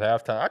 retires at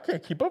halftime. I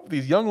can't keep up with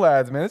these young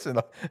lads, man. It's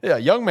a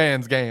young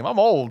man's game. I'm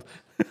old.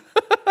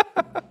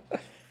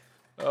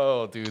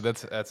 Oh, dude,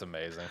 that's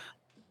amazing.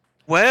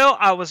 Well,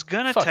 I was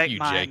gonna Fuck take you,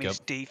 Miami's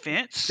Jacob.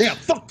 defense. Yeah,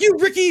 fuck you,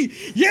 Ricky.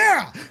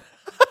 Yeah.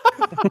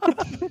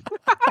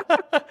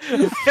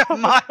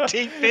 My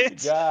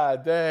defense.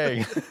 God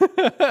dang.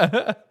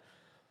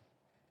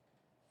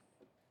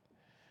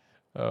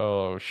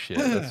 Oh shit,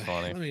 that's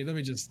funny. Let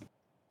me just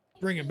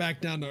bring it back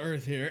down to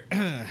earth here.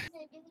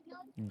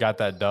 got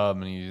that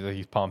dub, and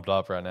he's pumped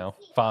up right now.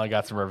 Finally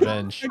got some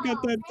revenge. I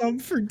got that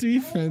dub for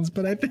defense,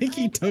 but I think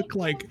he took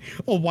like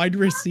a wide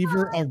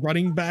receiver, a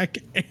running back,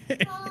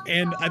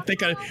 and I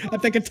think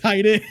a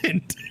tight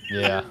end.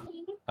 Yeah.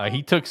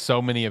 He took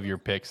so many of your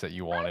picks that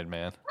you wanted,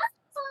 man.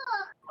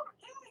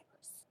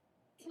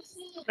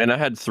 And I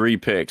had 3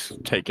 picks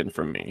taken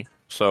from me.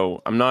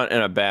 So I'm not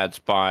in a bad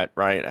spot,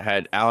 right? I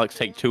had Alex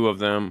take 2 of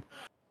them,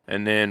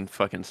 and then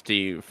fucking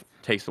Steve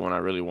takes the one I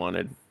really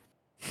wanted.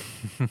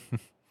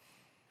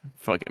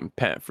 Fucking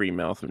Pat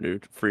Freemouth,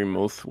 dude.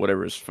 Freemouth,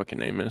 whatever his fucking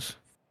name is.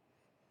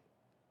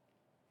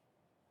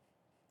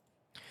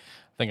 I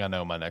think I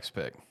know my next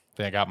pick.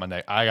 I got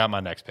my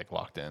next pick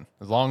locked in.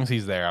 As long as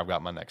he's there, I've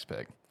got my next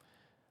pick.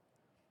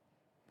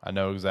 I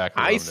know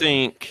exactly what I'm doing.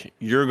 think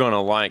you're going to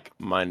like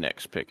my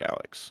next pick,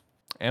 Alex.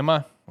 Am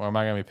I? Or am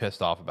I going to be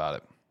pissed off about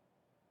it?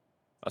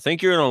 I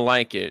think you're gonna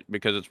like it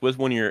because it's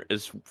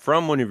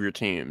from one of your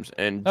teams,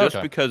 and just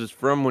Okay. because it's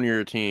from one of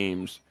your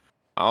teams,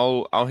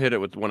 I'll hit it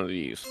with one of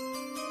these.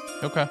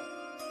 Okay.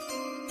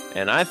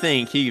 And I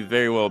think he could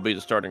very well be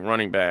the starting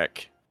running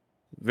back,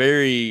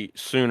 very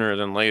sooner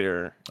than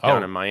later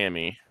down in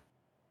Miami.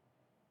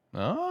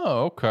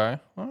 Oh, okay.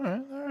 All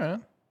right.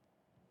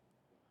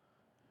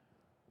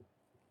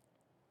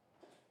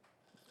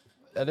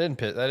 That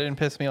didn't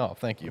piss me off.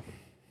 Thank you.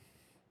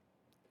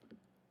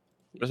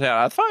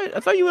 I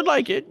thought you would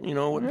like it. You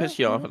know, it wouldn't piss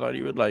you off. I thought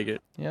you would like it.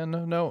 Yeah,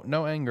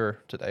 no anger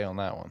today on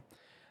that one.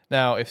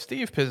 Now, if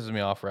Steve pisses me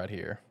off right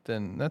here,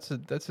 then that's a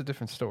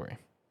different story.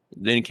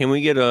 Then can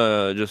we get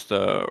just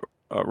a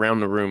around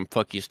the room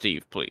fuck you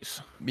Steve,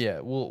 please? Yeah,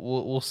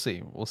 we'll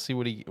see. We'll see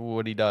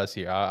what he does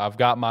here. I've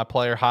got my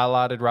player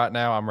highlighted right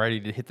now. I'm ready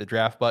to hit the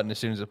draft button as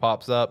soon as it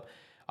pops up.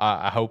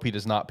 I hope he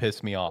does not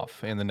piss me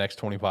off in the next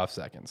 25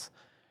 seconds.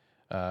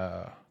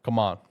 Come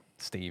on,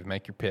 Steve,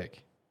 make your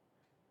pick.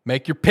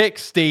 Make your pick,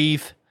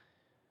 Steve.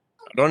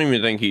 I don't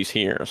even think he's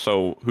here.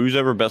 So who's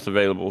ever best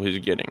available, he's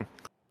getting.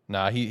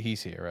 Nah,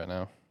 he's here right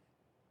now.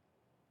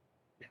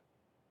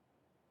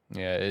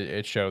 Yeah,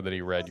 it showed that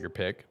he read your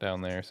pick down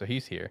there, so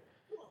he's here.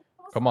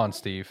 Come on,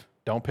 Steve.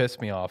 Don't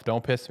piss me off.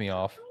 Don't piss me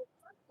off.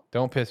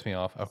 Don't piss me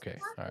off. Okay.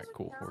 All right,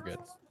 cool. We're good.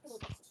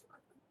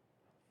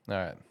 All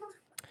right.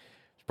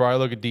 Let's probably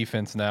look at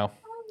defense now.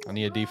 I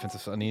need a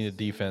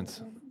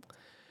defense.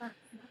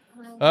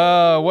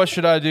 What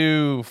should I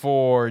do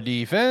for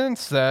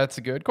defense? That's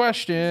a good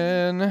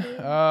question.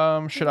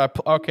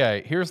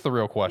 Okay, here's the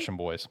real question,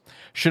 boys.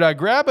 Should I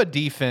grab a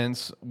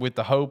defense with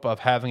the hope of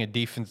having a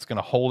defense that's going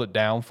to hold it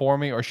down for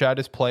me, or should I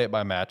just play it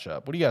by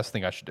matchup? What do you guys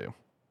think I should do?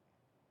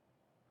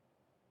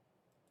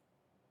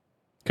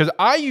 Because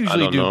I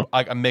usually do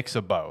like a mix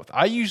of both.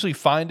 I usually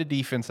find a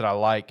defense that I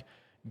like,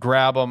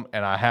 grab them,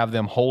 and I have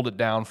them hold it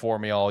down for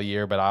me all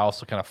year, but I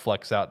also kind of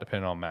flex out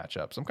depending on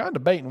matchups. I'm kind of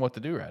debating what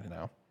to do right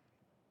now.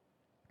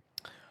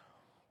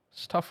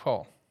 It's a tough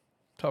call.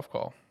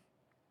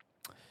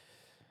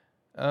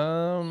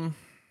 I'm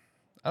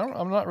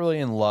not really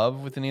in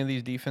love with any of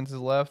these defenses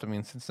left. I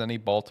mean, Cincinnati,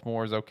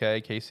 Baltimore is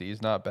okay. KC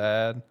is not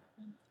bad.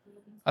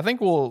 I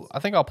think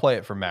I'll play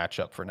it for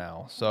matchup for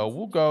now. So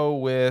we'll go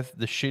with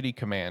the shitty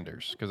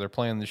Commanders because they're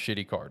playing the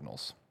shitty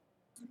Cardinals.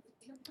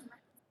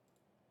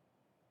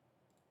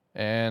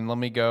 And let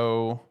me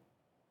go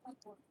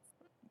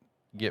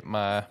get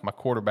my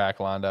quarterback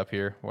lined up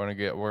here.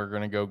 We're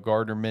gonna go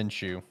Gardner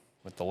Minshew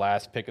with the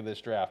last pick of this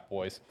draft,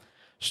 boys.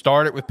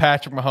 Start it with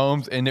Patrick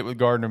Mahomes, end it with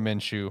Gardner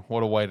Minshew.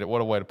 What a way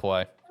to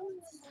play.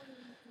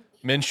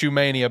 Minshew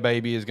Mania,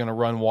 baby, is gonna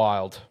run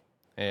wild.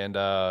 And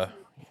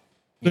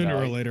Sooner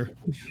or later.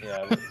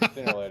 Yeah,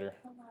 sooner or later.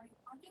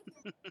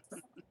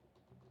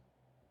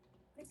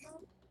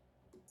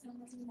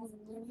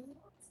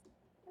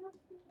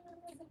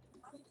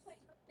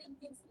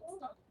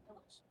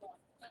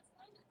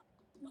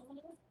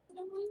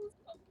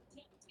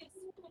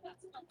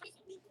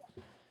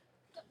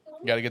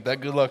 Got to get that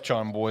good luck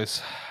charm,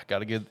 boys. Got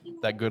to get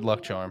that good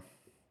luck charm.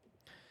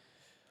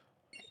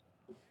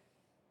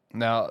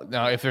 Now,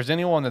 if there's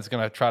anyone that's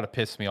going to try to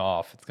piss me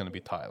off, it's going to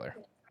be Tyler.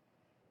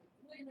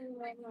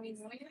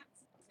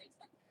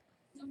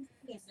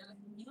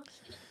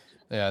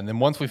 Yeah, and then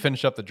once we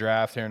finish up the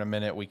draft here in a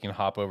minute, we can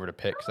hop over to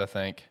picks, I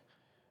think,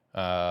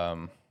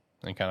 and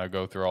kind of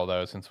go through all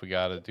those since we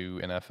got to do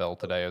NFL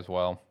today as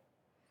well.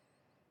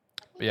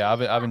 But yeah,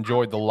 I've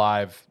enjoyed the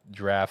live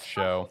draft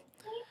show.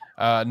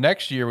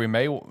 Next year we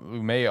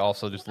may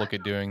also just look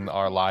at doing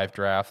our live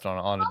draft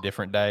on a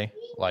different day,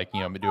 like do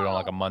it on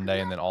like a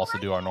Monday and then also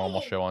do our normal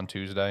show on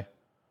Tuesday.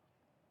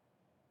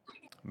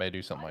 May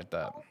do something like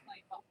that.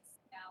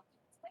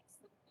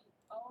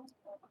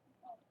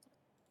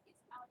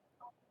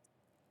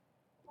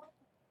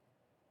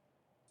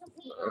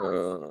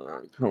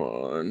 Come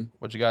on.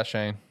 What you got,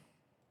 Shane?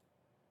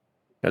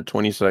 Got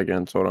 20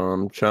 seconds. Hold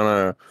on. I'm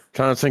trying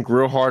to think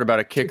real hard about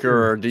a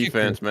kicker or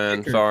defense,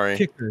 man. Sorry.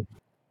 Kicker.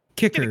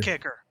 Get a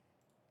kicker.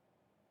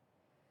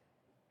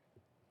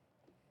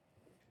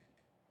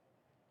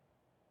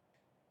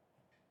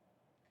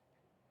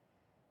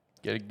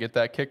 Get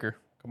that kicker.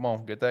 Come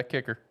on, get that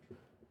kicker.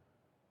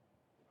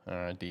 All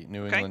right,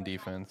 New England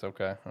defense.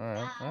 Okay. All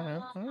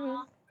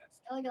right.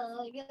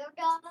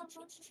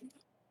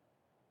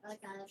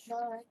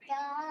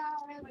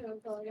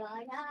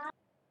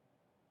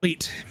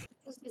 Wait.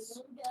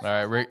 All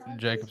right, Rick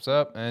Jacob's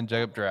up, and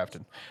Jacob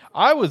drafted.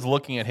 I was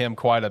looking at him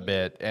quite a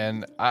bit,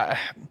 and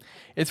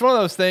it's one of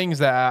those things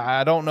that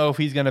I don't know if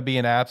he's going to be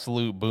an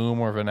absolute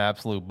boom or an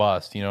absolute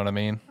bust. You know what I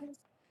mean?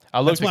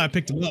 That's why I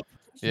picked him up,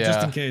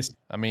 just in case.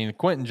 I mean,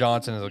 Quentin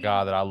Johnson is a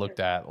guy that I looked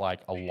at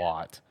like a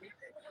lot.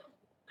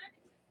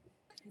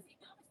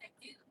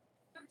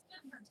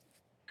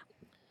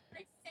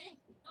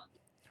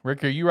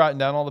 Rick, are you writing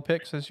down all the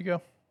picks as you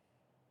go?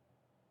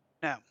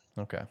 No.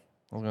 Okay.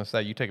 I was going to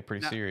say, you take it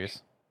pretty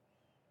serious.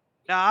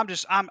 No,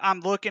 I'm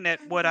looking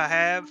at what I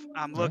have.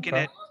 I'm looking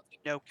at,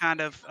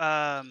 kind of.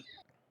 All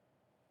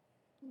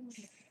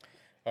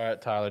right,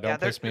 Tyler,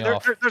 don't piss me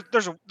off.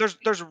 There's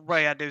a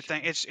way I do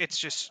things. It's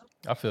just.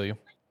 I feel you.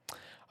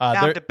 Now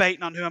I'm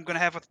debating on who I'm going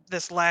to have with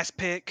this last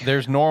pick.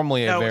 There's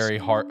normally a very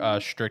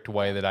hard, strict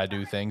way that I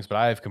do things, but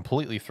I have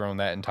completely thrown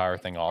that entire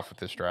thing off with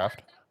this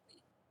draft.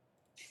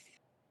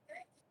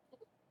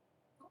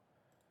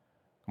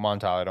 Come on,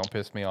 Tyler, don't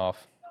piss me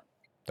off.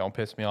 Don't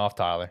piss me off,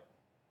 Tyler.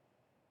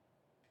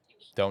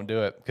 Don't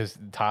do it, because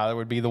Tyler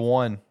would be the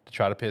one to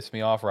try to piss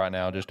me off right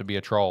now just to be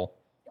a troll.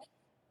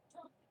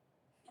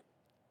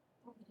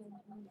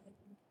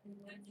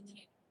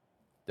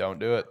 Don't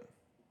do it.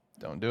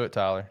 Don't do it,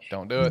 Tyler.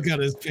 Don't do it. He's got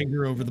his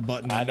finger over the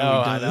button. I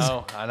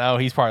know.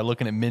 He's probably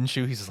looking at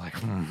Minshew. He's just like,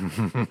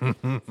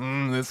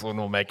 this one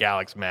will make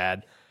Alex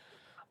mad.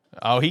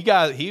 Oh,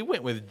 he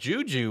went with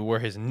Juju where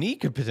his knee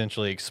could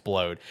potentially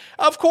explode.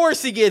 Of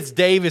course he gets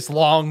Davis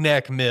long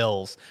neck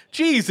Mills.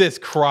 Jesus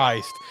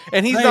Christ.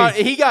 And he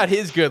got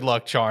his good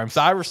luck charm. So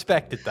I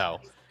respect it though.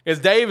 Because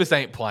Davis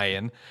ain't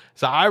playing.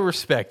 So I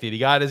respect it. He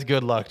got his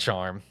good luck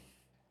charm.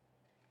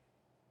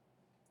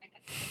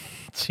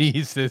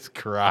 Jesus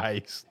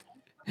Christ.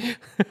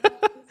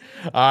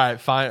 All right,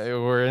 fine.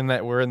 We're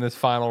in this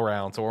final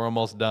round, so we're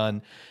almost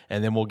done,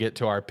 and then we'll get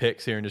to our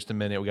picks here in just a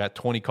minute. We got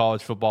 20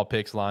 college football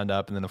picks lined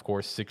up, and then of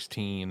course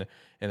 16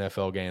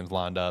 NFL games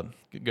lined up.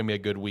 Gonna be a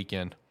good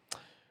weekend.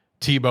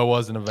 Tebow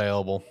wasn't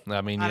available.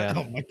 I mean, yeah.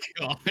 Oh my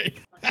god.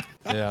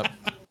 Yeah.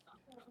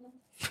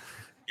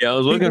 Yeah, I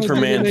was looking for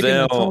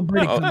Manziel.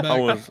 I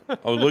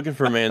was looking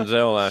for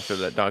Manziel after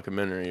that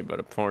documentary, but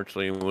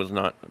unfortunately, it was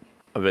not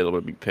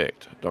available to be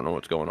picked. Don't know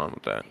what's going on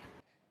with that.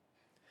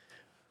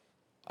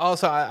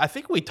 Also, I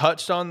think we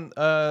touched on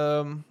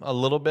a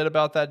little bit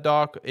about that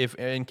doc. If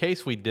in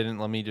case we didn't,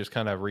 let me just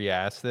kind of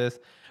re-ask this.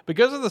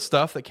 Because of the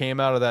stuff that came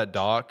out of that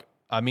doc,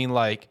 I mean,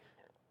 like,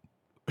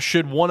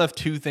 should one of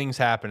two things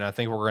happen? I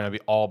think we're going to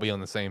all be on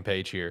the same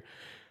page here.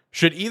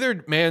 Should either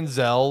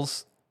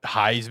Manziel's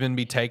Heisman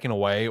be taken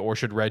away, or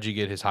should Reggie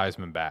get his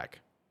Heisman back?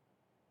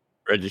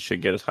 Reggie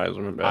should get his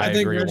Heisman back. I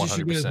think agree Reggie 100%.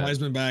 should get his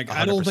Heisman back. 100%.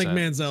 I don't think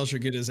Manziel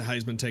should get his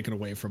Heisman taken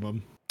away from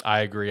him. I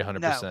agree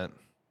 100%. No.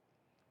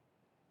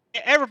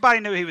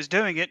 Everybody knew he was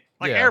doing it.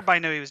 Everybody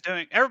knew he was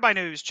doing. Everybody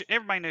knew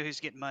he was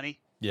getting money.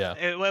 Yeah.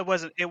 It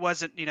wasn't.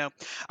 All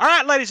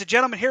right, ladies and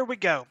gentlemen, here we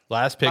go.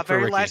 Last pick for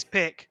Ricky. Last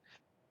pick.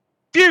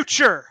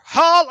 Future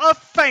Hall of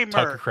Famer.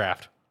 Tucker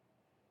Kraft.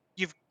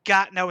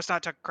 No, it's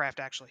not Tucker Kraft.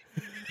 Actually,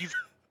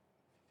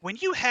 when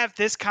you have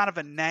this kind of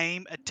a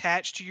name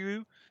attached to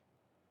you,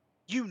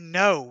 you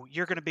know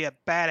you're going to be a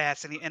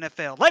badass in the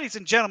NFL. Ladies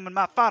and gentlemen,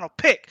 my final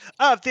pick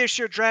of this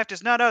year's draft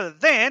is none other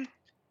than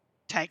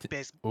Tank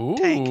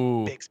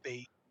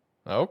Bigsby.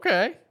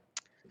 Okay.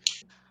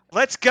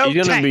 Let's go.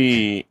 He's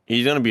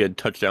gonna be a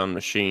touchdown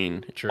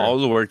machine. True. All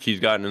the work he's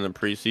gotten in the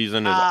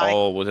preseason is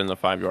all within the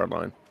 5-yard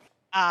line.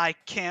 I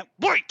can't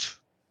wait.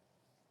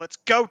 Let's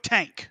go,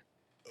 Tank.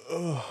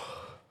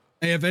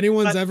 Hey, if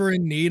anyone's ever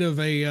in need of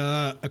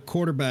a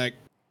quarterback,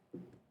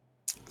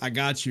 I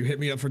got you. Hit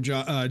me up for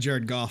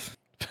Jared Goff.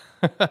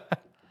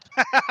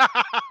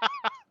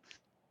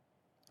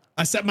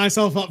 I set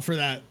myself up for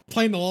that.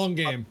 Playing the long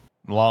game.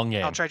 Long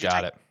game. I'll trade you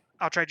Got Tank. it.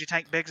 I'll trade you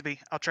Tank Bigsby.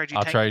 I'll trade you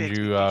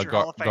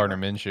Gardner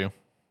Minshew.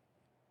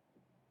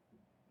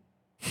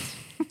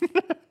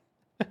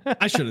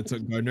 I should have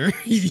took Gardner.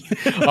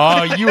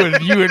 Oh,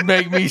 you would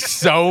make me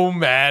so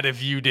mad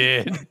if you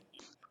did.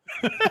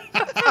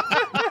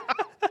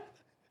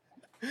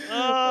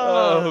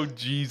 Oh,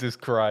 Jesus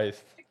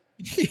Christ.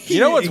 You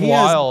know what's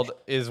wild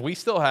is we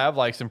still have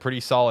like some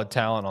pretty solid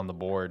talent on the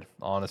board,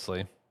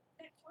 honestly.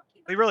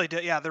 We really do.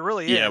 Yeah, there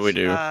really is. Yeah, we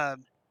do.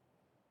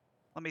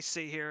 Let me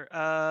see here.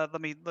 Let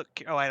me look.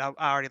 Oh, wait, I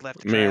already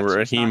left. I mean,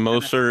 Raheem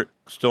Mostert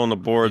still on the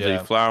board. Yeah.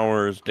 Zay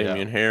Flowers,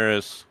 Damian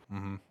Harris,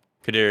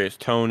 Kadarius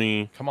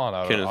Toney, Come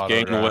on, Kenneth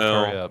Hurry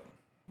Gainwell, up.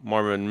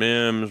 Marvin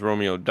Mims,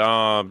 Romeo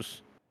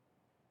Dobbs,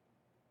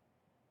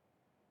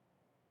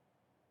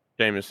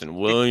 Jamison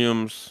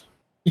Williams.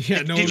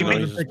 Yeah, no Did one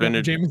you wanted to pick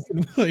up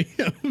Jamison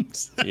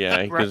Williams.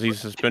 Yeah, because he's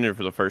suspended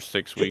for the first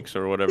 6 weeks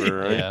or whatever,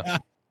 right? Yeah.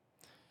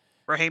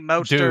 Raheem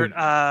Mostert. Dude,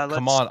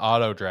 Come on,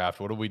 auto draft.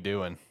 What are we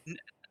doing?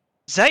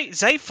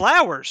 Zay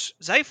Flowers.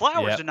 Zay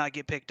Flowers Yep. did not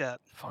get picked up.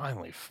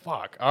 Finally,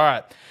 fuck. All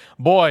right,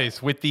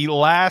 boys, with the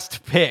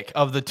last pick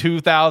of the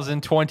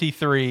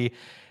 2023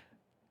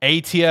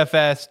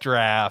 ATFS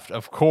draft.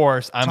 Of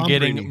course, I'm Tom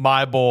getting Brady.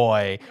 my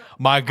boy,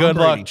 my good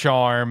luck Brady.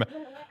 charm,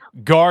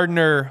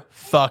 Gardner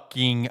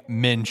fucking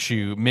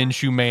Minshew.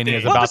 Minshew Mania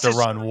is What about was to his-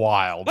 run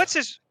wild. What's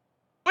his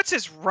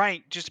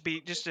rank? Just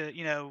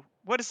to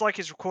what is like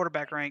his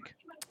quarterback rank?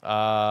 Uh,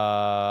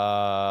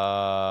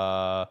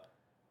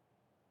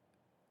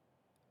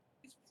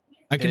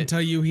 I can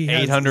tell you he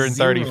has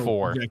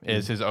 834 zero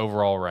is his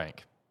overall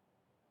rank.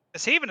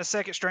 Is he even a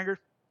second stringer?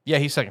 Yeah,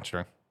 he's second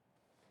string.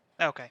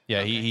 Okay. Yeah,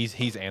 okay.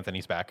 he's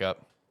Anthony's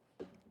backup.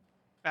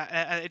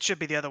 It should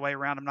be the other way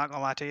around. I'm not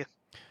gonna lie to you.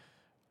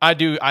 I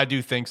do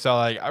think so.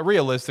 Like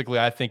realistically,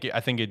 I think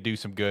it'd do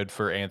some good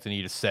for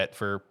Anthony to set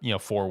for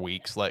 4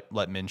 weeks, let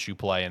Minshew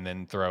play, and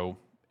then throw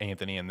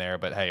Anthony in there.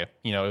 But hey,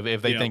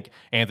 if they think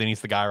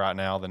Anthony's the guy right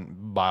now, then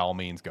by all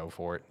means go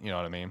for it. You know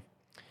what I mean?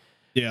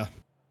 Yeah.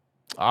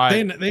 All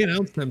right. They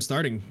announced them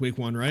starting week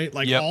 1, right?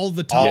 Like Yep. all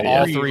the top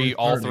all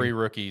three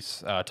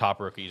rookies, top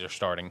rookies are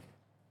starting.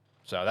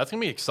 So that's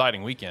gonna be an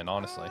exciting weekend,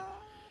 honestly.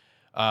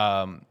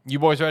 You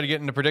boys ready to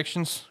get into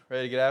predictions?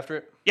 Ready to get after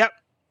it? Yep.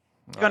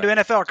 You gonna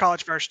do NFL or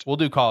college first? We'll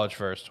do college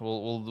first.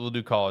 We'll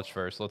do college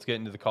first. Let's get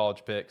into the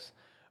college picks.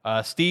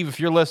 Steve, if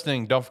you're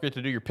listening, don't forget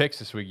to do your picks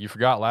this week. You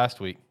forgot last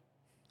week.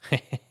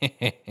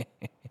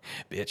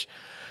 Bitch.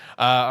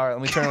 All right,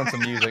 let me turn on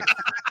some music.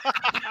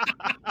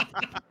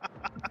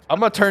 I'm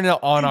going to turn it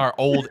on our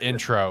old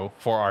intro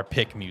for our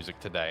pick music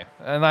today.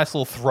 A nice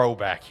little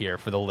throwback here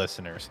for the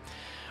listeners.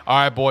 All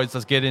right, boys,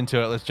 let's get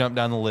into it. Let's jump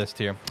down the list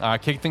here.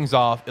 Kick things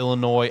off,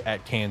 Illinois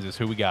at Kansas.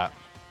 Who we got?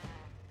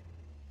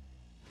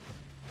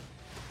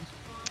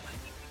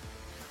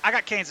 I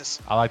got Kansas.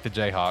 I like the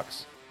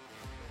Jayhawks.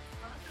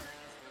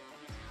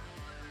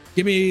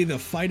 Give me the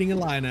Fighting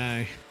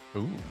Illini.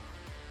 Ooh.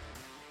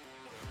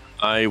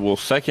 I will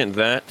second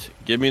that.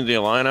 Give me the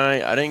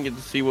Illini. I didn't get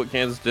to see what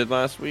Kansas did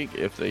last week,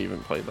 if they even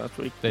played last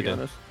week. They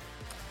did.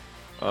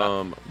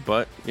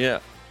 But yeah.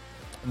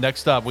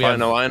 Next up, we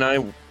have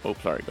Illini. Oh,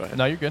 sorry. Go ahead.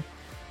 No, you're good.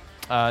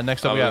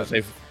 Next up, we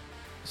have.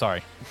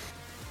 Sorry.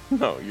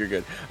 No, you're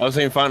good. I was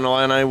saying Final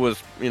Illini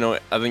was,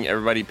 I think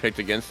everybody picked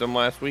against them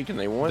last week and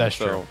they won. That's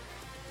so true.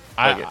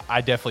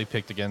 I definitely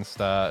picked picked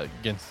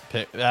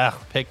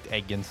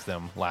against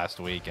them last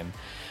week, and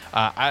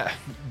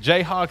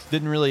Jayhawks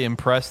didn't really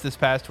impress this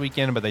past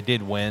weekend, but they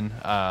did win.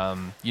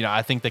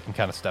 I think they can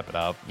kind of step it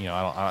up.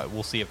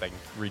 We'll see if they can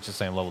reach the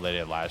same level they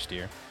did last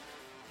year.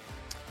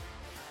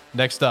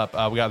 Next up,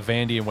 we got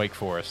Vandy and Wake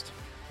Forest.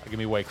 Give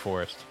me Wake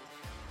Forest.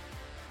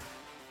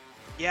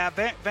 Yeah,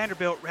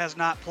 Vanderbilt has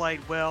not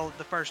played well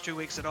the first 2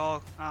 weeks at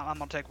all. I'm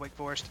gonna take Wake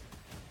Forest.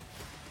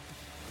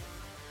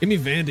 Give me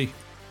Vandy.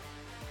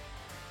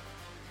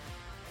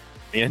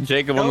 And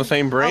Jacob on the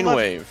same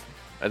brainwave.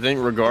 I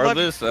think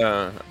regardless,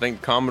 I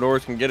think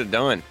Commodores can get it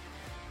done.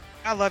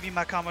 I love you,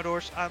 my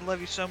Commodores. I love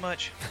you so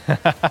much.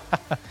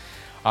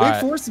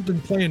 Wake Forest has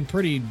been playing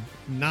pretty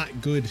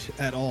not good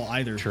at all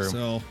either. True.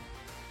 So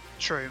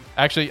True.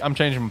 Actually, I'm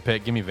changing my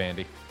pick. Give me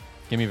Vandy.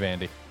 I'm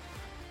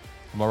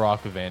gonna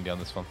rock with Vandy on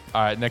this one.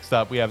 All right, next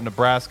up we have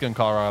Nebraska and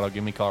Colorado.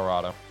 Give me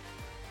Colorado.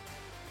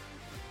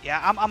 Yeah,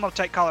 I'm gonna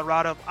take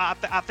Colorado. I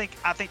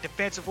think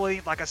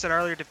defensively, like I said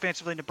earlier,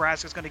 defensively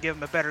Nebraska's gonna give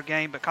them a better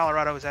game, but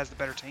Colorado has the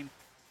better team.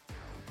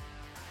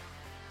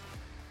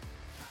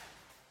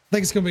 I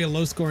think it's going to be a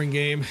low-scoring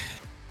game.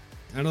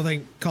 I don't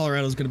think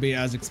Colorado's going to be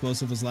as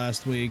explosive as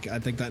last week. I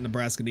think that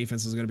Nebraska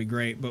defense is going to be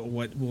great, but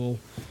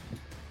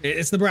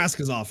it's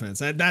Nebraska's offense.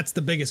 That's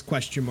the biggest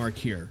question mark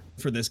here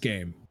for this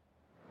game.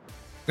 I'm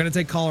going to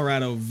take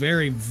Colorado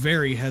very,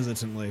 very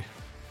hesitantly.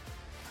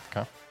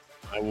 Okay.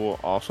 I will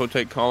also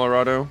take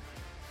Colorado.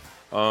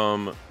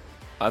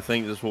 I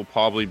think this will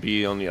probably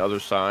be on the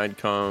other side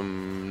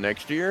come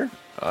next year.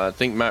 I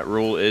think Matt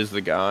Rule is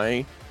the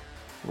guy.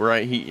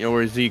 Right,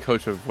 or is he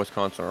coach of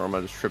Wisconsin, or am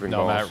I just tripping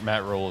balls? No,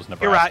 Matt Rule is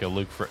Nebraska. Right.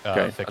 Luke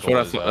okay,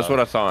 that's what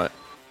I thought.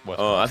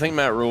 I think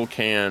Matt Rule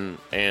can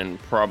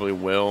and probably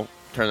will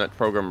turn that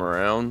program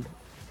around.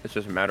 It's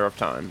just a matter of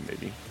time,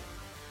 maybe.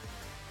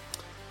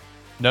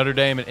 Notre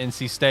Dame and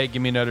NC State.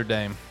 Give me Notre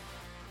Dame.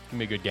 Give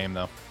me a good game,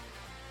 though.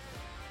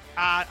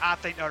 I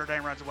think Notre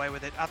Dame runs away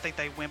with it. I think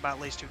they win by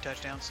at least 2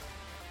 touchdowns.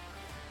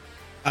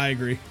 I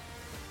agree.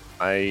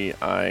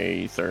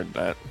 I third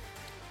that.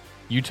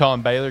 Utah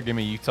and Baylor. Give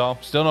me Utah.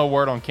 Still no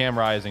word on Cam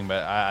Rising,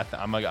 but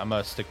I'm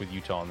gonna stick with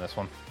Utah on this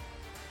one.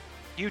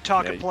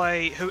 Utah can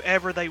play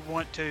whoever they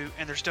want to,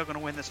 and they're still going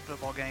to win this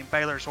football game.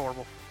 Baylor's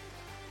horrible.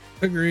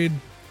 Agreed.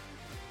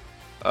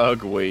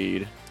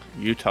 Agreed.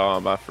 Utah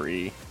by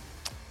 3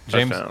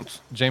 touchdowns.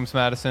 James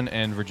Madison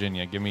and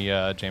Virginia. Give me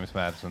James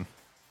Madison.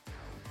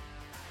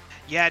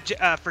 Yeah,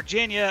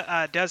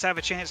 Virginia does have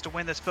a chance to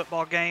win this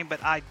football game,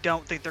 but I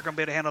don't think they're going to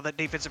be able to handle that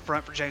defensive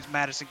front for James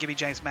Madison. Give me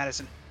James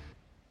Madison.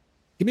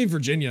 Give me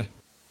Virginia.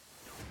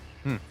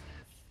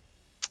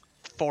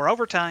 4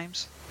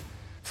 overtimes.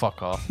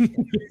 Fuck off.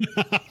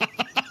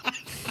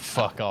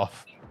 Fuck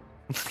off.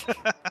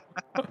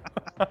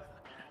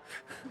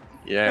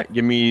 Yeah,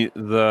 give me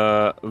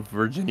the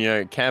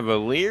Virginia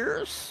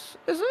Cavaliers.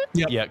 Is it?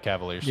 Yep. Yeah,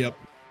 Cavaliers.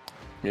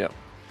 Yep.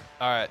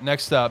 All right,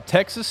 next up,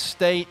 Texas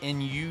State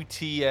and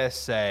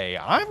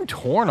UTSA. I'm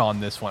torn on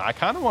this one. I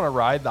kind of want to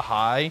ride the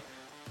high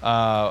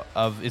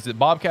of, is it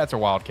Bobcats or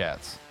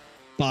Wildcats?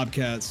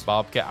 Bobcats.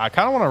 Bobcat. I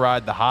kind of want to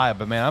ride the high,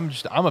 but man,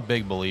 I'm a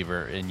big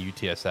believer in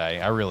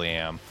UTSA. I really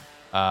am.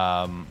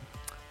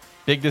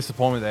 Big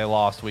disappointment they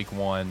lost week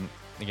 1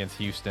 against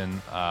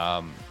Houston.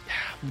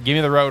 Give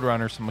me the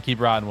Roadrunners. I'm gonna keep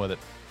riding with it.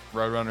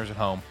 Roadrunners at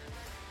home.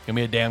 Gonna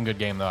be a damn good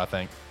game though, I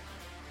think.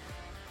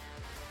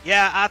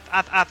 Yeah,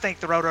 I think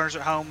the Roadrunners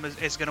at home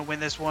is going to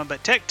win this one.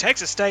 But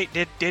Texas State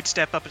did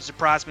step up and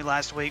surprise me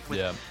last week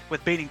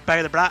with beating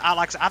Baylor. But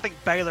I think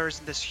Baylor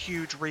is in this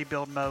huge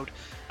rebuild mode.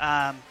 But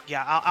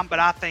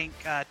I think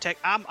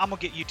I'm gonna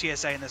get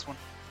UTSA in this one.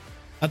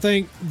 I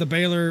think the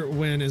Baylor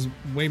win is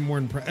way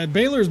more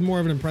Baylor is more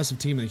of an impressive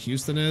team than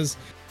Houston is.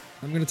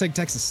 I'm going to take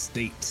Texas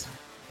State.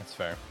 That's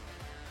fair.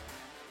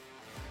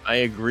 I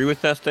agree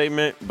with that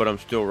statement, but I'm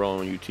still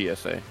rolling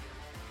UTSA.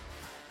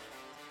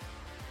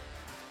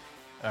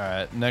 All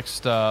right,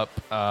 next up,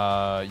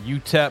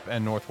 UTEP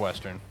and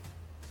Northwestern.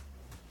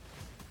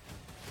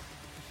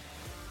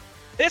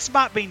 This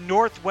might be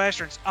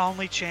Northwestern's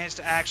only chance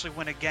to actually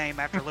win a game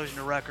after losing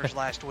to Rutgers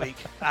last week.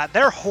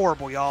 They're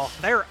horrible, y'all.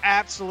 They're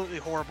absolutely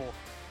horrible.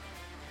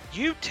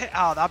 Let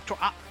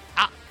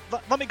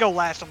me go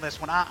last on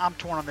this one. I'm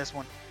torn on this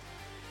one.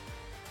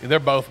 They're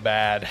both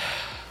bad.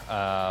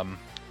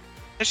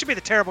 This should be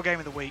the terrible game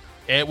of the week.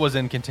 It was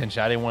in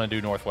contention. I didn't want to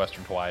do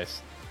Northwestern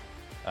twice.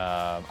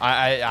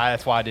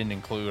 That's why I didn't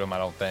include them. I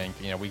don't think.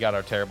 We got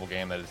our terrible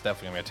game. That is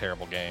definitely gonna be a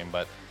terrible game.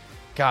 But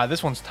God,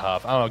 this one's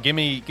tough. I don't know. Give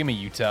me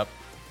UTEP.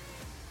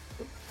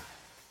 I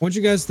want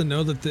you guys to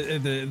know that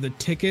the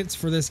tickets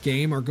for this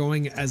game are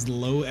going as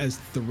low as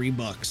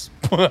 $3.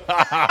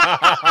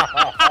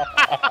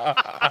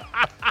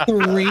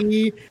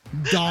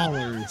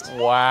 $3.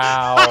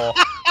 Wow.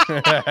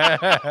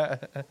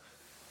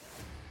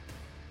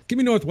 Give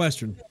me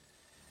Northwestern.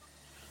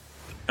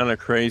 Kind of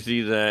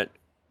crazy that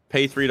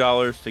pay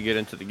 $3 to get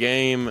into the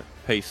game,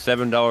 pay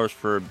 $7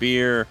 for a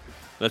beer.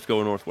 Let's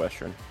go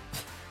Northwestern.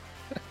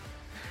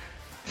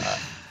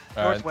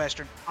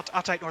 Northwestern.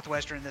 I'll take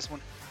Northwestern in this one.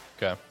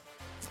 Okay.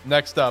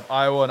 Next up,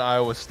 Iowa and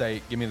Iowa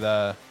State. Give me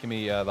the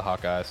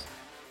Hawkeyes.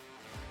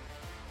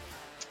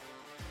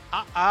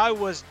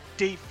 Iowa's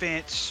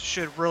defense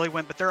should really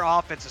win, but their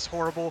offense is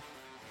horrible.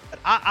 But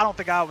I don't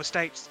think Iowa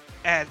State's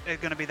going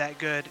to be that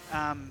good.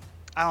 I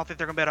don't think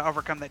they're going to be able to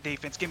overcome that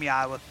defense. Give me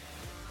Iowa.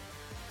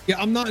 Yeah,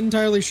 I'm not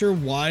entirely sure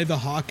why the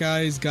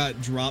Hawkeyes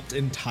got dropped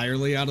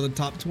entirely out of the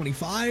top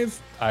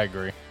 25. I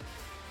agree.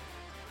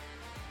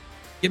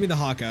 Give me the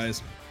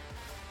Hawkeyes.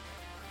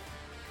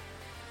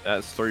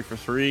 That's 3 for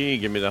 3.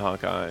 Give me the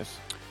Hawkeyes.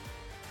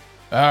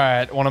 All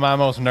right, one of my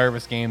most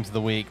nervous games of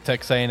the week: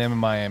 Texas A&M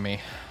and Miami.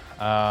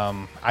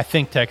 I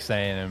think Texas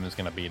A&M is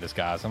going to beat us,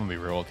 guys. I'm going to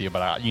be real with you,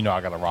 but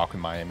I got to rock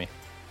with Miami.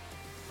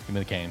 Give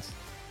me the Canes.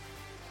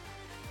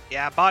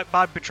 Yeah,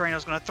 Bob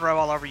Petrino's going to throw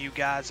all over you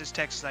guys. It's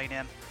Texas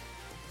A&M.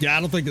 Yeah, I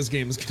don't think this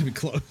game is going to be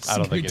close. I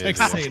don't think it is.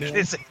 I don't think it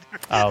is either.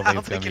 I don't think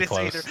it's going to be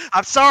close.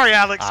 I'm sorry,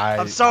 Alex.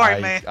 I'm sorry,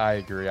 man. I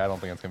agree. I don't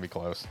think it's going to be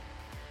close.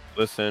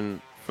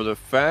 Listen, for the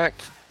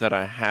fact that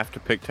I have to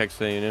pick Texas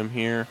A&M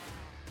here,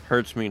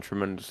 hurts me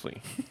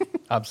tremendously.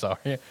 I'm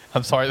sorry.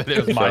 I'm sorry that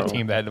it was my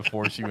team that had to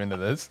force you into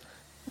this.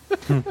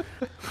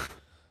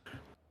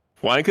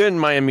 Why couldn't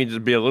Miami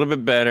just be a little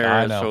bit better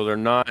I know. so they're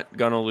not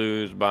going to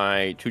lose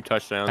by 2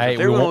 touchdowns? Hey, if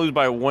they're going to lose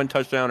by 1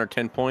 touchdown or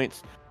 10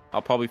 points,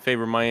 I'll probably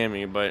favor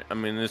Miami. But, I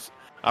mean,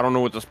 I don't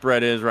know what the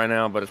spread is right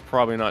now, but it's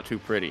probably not too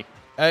pretty.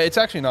 It's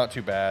actually not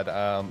too bad.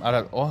 I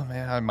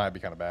might be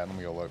kind of bad. Let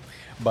me go look.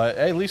 But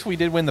hey, at least we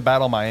did win the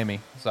battle of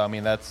Miami. So, I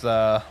mean, that's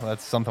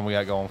something we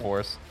got going for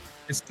us.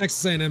 It's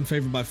Texas A&M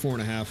favored by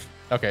 4.5.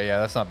 Okay, yeah,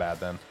 that's not bad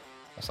then.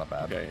 That's not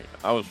bad. Okay,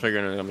 I was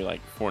figuring it was going to be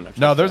like 4 next.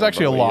 No, there's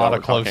actually a lot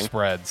of close talking.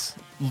 spreads.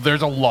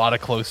 There's a lot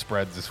of close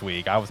spreads this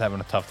week. I was having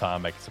a tough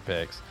time making some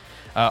picks.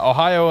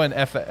 Ohio and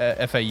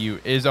FAU.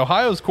 Is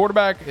Ohio's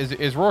quarterback,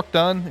 is Rourke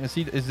done? Is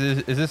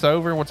this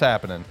over? What's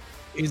happening?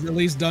 He's at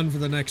least done for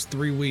the next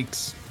 3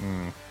 weeks.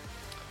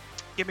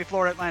 Give me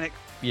Florida Atlantic.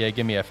 Yeah,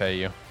 give me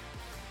FAU.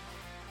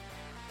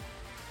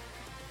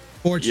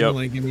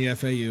 Fortunately, give me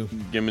FAU.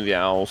 Give me the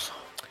Owls.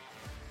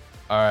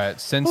 All right,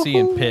 Cincy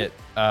and Pitt.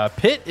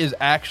 Pitt is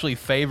actually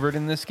favored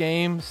in this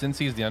game.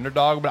 Cincy's the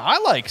underdog, but I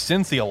like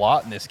Cincy a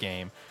lot in this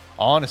game.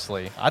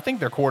 Honestly, I think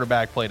their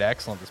quarterback played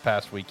excellent this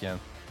past weekend.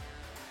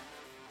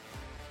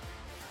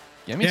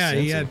 Give me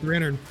Cincy. He had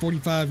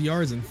 345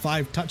 yards and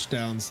 5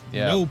 touchdowns.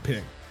 Yeah. No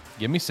pick.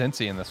 Give me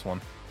Cincy in this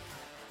one.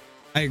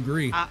 I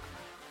agree.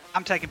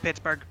 I'm taking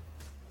Pittsburgh.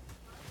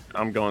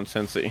 I'm going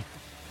Cincy.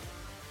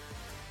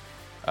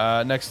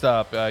 Next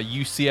up,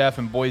 UCF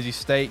and Boise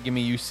State. Give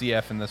me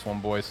UCF in this one,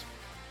 boys.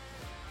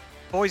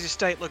 Boise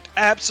State looked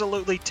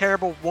absolutely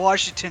terrible.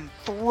 Washington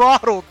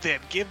throttled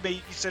them. Give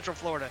me Central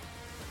Florida.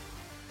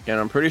 And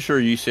I'm pretty sure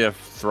UCF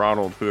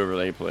throttled whoever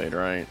they played,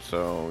 right?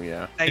 So,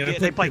 yeah.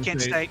 They play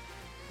Kent State.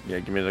 Yeah,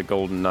 give me the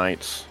Golden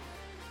Knights.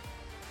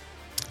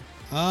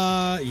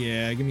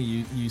 Yeah, give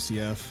me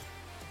UCF.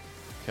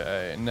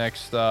 Okay,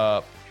 next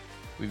up,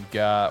 We've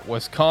got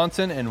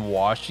Wisconsin and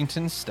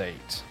Washington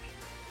State.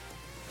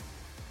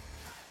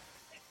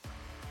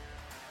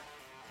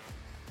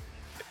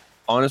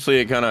 Honestly,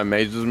 it kind of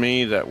amazes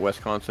me that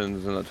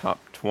Wisconsin's in the top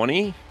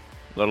 20,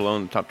 let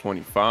alone the top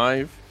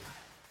 25.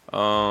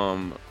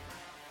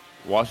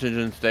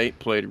 Washington State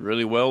played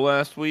really well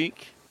last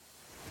week.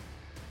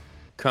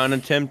 Kind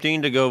of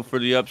tempting to go for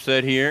the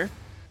upset here.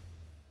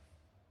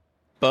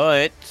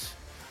 But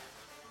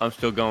I'm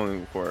still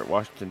going for it.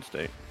 Washington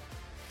State.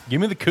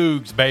 Give me the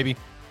Cougs, baby.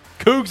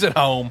 Cougs at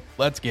home.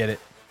 Let's get it.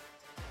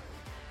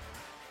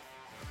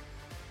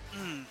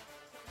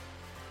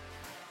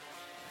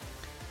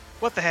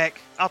 What the heck?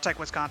 I'll take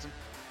Wisconsin.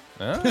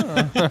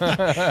 Oh.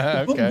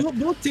 Okay.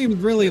 Both teams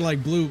really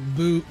like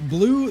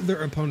blew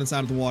their opponents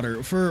out of the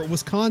water. For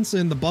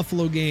Wisconsin, the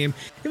Buffalo game,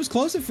 it was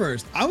close at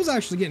first. I was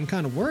actually getting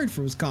kind of worried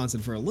for Wisconsin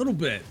for a little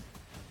bit.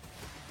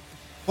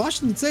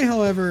 Washington State,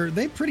 however,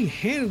 they pretty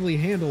handily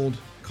handled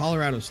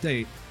Colorado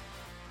State.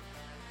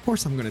 Of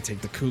course, I'm going to take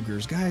the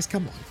Cougars, guys.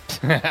 Come on.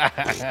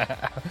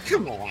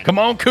 Come on. Come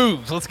on,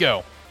 Cougs. Let's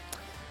go.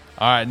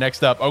 All right,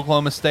 next up,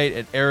 Oklahoma State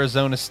at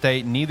Arizona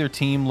State. Neither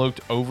team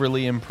looked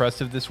overly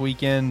impressive this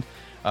weekend.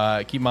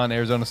 Keep in mind,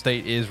 Arizona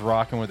State is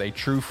rocking with a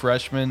true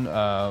freshman,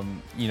 a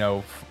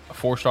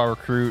four-star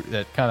recruit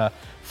that kind of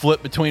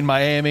flipped between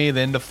Miami,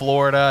 then to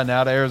Florida, and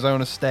now to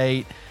Arizona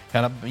State.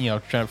 Kind of,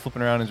 trying to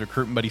flipping around his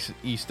recruitment, but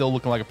he's still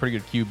looking like a pretty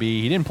good QB.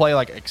 He didn't play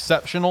like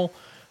exceptional,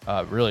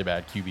 really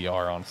bad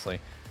QBR, honestly.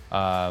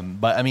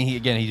 But I mean,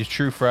 he's a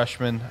true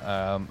freshman.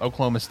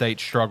 Oklahoma State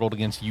struggled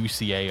against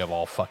UCA of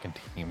all fucking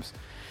teams.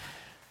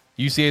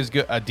 UCA is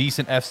good, a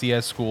decent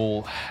FCS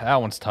school. That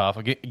one's tough.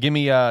 Give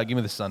me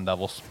the Sun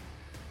Devils.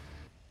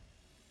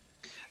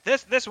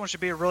 This one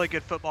should be a really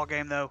good football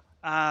game, though.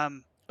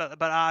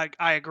 But I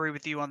agree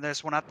with you on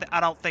this one. I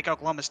don't think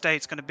Oklahoma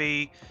State's going to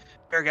be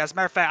very good. As a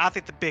matter of fact, I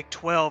think the Big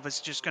 12 is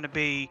just going to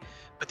be,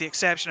 with the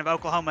exception of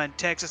Oklahoma and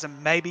Texas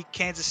and maybe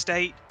Kansas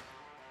State.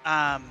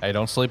 Hey,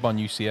 don't sleep on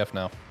UCF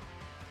now.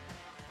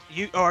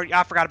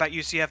 I forgot about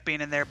UCF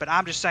being in there, but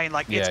I'm just saying,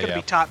 it's going to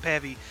be top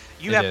heavy.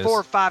 You have 4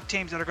 or 5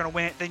 teams that are going to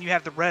win it, then you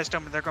have the rest of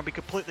them, and they're going to be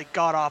completely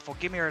god awful.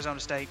 Give me Arizona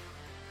State.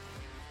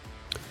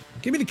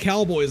 Give me the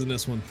Cowboys in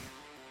this one.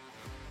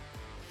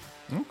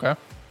 Okay.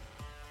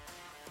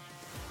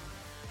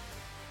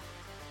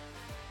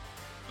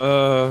 I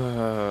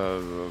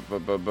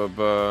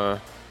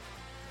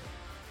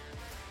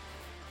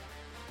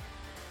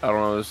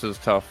don't know. This is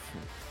tough.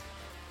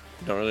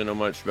 Don't really know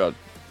much about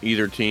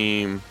either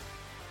team.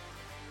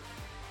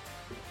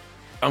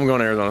 I'm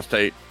going Arizona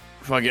State.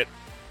 Fuck it.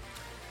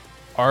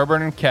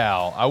 Auburn and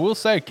Cal. I will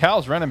say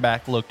Cal's running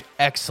back looked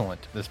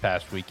excellent this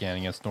past weekend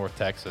against North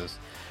Texas.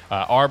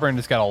 Auburn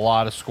has got a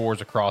lot of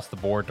scores across the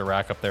board to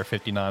rack up their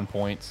 59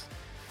 points.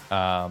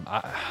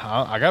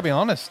 I gotta be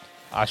honest.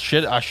 I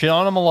shit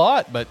on them a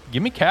lot, but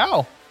give me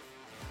Cal.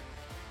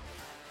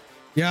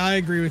 Yeah, I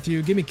agree with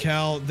you. Give me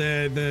Cal.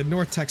 The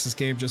North Texas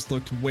game just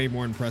looked way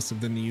more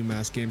impressive than the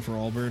UMass game for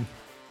Auburn.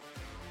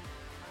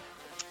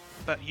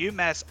 But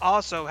UMass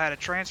also had a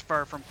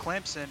transfer from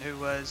Clemson who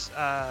was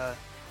the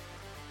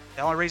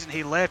only reason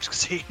he left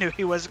because he knew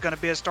he wasn't going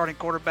to be a starting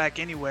quarterback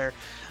anywhere.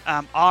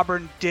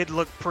 Auburn did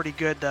look pretty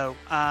good, though.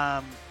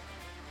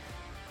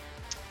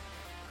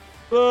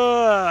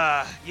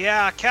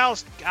 Yeah,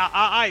 Cal's.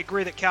 I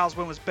agree that Cal's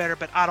win was better,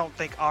 but I don't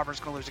think Auburn's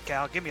going to lose to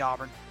Cal. Give me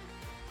Auburn.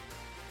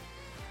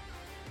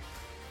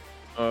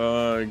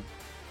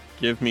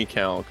 Give me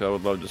Cal, because I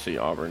would love to see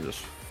Auburn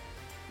just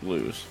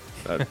lose.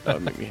 That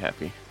would make me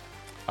happy.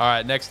 All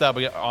right, next up,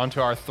 we get on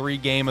to our 3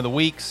 game of the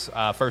weeks.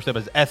 First up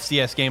is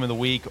FCS game of the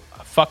week.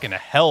 Fucking a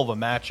hell of a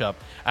matchup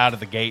out of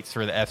the gates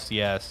for the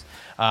FCS.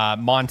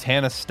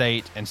 Montana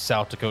State and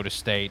South Dakota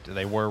State.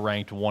 They were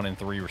ranked 1 and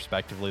 3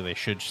 respectively. They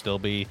should still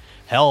be.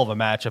 Hell of a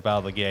matchup out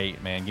of the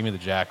gate, man. Give me the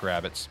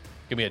Jackrabbits.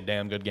 Give me a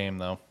damn good game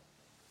though.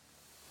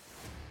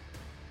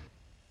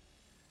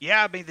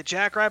 Yeah, I mean the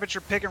Jackrabbits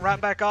are picking right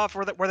back off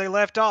where they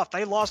left off.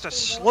 They lost a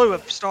slew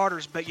of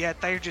starters, but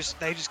yet they just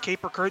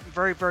keep recruiting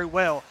very, very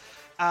well.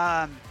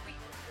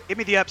 Give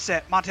me the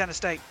upset, Montana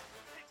State.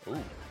 Ooh.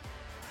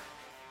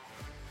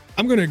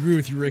 I'm going to agree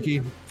with you,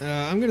 Ricky.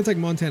 I'm going to take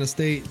Montana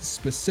State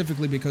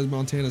specifically because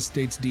Montana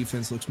State's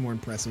defense looks more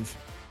impressive.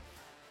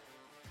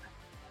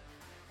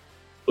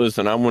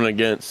 Listen, I went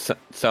against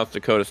South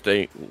Dakota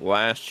State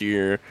last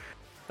year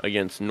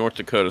against North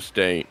Dakota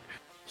State,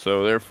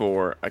 so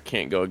therefore I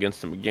can't go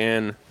against them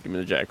again. Give me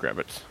the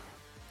Jackrabbits.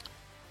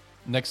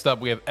 Next up,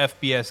 we have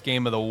FBS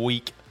game of the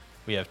week.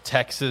 We have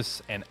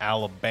Texas and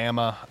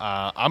Alabama.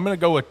 I'm going to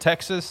go with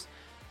Texas.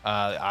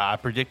 I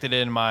predicted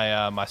in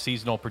my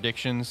seasonal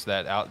predictions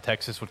that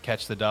Texas would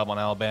catch the dub on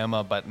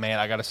Alabama, but man,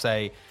 I got to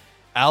say,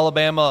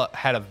 Alabama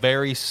had a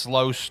very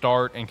slow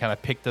start and kind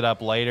of picked it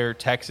up later.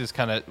 Texas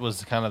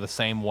was the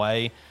same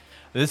way.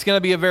 This is going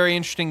to be a very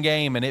interesting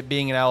game, and it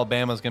being in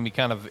Alabama is going to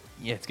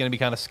be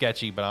kind of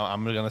sketchy. But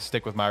I'm going to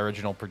stick with my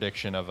original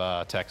prediction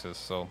of Texas.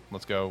 So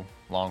let's go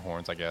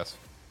Longhorns, I guess.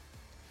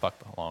 Fuck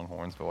the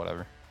Longhorns, but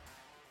whatever.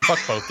 Fuck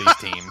both these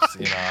teams,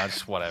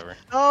 just whatever.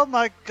 Oh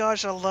my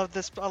gosh, I love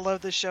this. I love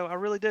this show. I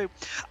really do.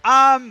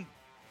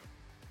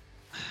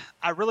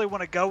 I really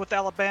want to go with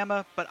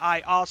Alabama, but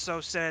I also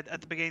said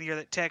at the beginning of the year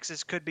that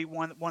Texas could be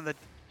one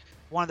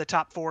of the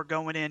top 4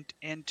 going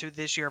into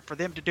this year. For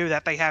them to do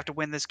that, they have to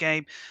win this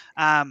game.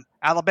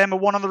 Alabama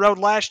won on the road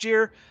last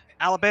year.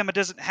 Alabama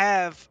doesn't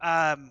have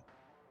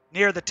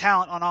near the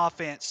talent on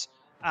offense.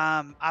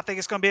 I think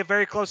it's going to be a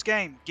very close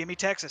game. Give me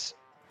Texas.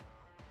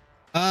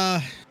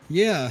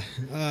 Yeah.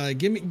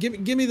 Give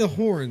me the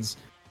horns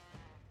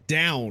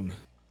down.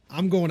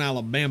 I'm going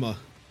Alabama.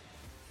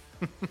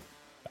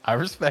 I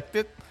respect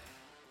it.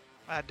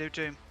 I do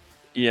too.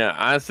 Yeah,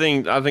 I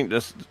think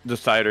this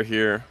decider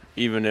here,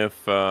 even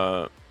if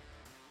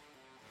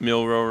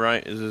Milroe,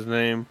 right, is his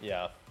name?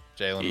 Yeah,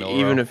 Jalen Milroe.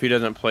 Even if he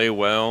doesn't play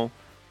well,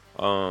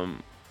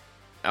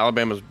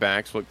 Alabama's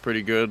backs look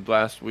pretty good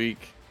last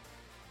week.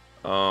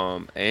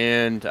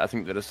 And I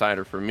think the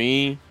decider for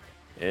me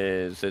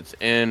is it's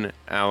in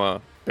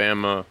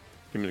Alabama.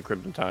 Give me the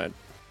Crimson Tide.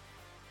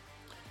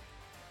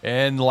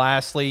 And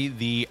lastly,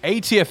 the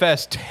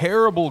ATFS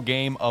terrible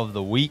game of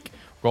the week.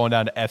 We're going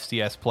down to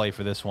FCS play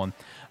for this one.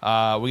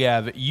 We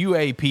have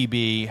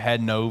UAPB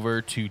heading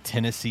over to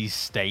Tennessee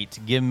State.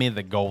 Give me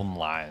the Golden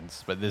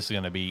Lions, but this is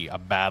going to be a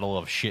battle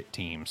of shit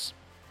teams.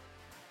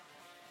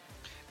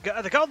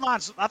 The Golden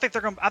Lions, I think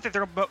they're going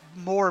to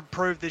more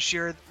improved this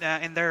year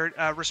in their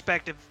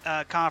respective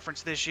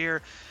conference this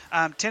year.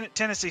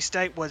 Tennessee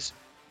State was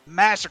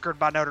massacred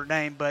by Notre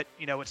Dame, but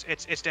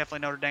it's definitely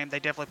Notre Dame. They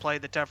definitely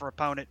played the tougher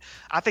opponent.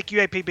 I think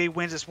UAPB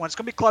wins this one. It's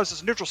going to be close.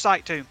 It's a neutral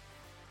site too.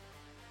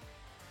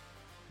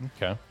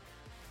 Okay.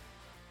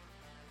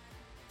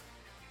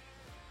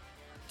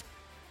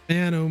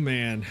 Man, oh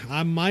man,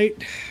 I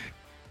might.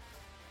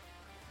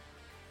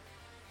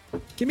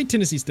 Give me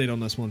Tennessee State on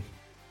this one.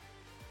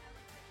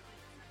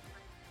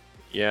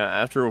 Yeah,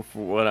 after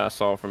what I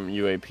saw from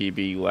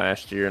UAPB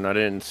last year, and I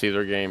didn't see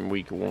their game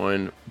week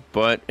 1,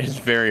 but it's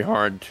very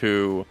hard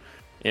to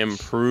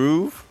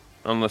improve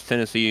unless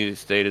Tennessee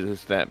State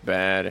is that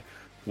bad,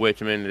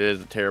 which, I mean, it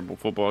is a terrible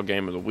football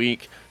game of the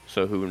week,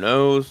 so who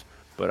knows,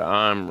 but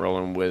I'm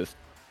rolling with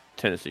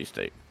Tennessee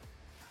State.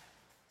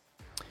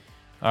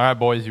 All right,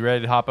 boys, you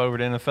ready to hop over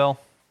to NFL?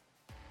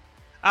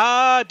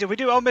 Did we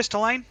do Ole Miss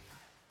Tulane?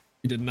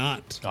 You did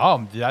not.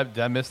 Oh, did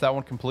I miss that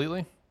one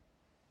completely?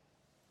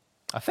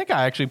 I think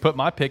I actually put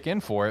my pick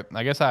in for it.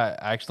 I guess I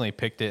actually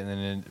picked it and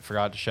then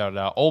forgot to shout it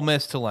out. Ole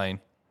Miss Tulane.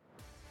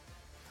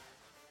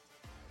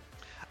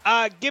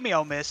 Give me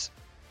Ole Miss.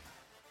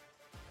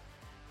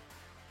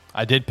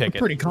 I did pick I'm it.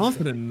 pretty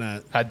confident in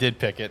that. I did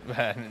pick it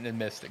and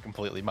missed it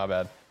completely. My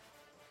bad.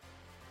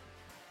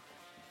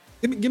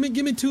 Give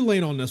me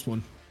Tulane on this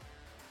one.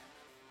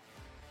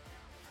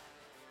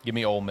 Give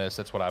me Ole Miss.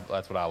 That's what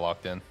I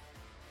locked in.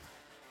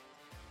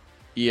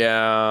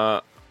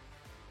 Yeah.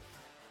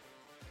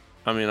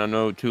 I mean, I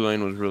know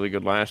Tulane was really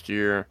good last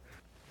year.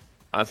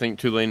 I think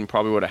Tulane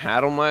probably would have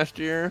had them last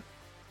year.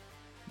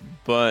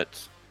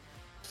 But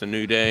it's a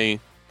new day.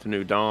 It's a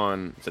new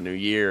dawn. It's a new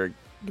year.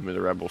 Give me the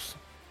Rebels.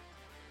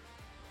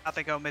 I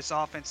think Ole Miss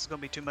offense is going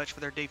to be too much for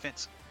their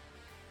defense.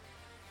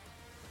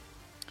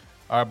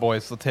 All right,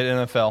 boys. Let's hit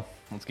NFL.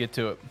 Let's get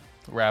to it.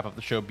 Wrap up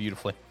the show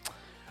beautifully.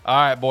 All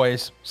right,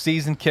 boys.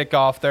 Season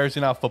kickoff.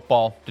 Thursday Night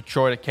Football.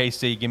 Detroit at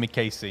KC. Give me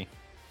KC.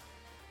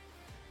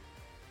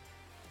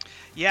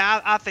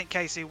 Yeah, I think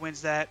KC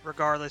wins that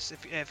regardless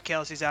if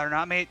Kelsey's out or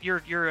not. I mean,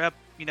 you're up.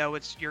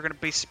 You're going to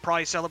be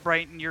probably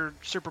celebrating your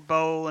Super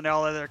Bowl and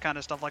all other kind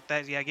of stuff like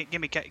that. Yeah, give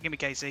me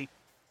KC.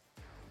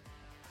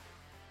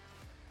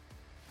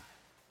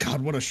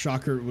 God, what a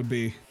shocker it would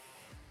be.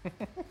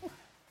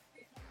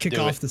 Kick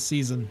Do off it. the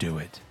season. Do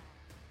it.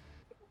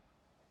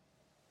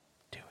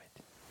 Do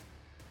it.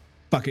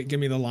 Fuck it, give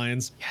me the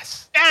Lions.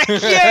 Yes.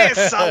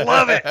 Yes, I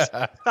love it.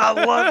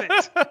 I love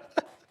it.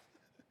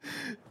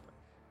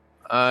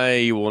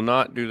 I will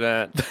not do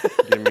that.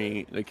 Give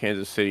me the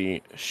Kansas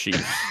City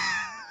Chiefs.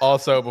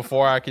 Also,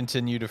 before I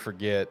continue to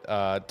forget,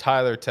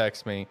 Tyler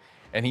texted me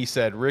and he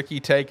said, Ricky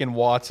taking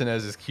Watson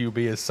as his QB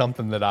is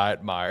something that I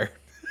admire.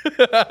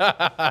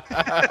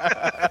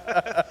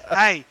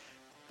 Hey,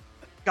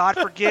 God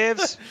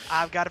forgives.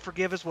 I've got to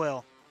forgive as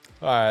well.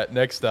 All right,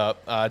 next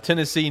up,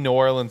 Tennessee, New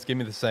Orleans. Give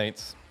me the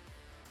Saints.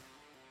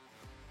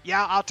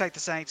 Yeah, I'll take the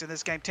Saints in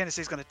this game.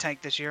 Tennessee's going to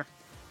tank this year.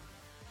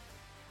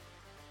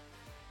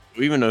 Do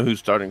we even know who's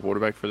starting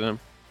quarterback for them?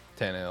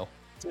 Tannehill.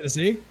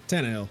 Tennessee,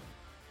 Tannehill.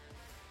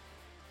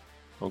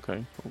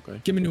 Okay.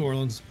 Give me New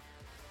Orleans.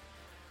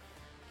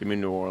 Give me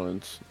New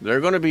Orleans. They're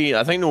going to be,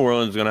 I think New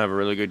Orleans is going to have a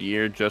really good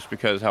year just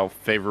because how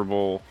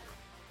favorable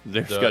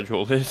their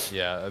schedule is.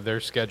 Yeah, their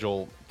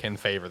schedule can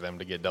favor them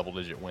to get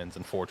double-digit wins,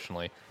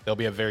 unfortunately. They'll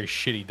be a very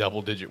shitty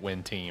double-digit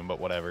win team, but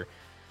whatever.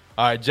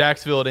 All right,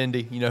 Jacksonville at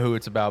Indy. You know who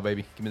it's about,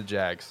 baby. Give me the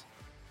Jags.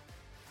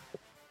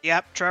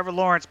 Yep, Trevor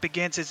Lawrence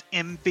begins his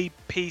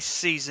MVP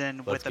season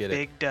Let's with a get it.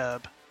 big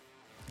dub.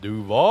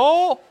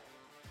 Duval.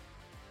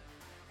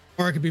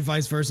 Or it could be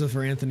vice versa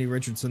for Anthony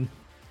Richardson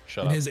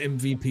Shut in up. his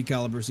MVP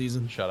caliber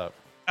season. Shut up.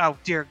 Oh,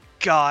 dear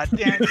God.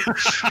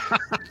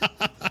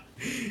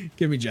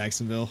 Give me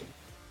Jacksonville.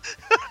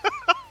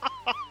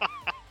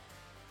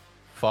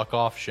 Fuck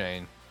off,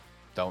 Shane.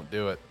 Don't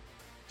do it.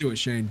 Do it,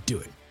 Shane. Do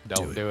it.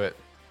 Don't do it.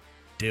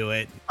 Do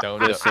it.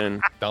 Don't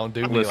Listen, don't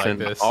do me like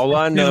this. all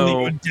I Fill know,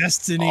 your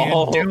destiny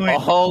and do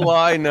it. all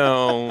I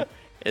know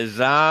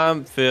is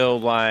I feel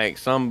like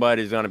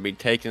somebody's gonna be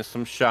taking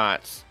some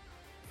shots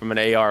from an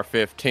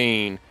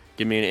AR-15.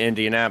 Give me an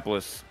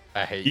Indianapolis.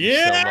 I hate you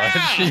so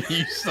much.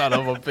 You son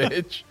of a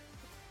bitch.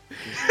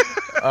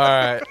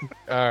 All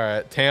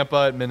right.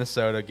 Tampa at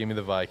Minnesota. Give me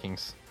the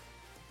Vikings.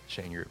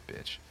 Shane, you're a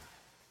bitch.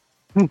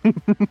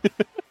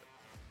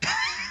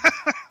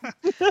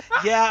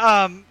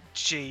 Yeah.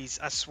 Jeez,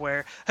 I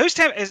swear. Who's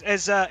Tampa?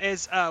 Is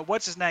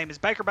what's his name? Is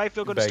Baker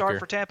Mayfield going to start Baker.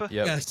 for Tampa?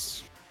 Yep.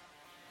 Yes.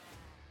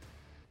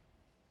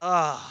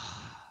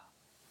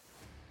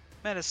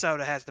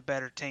 Minnesota has the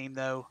better team,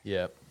 though.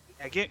 Yep.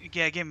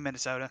 Yeah, give me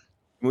Minnesota.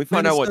 Can we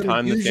find out what Minnesota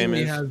time this game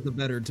usually is? has the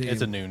better team.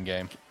 It's a noon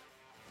game.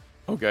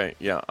 Okay,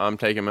 yeah, I'm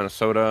taking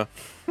Minnesota.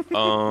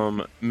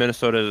 Kirk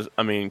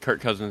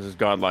Cousins is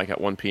godlike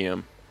at 1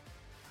 p.m.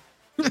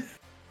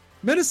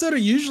 Minnesota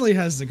usually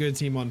has a good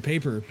team on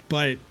paper,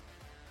 but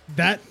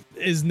that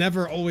is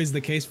never always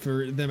the case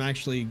for them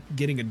actually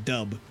getting a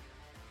dub.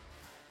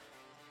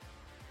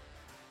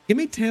 Give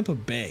me Tampa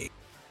Bay.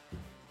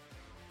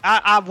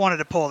 I wanted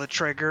to pull the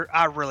trigger.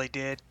 I really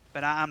did,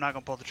 but I'm not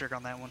going to pull the trigger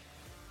on that one.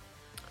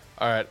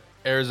 All right.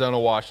 Arizona,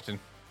 Washington.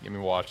 Give me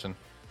Washington.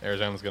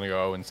 Arizona's going to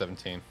go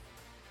 0-17.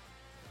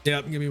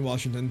 Yep, give me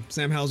Washington.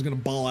 Sam Howell's going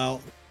to ball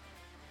out.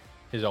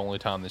 His only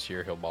time this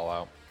year, he'll ball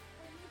out.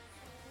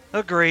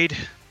 Agreed.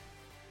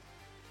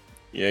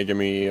 Yeah, give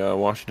me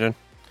Washington.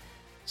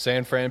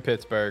 San Fran,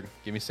 Pittsburgh.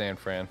 Give me San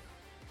Fran.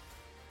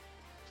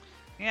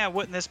 Yeah,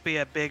 wouldn't this be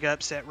a big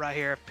upset right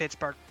here if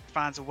Pittsburgh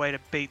finds a way to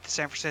beat the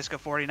San Francisco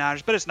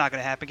 49ers? But it's not going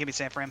to happen. Give me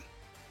San Fran.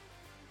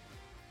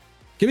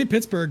 Give me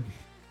Pittsburgh.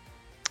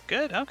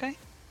 Good, okay.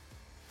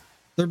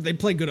 They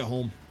play good at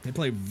home. They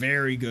play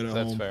very good at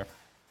home. That's fair.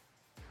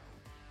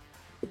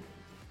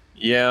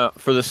 Yeah,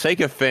 for the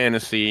sake of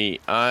fantasy,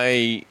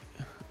 I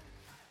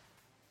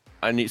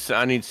need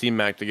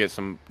C-Mac to get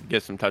some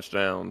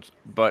touchdowns,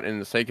 but in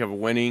the sake of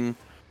winning,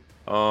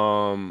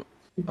 I'm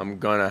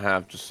gonna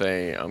have to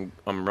say I'm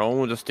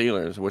rolling with the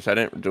Steelers, which I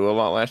didn't do a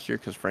lot last year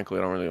because frankly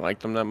I don't really like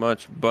them that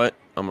much, but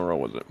I'm gonna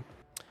roll with it.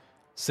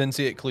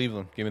 Cincy at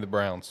Cleveland. Give me the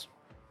Browns.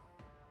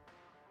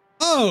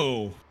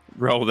 Oh,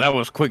 Bro, that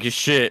was quick as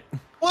shit.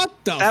 what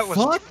the That was-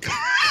 fuck?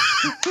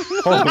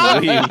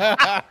 Holy.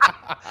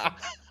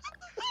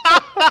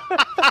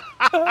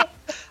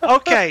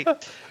 Okay.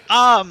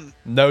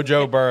 No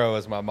Joe Burrow,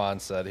 as my mom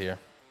said here.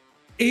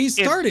 He's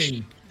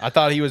starting. I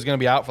thought he was going to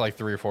be out for like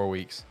 3 or 4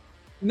 weeks.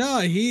 No,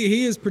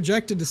 he is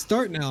projected to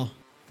start now.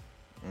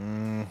 Give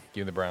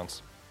me the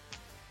Browns.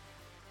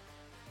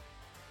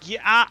 Yeah,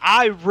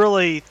 I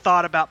really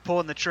thought about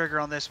pulling the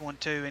trigger on this one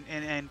too,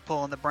 and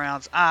pulling the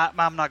Browns.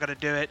 I'm not going to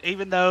do it,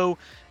 even though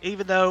me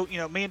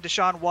and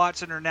Deshaun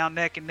Watson are now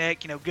neck and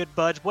neck. Good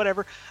buds,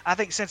 whatever. I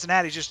think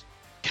Cincinnati's just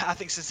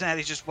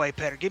way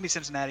better. Give me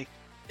Cincinnati.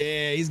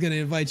 Yeah, he's gonna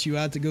invite you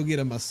out to go get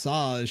a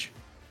massage.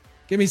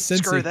 Give me Cincy.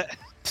 Screw that.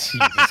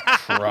 Jesus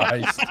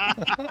Christ.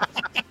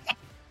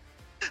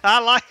 I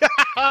like.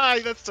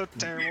 That's so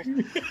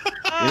terrible.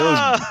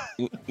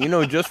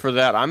 Just for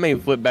that, I may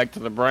flip back to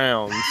the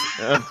Browns.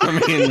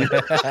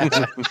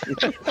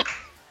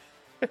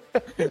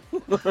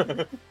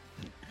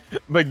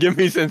 But give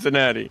me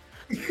Cincinnati.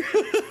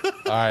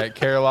 All right,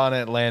 Carolina,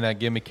 Atlanta.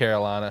 Give me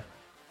Carolina.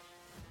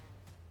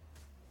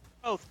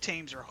 Both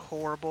teams are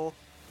horrible.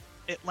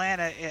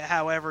 Atlanta,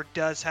 however,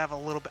 does have a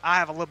little bit. I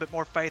have a little bit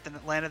more faith in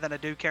Atlanta than I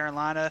do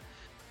Carolina.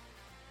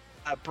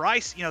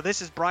 Bryce,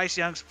 this is Bryce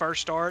Young's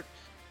first start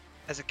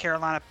as a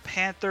Carolina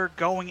Panther.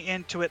 Going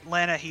into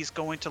Atlanta, he's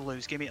going to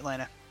lose. Give me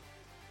Atlanta.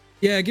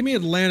 Yeah, give me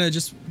Atlanta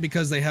just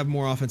because they have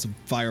more offensive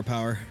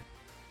firepower.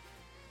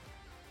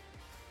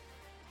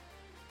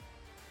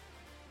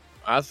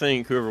 I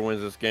think whoever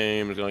wins this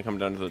game is going to come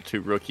down to the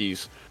 2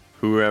 rookies.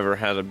 Whoever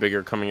has a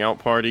bigger coming out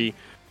party.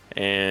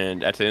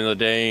 And at the end of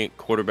the day,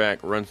 quarterback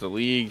runs the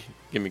league.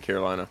 Give me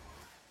Carolina.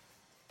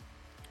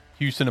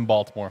 Houston and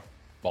Baltimore.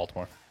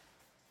 Baltimore.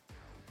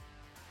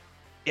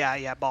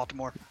 Yeah,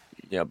 Baltimore.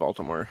 Yeah,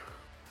 Baltimore.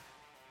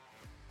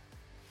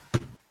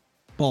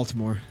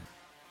 Baltimore.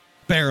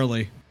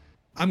 Barely.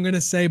 I'm going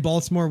to say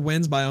Baltimore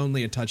wins by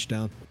only a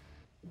touchdown.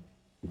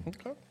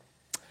 Okay.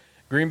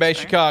 Green Bay,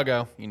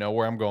 Chicago. You know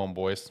where I'm going,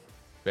 boys.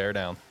 Bear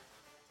down.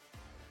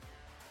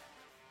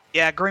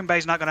 Yeah, Green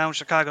Bay's not going to own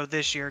Chicago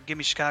this year. Give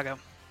me Chicago.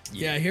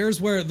 Yeah, here's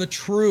where the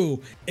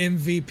true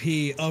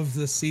MVP of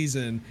the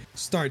season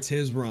starts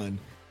his run.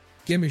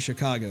 Give me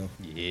Chicago.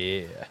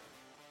 Yeah.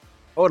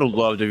 I would have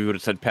loved if you would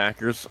have said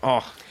Packers.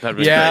 Oh, that'd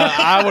be Yeah,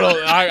 great.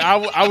 I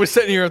would. I was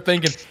sitting here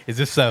thinking, is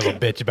this son of a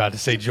bitch about to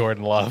say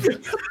Jordan Love?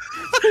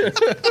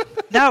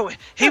 No,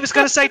 he was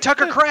going to say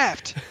Tucker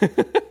Kraft.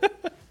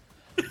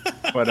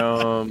 But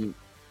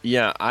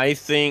yeah, I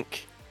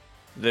think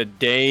the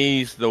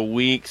days, the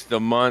weeks, the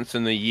months,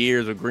 and the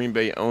years of Green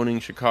Bay owning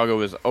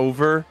Chicago is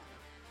over.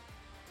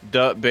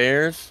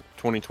 Bears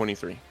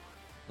 2023.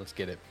 Let's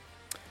get it.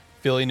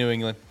 Philly, New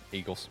England,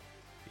 Eagles.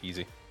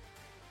 Easy.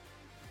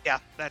 Yeah,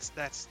 that's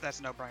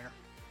a no-brainer.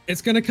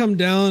 It's going to come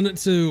down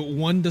to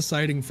one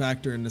deciding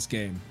factor in this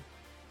game.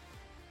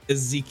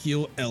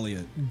 Ezekiel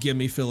Elliott. Give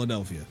me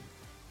Philadelphia.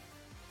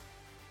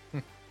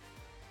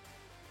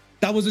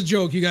 That was a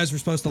joke. You guys were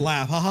supposed to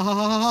laugh. Ha ha ha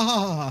ha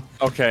ha ha.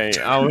 Okay,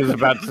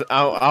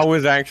 I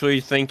was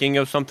actually thinking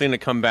of something to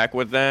come back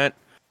with that,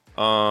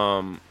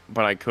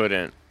 but I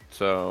couldn't.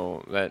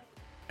 So that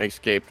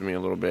escaped me a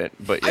little bit.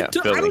 But yeah, I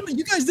don't.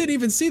 You guys didn't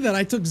even see that.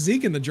 I took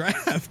Zeke in the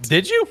draft.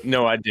 Did you?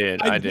 No, I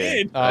did. I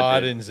did. Oh, I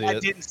didn't see I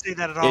it. didn't see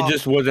that at all. It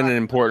just wasn't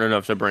important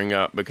enough to bring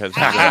up because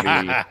he's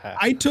gonna be.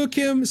 I took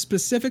him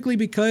specifically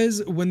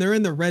because when they're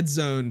in the red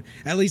zone,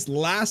 at least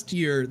last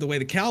year, the way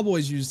the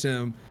Cowboys used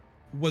him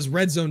was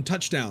red zone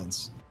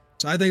touchdowns.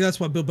 So I think that's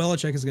what Bill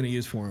Belichick is going to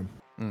use for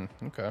him.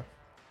 Okay.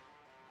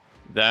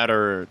 That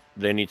or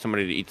they need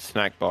somebody to eat the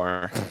snack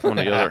bar. One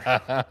or the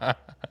other.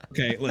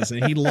 Okay,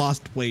 listen, he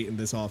lost weight in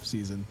this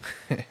offseason.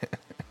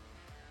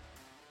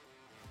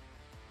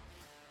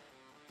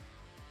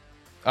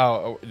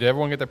 Oh, did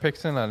everyone get their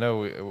picks in? I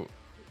know.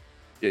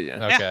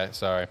 Yeah. Okay,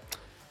 sorry.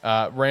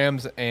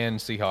 Rams and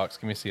Seahawks.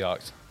 Give me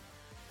Seahawks.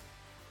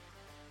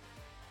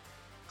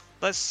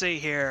 Let's see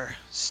here.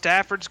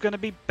 Stafford's going to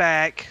be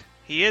back.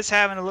 He is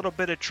having a little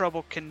bit of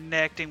trouble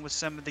connecting with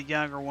some of the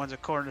younger ones,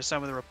 according to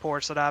some of the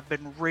reports that I've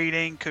been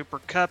reading. Cooper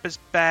Kupp is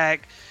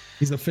back.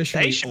 He's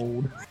officially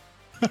old.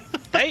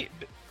 They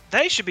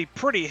should be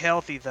pretty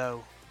healthy,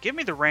 though. Give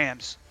me the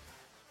Rams.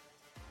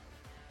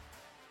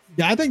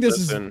 Yeah, I think this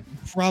is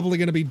probably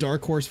going to be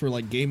dark horse for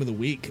like game of the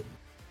week.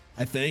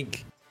 I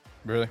think.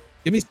 Really?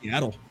 Give me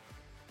Seattle.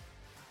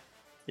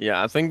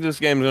 Yeah, I think this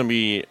game is going to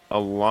be a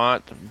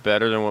lot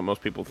better than what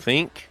most people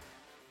think.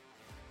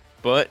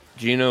 But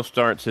Geno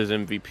starts his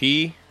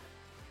MVP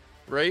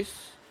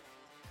race.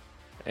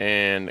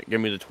 And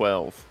give me the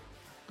 12.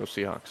 Go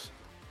Seahawks.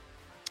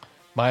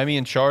 Miami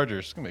and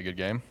Chargers. It's gonna be a good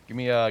game. Give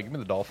me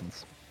the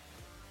Dolphins.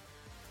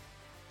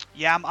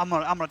 Yeah, I'm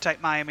gonna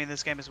take Miami in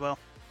this game as well.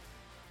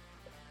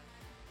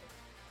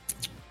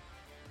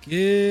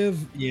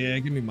 Give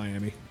me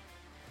Miami.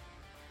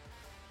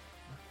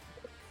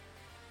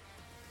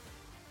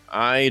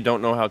 I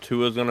don't know how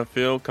Tua's going to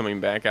feel coming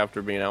back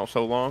after being out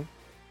so long.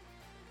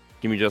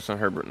 Give me Justin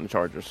Herbert and the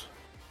Chargers.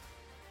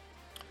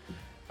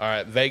 All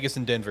right, Vegas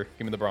and Denver.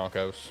 Give me the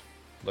Broncos.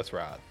 Let's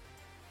ride.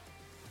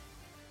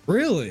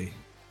 Really?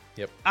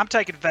 Yep. I'm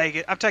taking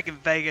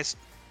Vegas.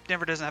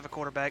 Denver doesn't have a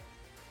quarterback.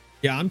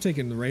 Yeah, I'm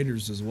taking the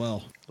Raiders as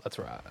well. Let's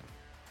ride.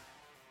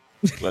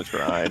 Let's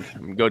ride.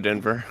 Go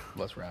Denver.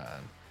 Let's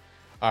ride.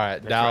 All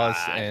right, Dallas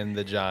and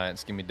the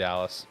Giants. Give me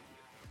Dallas.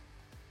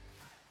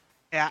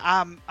 Yeah,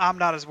 I'm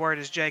not as worried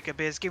as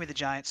Jacob is. Give me the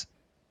Giants.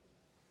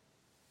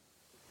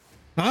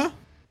 Huh?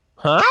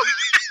 I'm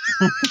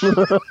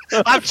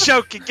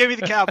joking. Give me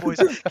the Cowboys.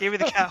 Give me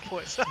the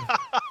Cowboys.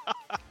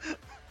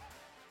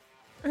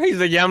 He's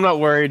like, yeah, I'm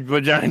not worried,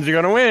 but Giants are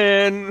gonna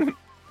win.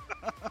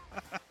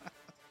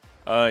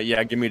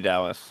 Yeah, give me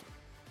Dallas.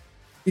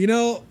 You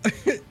know,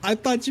 I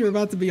thought you were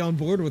about to be on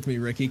board with me,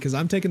 Ricky, because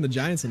I'm taking the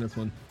Giants in this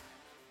one.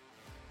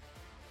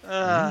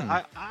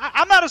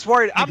 I'm not as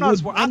worried.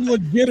 I'm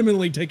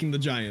legitimately taking the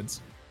Giants.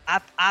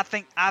 I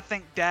think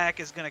Dak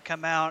is going to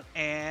come out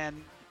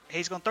and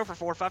he's going to throw for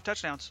 4 or 5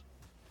 touchdowns.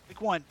 Week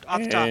 1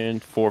 off the top.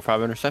 And 4 or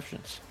 5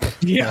 interceptions.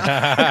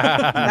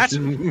 Yeah.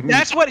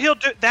 That's what he'll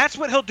do. That's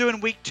what he'll do in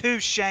week 2,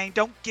 Shane.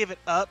 Don't give it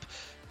up.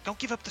 Don't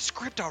give up the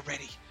script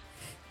already.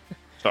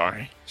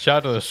 Sorry. Shout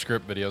out to the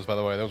script videos, by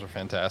the way. Those were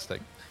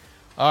fantastic.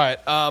 All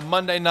right,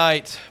 Monday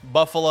night,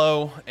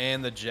 Buffalo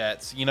and the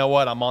Jets. You know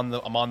what? I'm on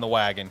the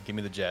wagon. Give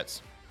me the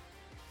Jets.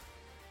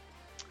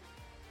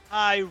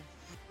 I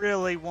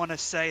really want to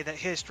say that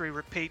history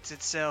repeats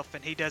itself,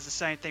 and he does the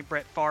same thing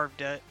Brett Favre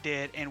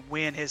did and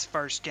win his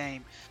first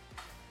game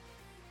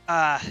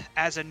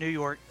as a New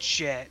York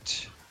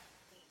Jet.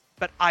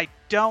 But I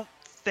don't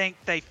think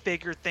they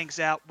figure things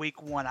out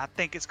week 1. I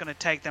think it's going to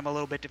take them a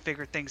little bit to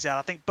figure things out.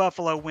 I think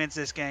Buffalo wins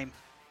this game.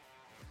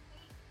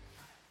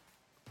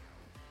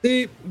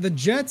 The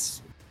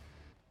Jets,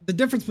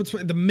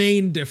 the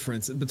main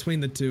difference between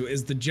the two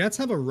is the Jets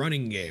have a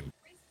running game.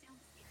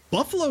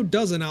 Buffalo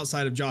doesn't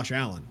outside of Josh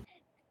Allen.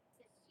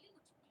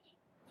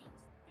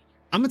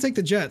 I'm going to take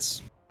the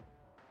Jets.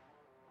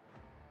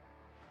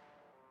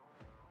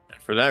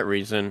 For that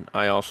reason,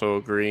 I also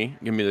agree.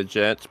 Give me the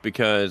Jets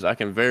because I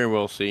can very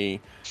well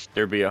see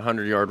there be a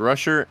 100-yard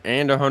rusher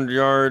and a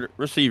 100-yard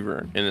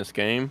receiver in this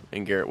game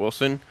in Garrett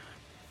Wilson.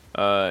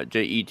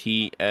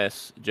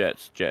 Jets,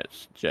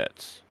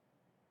 Jets.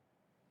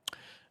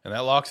 And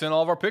that locks in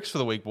all of our picks for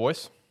the week,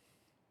 boys.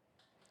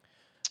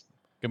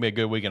 Gonna be a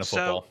good weekend of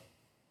football.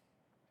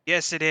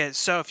 Yes, it is.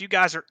 So if you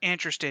guys are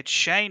interested,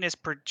 Shane is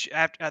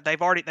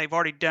they've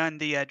already done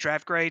the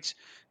draft grades.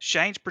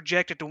 Shane's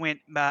projected to win.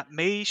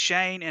 Me,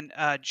 Shane, and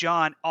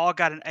John all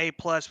got an A+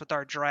 with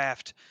our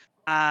draft.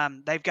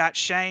 They've got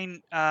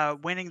Shane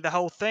winning the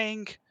whole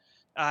thing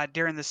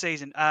during the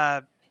season.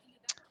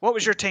 What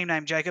was your team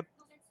name, Jacob?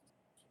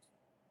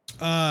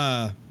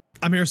 I'm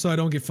here so I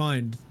don't get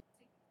fined.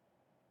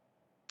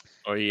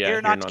 Oh yeah,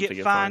 Here not to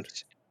get fined.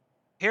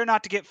 Here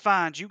not to get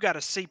fined. You got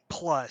a C+.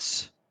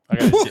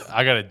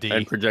 I got a D.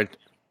 And project.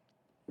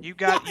 You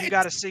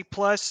got a C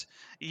plus.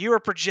 You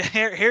are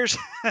here's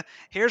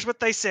here's what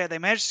they said. They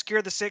managed to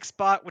secure the 6th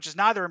spot, which is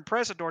neither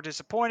impressive nor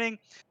disappointing.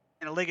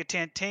 In a league of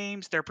 10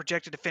 teams, they're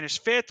projected to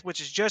finish 5th,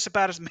 which is just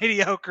about as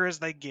mediocre as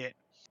they get.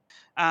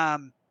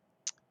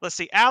 Let's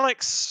see,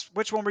 Alex,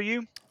 which one were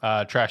you?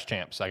 Trash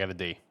champs. I got a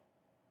D.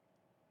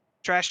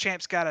 Trash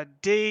Champs got a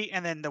D,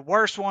 and then the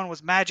worst one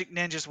was Magic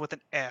Ninjas with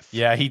an F.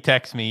 Yeah, he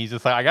texts me. He's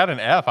just like, I got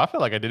an F. I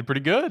feel like I did pretty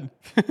good.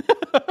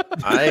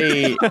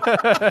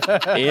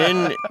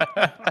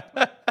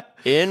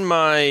 In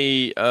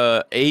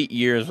my 8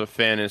 years of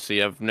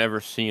fantasy, I've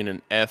never seen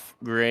an F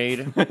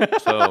grade.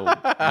 So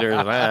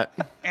there's that.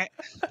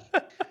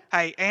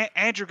 Hey,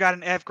 Andrew got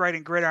an F grade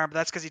in Gridiron, but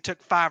that's because he took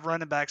 5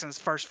 running backs in his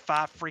first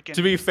 5 freaking.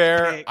 To be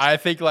fair, picks. I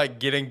think like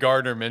getting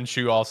Gardner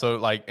Minshew also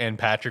like and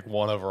Patrick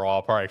 1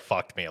 overall probably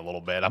fucked me a little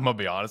bit. I'm gonna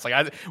be honest.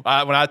 Like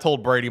when I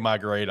told Brady my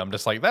grade, I'm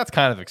just like that's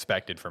kind of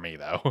expected for me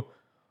though.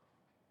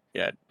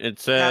 Yeah, it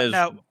says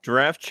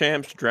draft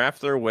champs draft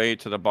their way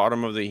to the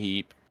bottom of the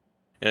heap.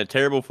 In a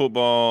terrible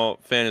football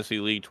fantasy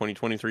league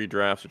 2023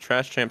 draft, the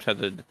Trash Champs had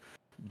the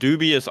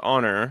dubious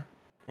honor,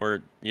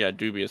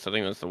 dubious, I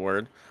think that's the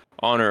word,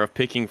 honor of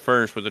picking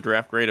first with a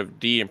draft grade of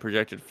D and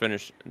projected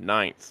finish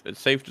 9th.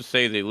 It's safe to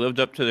say they lived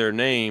up to their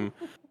name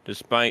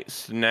despite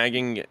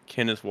snagging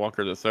Kenneth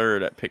Walker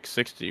III at pick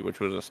 60,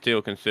 which was a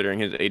steal considering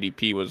his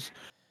ADP was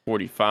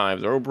 45.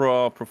 Their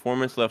overall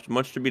performance left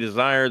much to be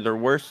desired. Their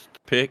worst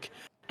pick,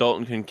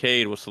 Dalton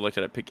Kincaid, was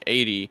selected at pick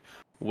 80,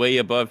 way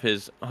above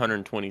his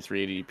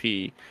 123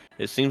 ADP.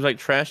 It seems like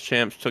Trash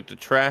Champs took the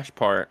trash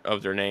part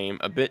of their name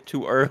a bit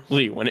too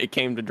early when it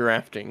came to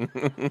drafting.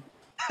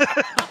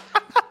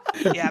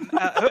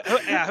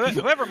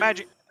 Whoever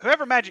Magic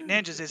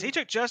Ninjas is, he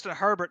took Justin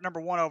Herbert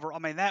number 1 over. I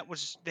mean, that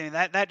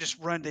just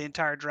ruined the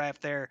entire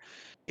draft there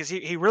because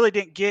he really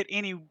didn't get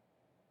any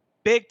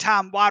big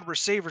time wide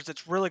receivers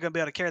that's really going to be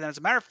able to carry them. As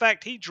a matter of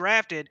fact, he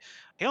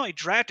only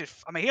drafted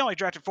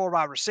 4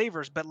 wide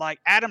receivers, but like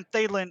Adam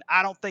Thielen,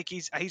 I don't think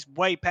he's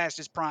way past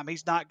his prime.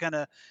 He's not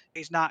gonna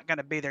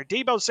be there.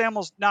 Deebo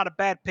Samuel's not a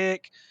bad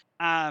pick.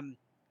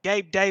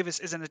 Gabe Davis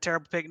isn't a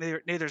terrible pick.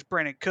 Neither is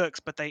Brandon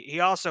Cooks, but he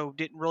also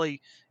didn't really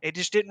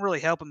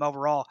help him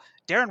overall.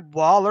 Darren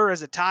Waller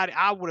as a tight end,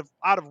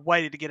 I'd have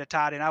waited to get a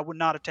tight end. I would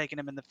not have taken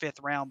him in the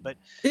 5th round. But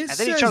it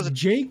says he chose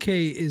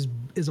J.K. is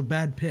a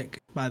bad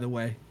pick, by the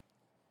way.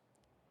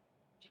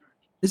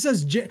 It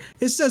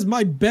says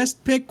my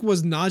best pick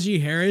was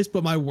Najee Harris,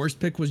 but my worst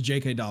pick was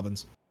J.K.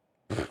 Dobbins.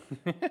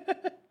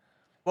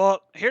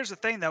 Well, here's the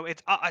thing though.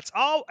 It's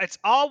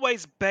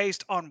always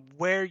based on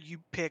where you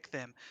pick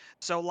them.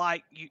 So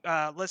like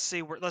let's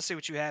see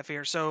what you have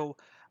here. So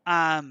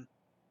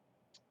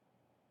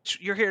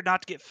you're here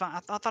not to get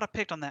fined. I thought I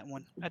picked on that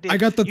one. I did. I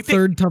got the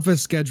third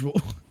toughest schedule.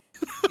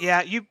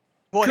 Yeah,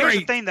 Well, Great. here's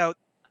the thing though.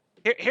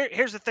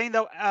 Here's the thing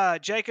though,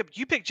 Jacob.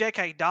 You picked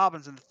J.K.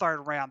 Dobbins in the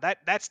 3rd round.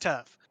 That's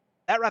tough.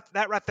 That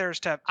right there is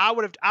tough. I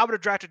would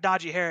have drafted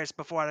Najee Harris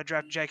before I'd have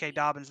drafted J.K.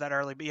 Dobbins that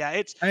early. But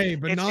yeah,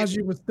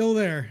 Najee was still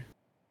there.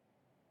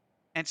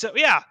 And so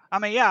and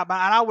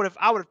I would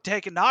have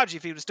taken Najee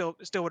if he was still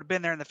would have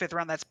been there in the 5th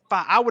round. That's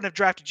fine. I wouldn't have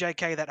drafted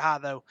J.K. that high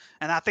though,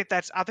 and I think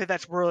that's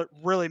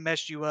really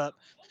messed you up.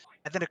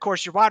 And then of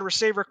course your wide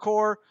receiver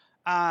core,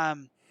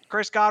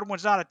 Chris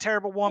Godwin's not a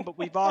terrible one, but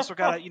we've also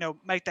got to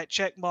make that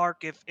check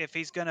mark if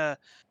he's gonna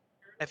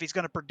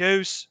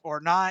produce or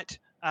not,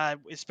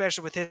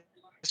 especially with his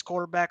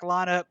quarterback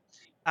lineup.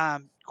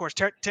 Of course,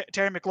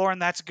 Terry McLaurin,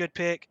 that's a good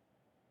pick.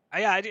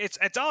 Yeah,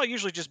 it's all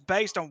usually just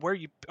based on where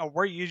you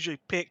usually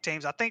pick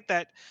teams. I think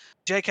that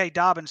J.K.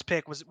 Dobbins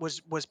pick was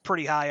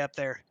pretty high up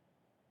there.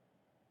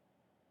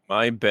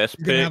 My best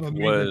pick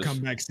was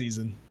comeback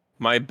season.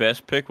 My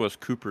best pick was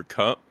Cooper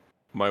Kupp.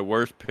 My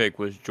worst pick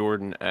was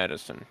Jordan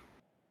Addison.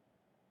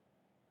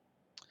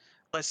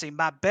 Let's see.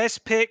 My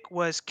best pick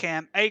was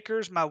Cam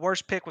Akers. My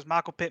worst pick was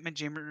Michael Pittman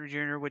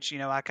Jr., which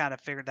I kind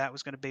of figured that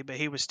was going to be, but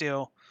he was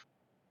still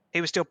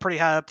pretty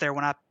high up there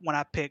when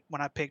I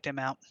picked him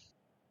out.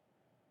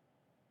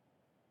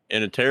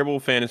 In a terrible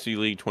fantasy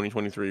league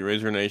 2023,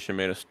 Razor Nation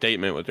made a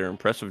statement with their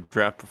impressive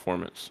draft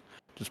performance.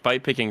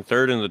 Despite picking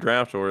 3rd in the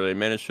draft order, they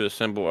managed to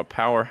assemble a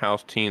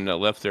powerhouse team that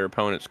left their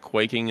opponents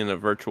quaking in the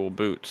virtual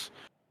boots.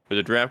 With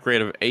a draft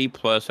grade of A+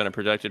 and a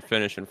projected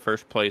finish in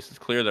 1st place, it's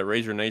clear that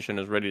Razor Nation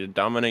is ready to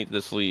dominate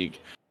this league.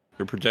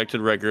 Their projected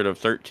record of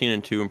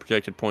 13-2 and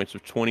projected points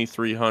of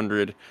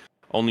 2,300,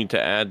 only to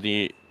add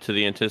to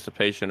the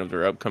anticipation of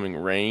their upcoming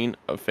reign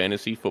of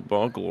fantasy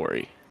football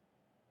glory.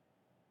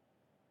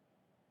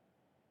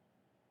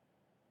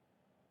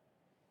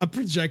 I'm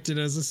projected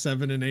as a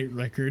 7-8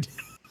 record.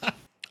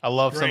 I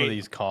love some of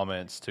these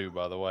comments too,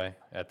 by the way,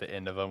 at the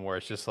end of them, where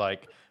it's just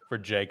like for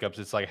Jacobs,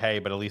 it's like, hey,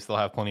 but at least they'll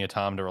have plenty of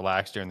time to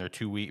relax during their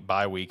 2-week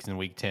bye weeks. In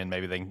week 10,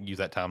 maybe they can use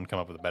that time to come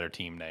up with a better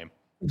team name.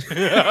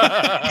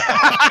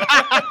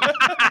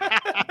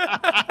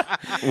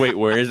 Wait,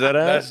 where is that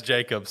at? That's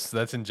Jacobs.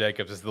 That's in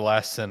Jacobs. It's the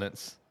last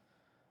sentence.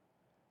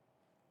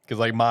 Because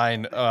like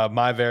mine,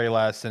 my very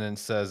last sentence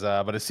says,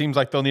 but it seems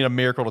like they'll need a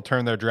miracle to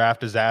turn their draft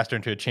disaster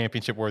into a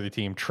championship-worthy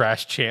team.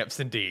 Trash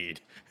champs indeed.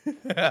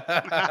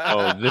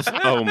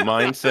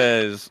 Mine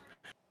says,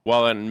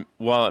 while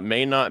it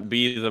may not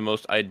be the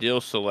most ideal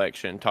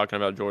selection, talking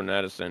about Jordan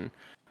Addison,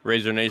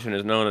 Razor Nation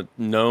is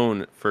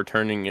known for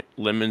turning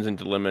lemons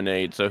into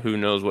lemonade. So who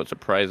knows what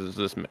surprises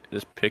this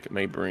pick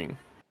may bring.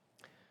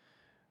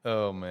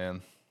 Oh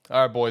man!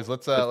 All right, boys,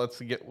 let's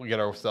get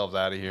ourselves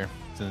out of here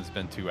since it's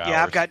been 2 hours.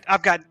 Yeah,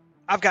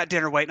 I've got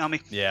dinner waiting on me.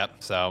 Yeah.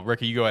 So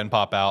Ricky, you go ahead and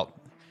pop out.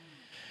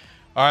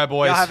 All right,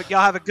 boys. Y'all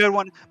have a good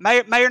one.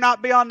 May or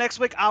not be on next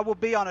week. I will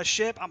be on a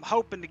ship. I'm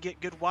hoping to get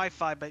good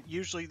Wi-Fi, but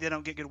usually they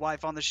don't get good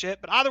Wi-Fi on the ship.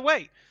 But either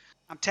way,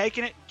 I'm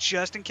taking it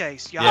just in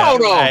case. Y'all have a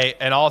good one. Hey,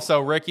 and also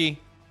Ricky,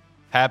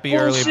 happy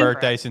early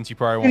birthday since you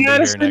probably won't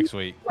be here next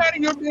week. Out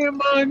of your damn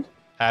mind.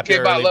 Happy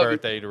Okay, bye, early love you.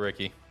 birthday to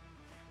Ricky.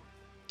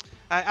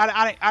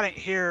 I didn't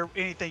hear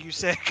anything you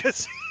said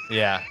because.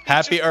 Yeah.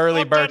 Happy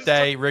early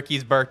birthday.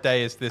 Ricky's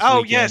birthday is this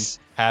weekend. Yes.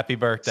 Happy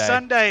birthday.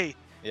 Sunday.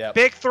 Yeah.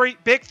 Big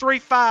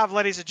 3-5,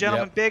 ladies and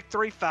gentlemen. Yep. Big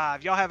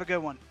 3-5. Y'all have a good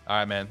one. All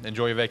right, man.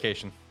 Enjoy your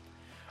vacation.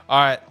 All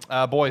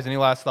right, boys. Any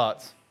last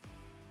thoughts?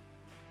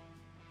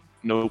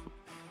 Nope.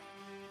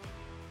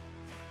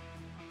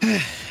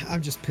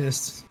 I'm just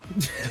pissed.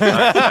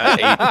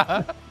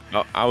 I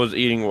was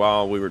eating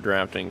while we were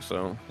drafting,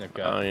 so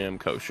Okay. I am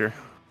kosher.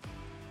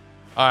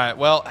 All right.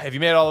 Well, if you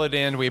made it all the way to the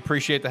end, we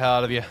appreciate the hell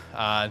out of you.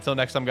 Until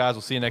next time, guys.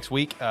 We'll see you next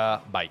week.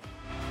 Bye.